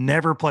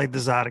never played the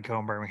Zydeco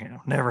in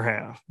Birmingham. Never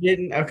have.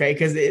 Didn't? Okay,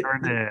 because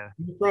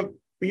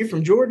you're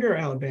from Georgia or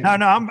Alabama?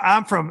 No,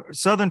 I'm from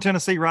Southern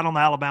Tennessee, right on the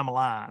Alabama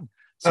line.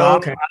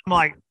 So I'm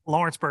like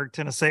Lawrenceburg,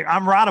 Tennessee.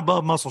 I'm right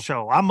above Muscle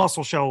Shoals. I'm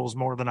Muscle Shoals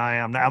more than I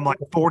am now. I'm like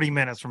 40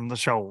 minutes from the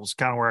Shoals,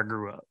 kind of where I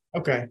grew up.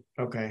 Okay.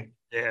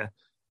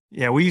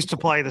 Yeah. We used to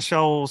play the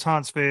Shoals,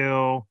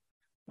 Huntsville,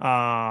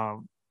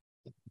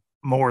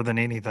 more than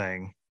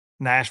anything.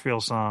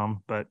 Nashville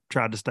some, but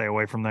tried to stay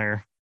away from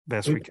there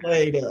best we could.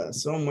 Played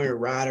somewhere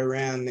right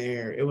around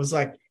there. It was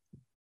like,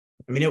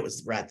 it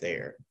was right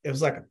there. It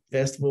was like a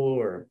festival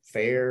or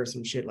fair or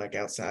some shit like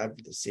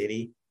outside the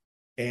city.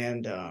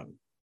 And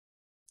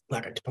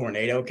like a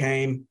tornado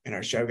came and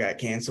our show got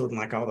canceled, and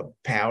like all the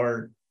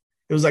power,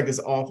 it was like this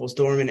awful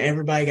storm, and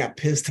everybody got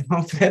pissed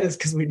off at us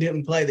because we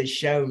didn't play the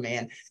show,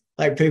 man.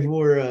 Like, people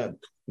were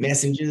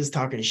messages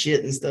talking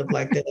shit and stuff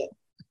like that.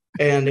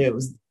 And it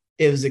was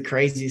the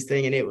craziest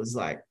thing. And it was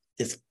like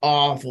this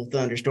awful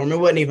thunderstorm. It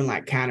wasn't even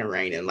like kind of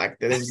raining. Like,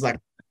 there was like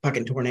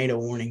fucking tornado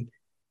warning.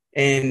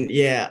 And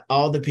yeah,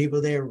 all the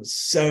people there were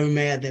so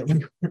mad that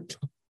we were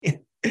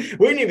playing.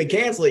 We didn't even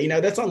cancel it.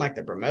 That's on like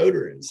the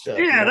promoter and stuff.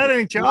 Yeah, that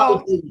ain't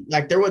y'all.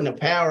 Like, there wasn't a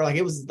power. Like,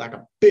 it was like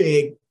a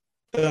big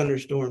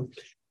thunderstorm.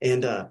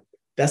 And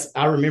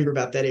I remember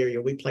about that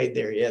area. We played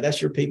there. Yeah,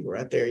 that's your people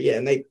right there. Yeah,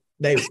 and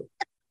they were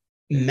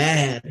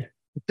mad.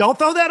 Don't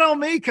throw that on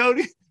me,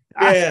 Cody.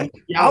 Yeah,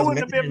 I wouldn't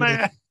have been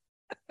mad.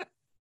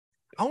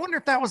 I wonder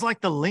if that was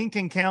like the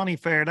Lincoln County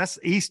Fair. That's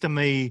east of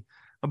me,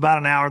 about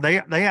an hour.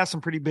 They have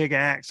some pretty big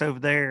acts over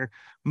there.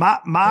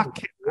 Our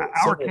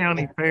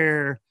county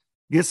fair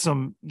gets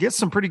some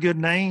pretty good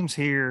names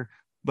here,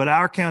 but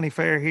our county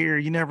fair here,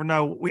 you never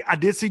know. I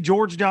did see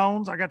George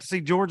Jones. I got to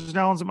see George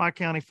Jones at my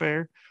county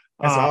fair.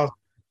 That's awesome.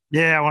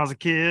 Yeah, when I was a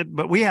kid.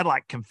 But we had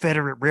like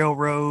Confederate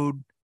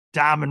Railroad,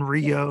 Diamond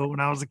Rio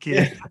when I was a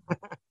kid.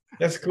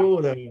 That's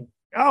cool though.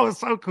 Oh, it's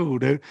so cool,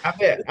 dude. I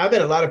bet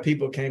a lot of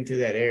people came through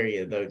that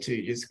area though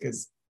too, just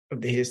because of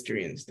the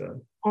history and stuff.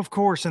 Of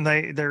course, and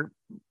they're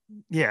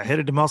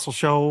headed to Muscle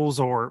Shoals,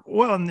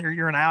 and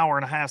you're an hour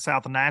and a half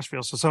south of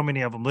Nashville, so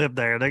many of them live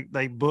there.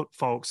 They book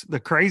folks. The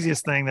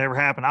craziest thing that ever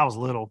happened, I was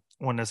little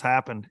when this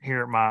happened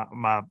here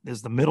at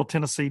is the Middle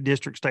Tennessee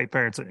District State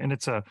Fair.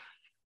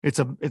 It's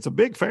a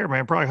big fair,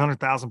 man. Probably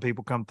 100,000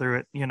 people come through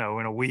it, in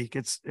a week.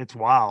 It's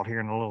wild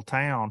here in a little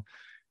town.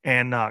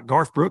 And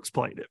Garth Brooks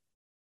played it.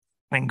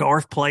 And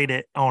Garth played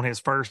it on his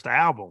first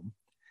album.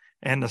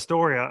 And the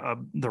story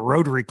of the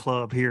Rotary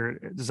Club here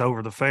is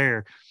over the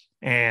fair.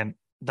 And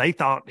they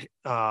thought,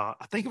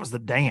 I think it was the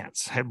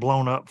dance had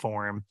blown up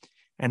for him.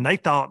 And they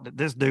thought that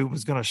this dude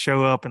was going to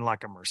show up in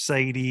like a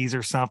Mercedes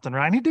or something,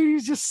 right? And he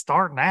was just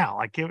starting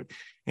out.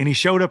 And he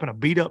showed up in a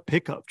beat up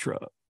pickup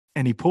truck.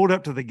 And he pulled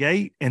up to the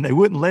gate and they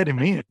wouldn't let him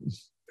in.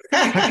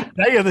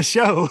 day of the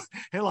show.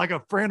 And like a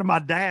friend of my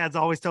dad's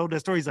always told that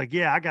story. He's like,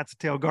 yeah, I got to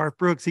tell Garth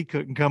Brooks he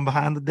couldn't come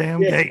behind the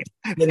damn gate.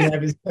 Didn't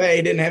have his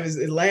pay, didn't have his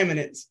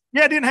laminates.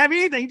 Yeah, didn't have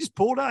anything. He just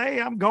pulled out,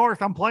 hey, I'm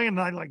Garth, I'm playing.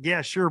 And I'm like,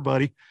 yeah, sure,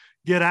 buddy.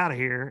 Get out of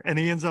here. And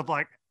he ends up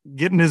like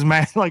getting his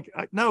mask. Like,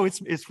 no,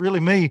 it's really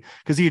me.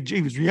 Because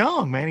he was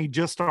young, man. He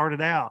just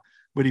started out,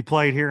 but he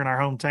played here in our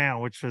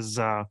hometown, which was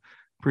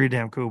pretty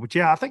damn cool. But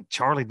yeah, I think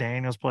Charlie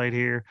Daniels played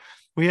here.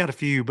 We had a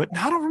few, but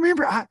I don't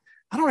remember. I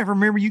don't ever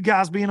remember you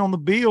guys being on the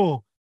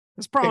bill.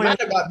 It's probably it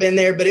might have not been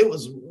there, but it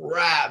was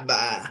right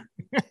by,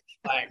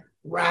 like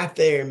right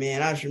there,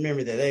 man. I just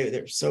remember that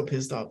they were so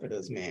pissed off at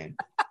us, man.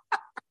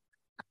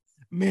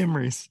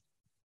 Memories.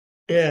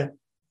 Yeah,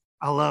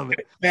 I love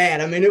it. Bad.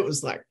 I mean, it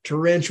was like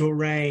torrential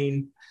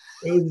rain.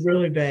 It was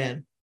really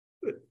bad.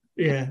 But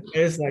yeah,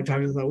 it's like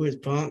talking about we was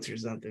punks or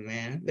something,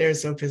 man. They were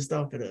so pissed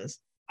off at us.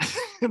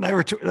 And they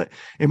were.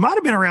 It might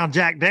have been around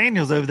Jack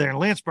Daniels over there in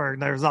Lynchburg.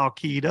 And they was all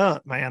keyed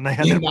up, man. They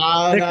had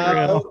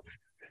no.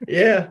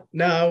 Yeah,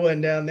 no, I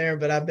wasn't down there,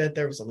 but I bet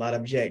there was a lot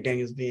of Jack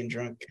Daniels being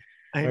drunk.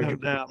 Ain't no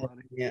doubt.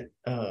 Yeah,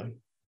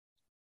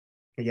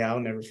 I'll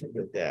never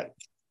forget that.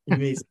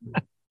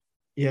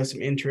 You have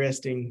some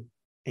interesting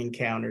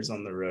encounters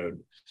on the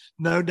road.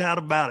 No doubt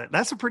about it.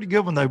 That's a pretty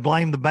good one though.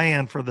 Blame the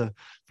band for the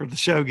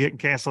show getting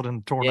canceled in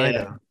the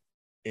tornado.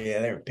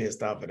 Yeah, they were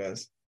pissed off at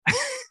us.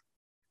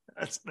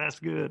 That's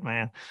good,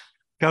 man.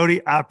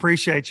 Cody, I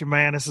appreciate you,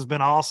 man. This has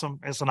been awesome.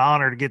 It's an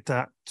honor to get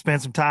to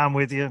spend some time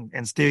with you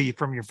and steal you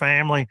from your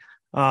family.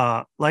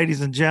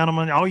 Ladies and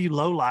gentlemen, all you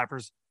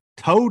low-lifers,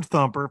 Toad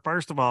Thumper,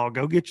 first of all,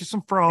 go get you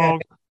some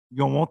frogs. You're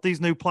going to want these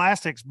new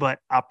plastics, but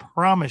I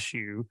promise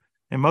you,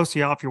 and most of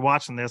y'all, if you're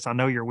watching this, I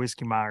know you're a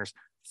Whiskey Myers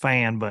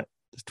fan, but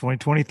this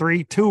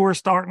 2023 tour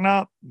starting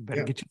up. You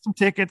better get you some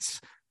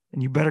tickets,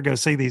 and you better go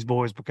see these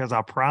boys because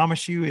I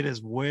promise you it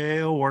is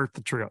well worth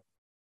the trip.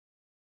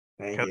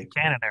 Thank Cody you.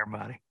 Cannon,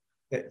 everybody.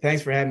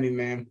 Thanks for having me,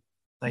 man.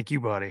 Thank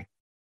you, buddy.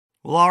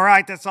 Well, all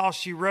right. That's all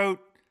she wrote.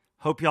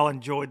 Hope y'all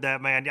enjoyed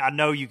that, man. I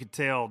know you could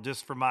tell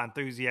just from my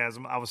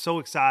enthusiasm. I was so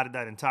excited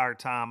that entire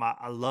time.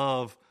 I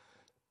love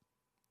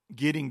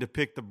getting to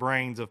pick the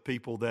brains of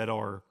people that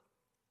are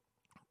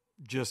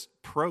just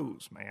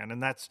pros, man.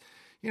 And that's,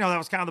 that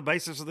was kind of the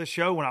basis of this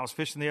show. When I was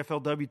fishing the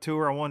FLW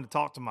tour, I wanted to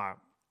talk to my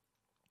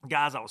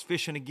guys I was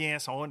fishing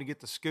against. I wanted to get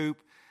the scoop,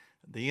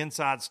 the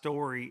inside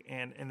story,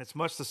 and it's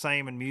much the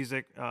same in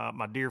music.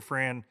 My dear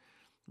friend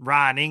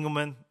Ryan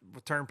Engelman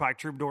with Turnpike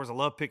Troubadours, I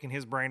love picking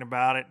his brain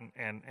about it,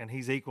 and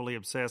he's equally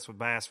obsessed with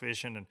bass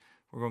fishing, and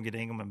we're going to get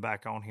Engelman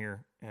back on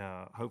here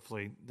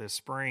hopefully this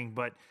spring.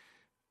 But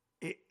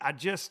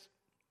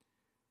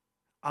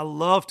I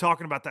love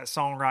talking about that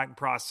songwriting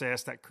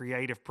process, that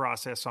creative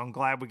process, so I'm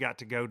glad we got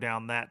to go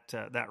down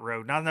that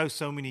road. And I know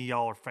so many of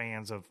y'all are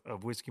fans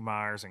of Whiskey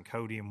Myers and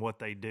Cody and what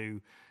they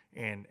do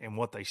and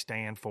what they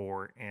stand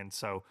for. And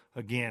so,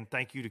 again,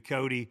 thank you to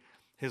Cody,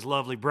 his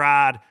lovely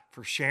bride,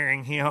 for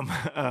sharing him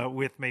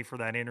with me for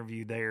that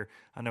interview there.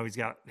 I know he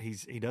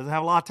doesn't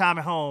have a lot of time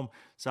at home,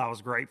 so I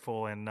was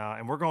grateful. And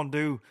we're gonna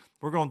do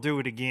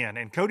it again.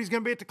 And Cody's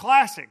gonna be at the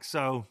Classic,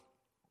 so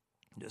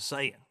just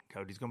saying,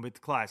 Cody's gonna be at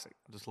the Classic.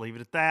 I'll just leave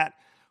it at that.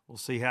 We'll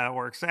see how it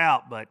works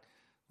out, but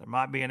there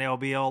might be an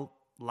LBL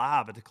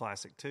live at the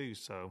Classic too.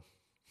 So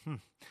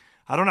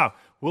I don't know.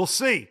 We'll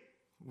see.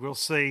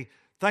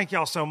 Thank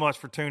y'all so much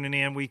for tuning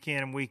in week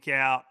in and week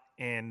out.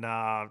 And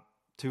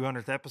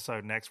 200th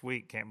episode next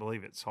week. Can't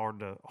believe it. It's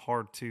hard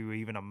to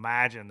even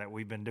imagine that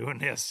we've been doing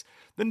this.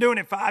 Been doing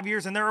it 5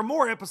 years, and there are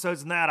more episodes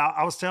than that.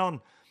 I was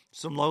telling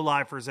some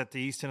lowlifers at the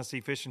East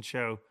Tennessee Fishing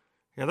Show,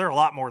 there are a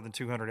lot more than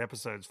 200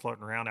 episodes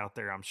floating around out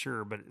there, I'm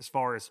sure. But as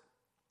far as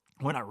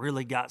when I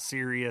really got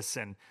serious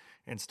and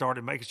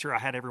started making sure I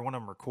had every one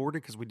of them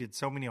recorded, because we did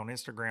so many on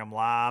Instagram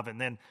Live, and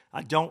then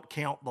I don't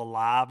count the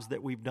lives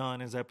that we've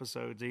done as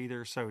episodes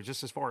either. So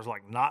just as far as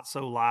like not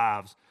so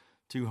lives,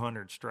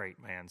 200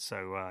 straight, man.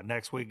 So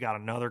next week got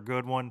another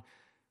good one.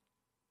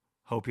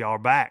 Hope y'all are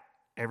back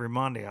every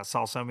Monday. I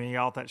saw so many of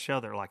y'all at that show.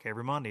 They're like,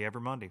 every Monday.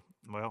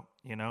 Well,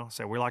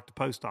 so we're like the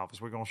post office.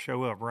 We're going to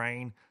show up,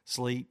 rain,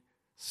 sleet,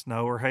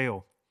 snow, or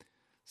hail.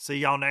 See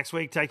y'all next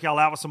week. Take y'all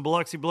out with some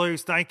Biloxi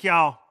Blues. Thank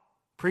y'all.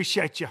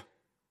 Appreciate you.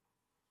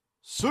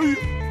 See you.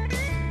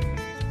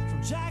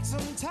 From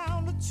Jackson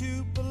Town to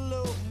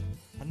Tupelo,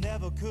 I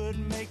never could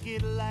make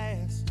it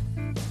last.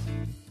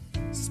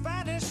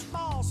 Spanish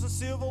moss and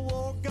Civil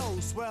War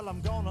ghosts, well, I'm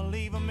gonna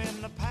leave them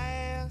in the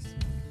past.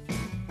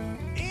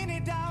 Any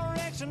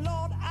direction,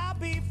 Lord, I'll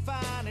be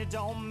fine. It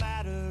don't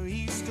matter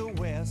east or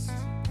west.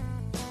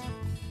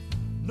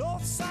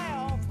 North,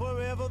 south,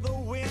 wherever the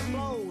wind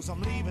blows,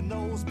 I'm leaving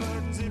those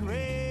burdens at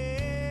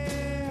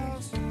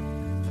rest.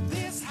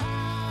 This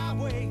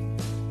highway,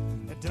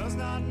 it does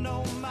not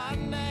know my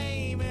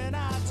name, and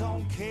I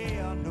don't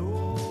care,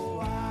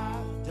 no,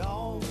 I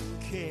don't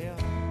care.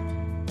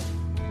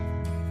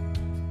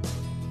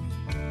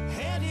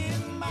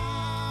 Heading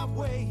my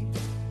way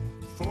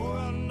for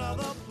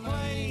another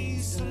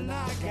place, and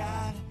I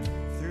got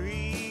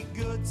 3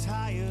 good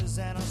tires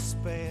and a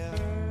spare.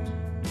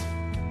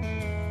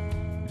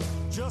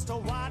 just a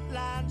white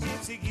line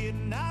gypsy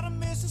getting out of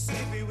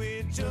Mississippi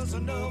with just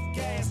enough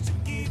gas to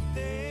get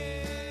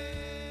there.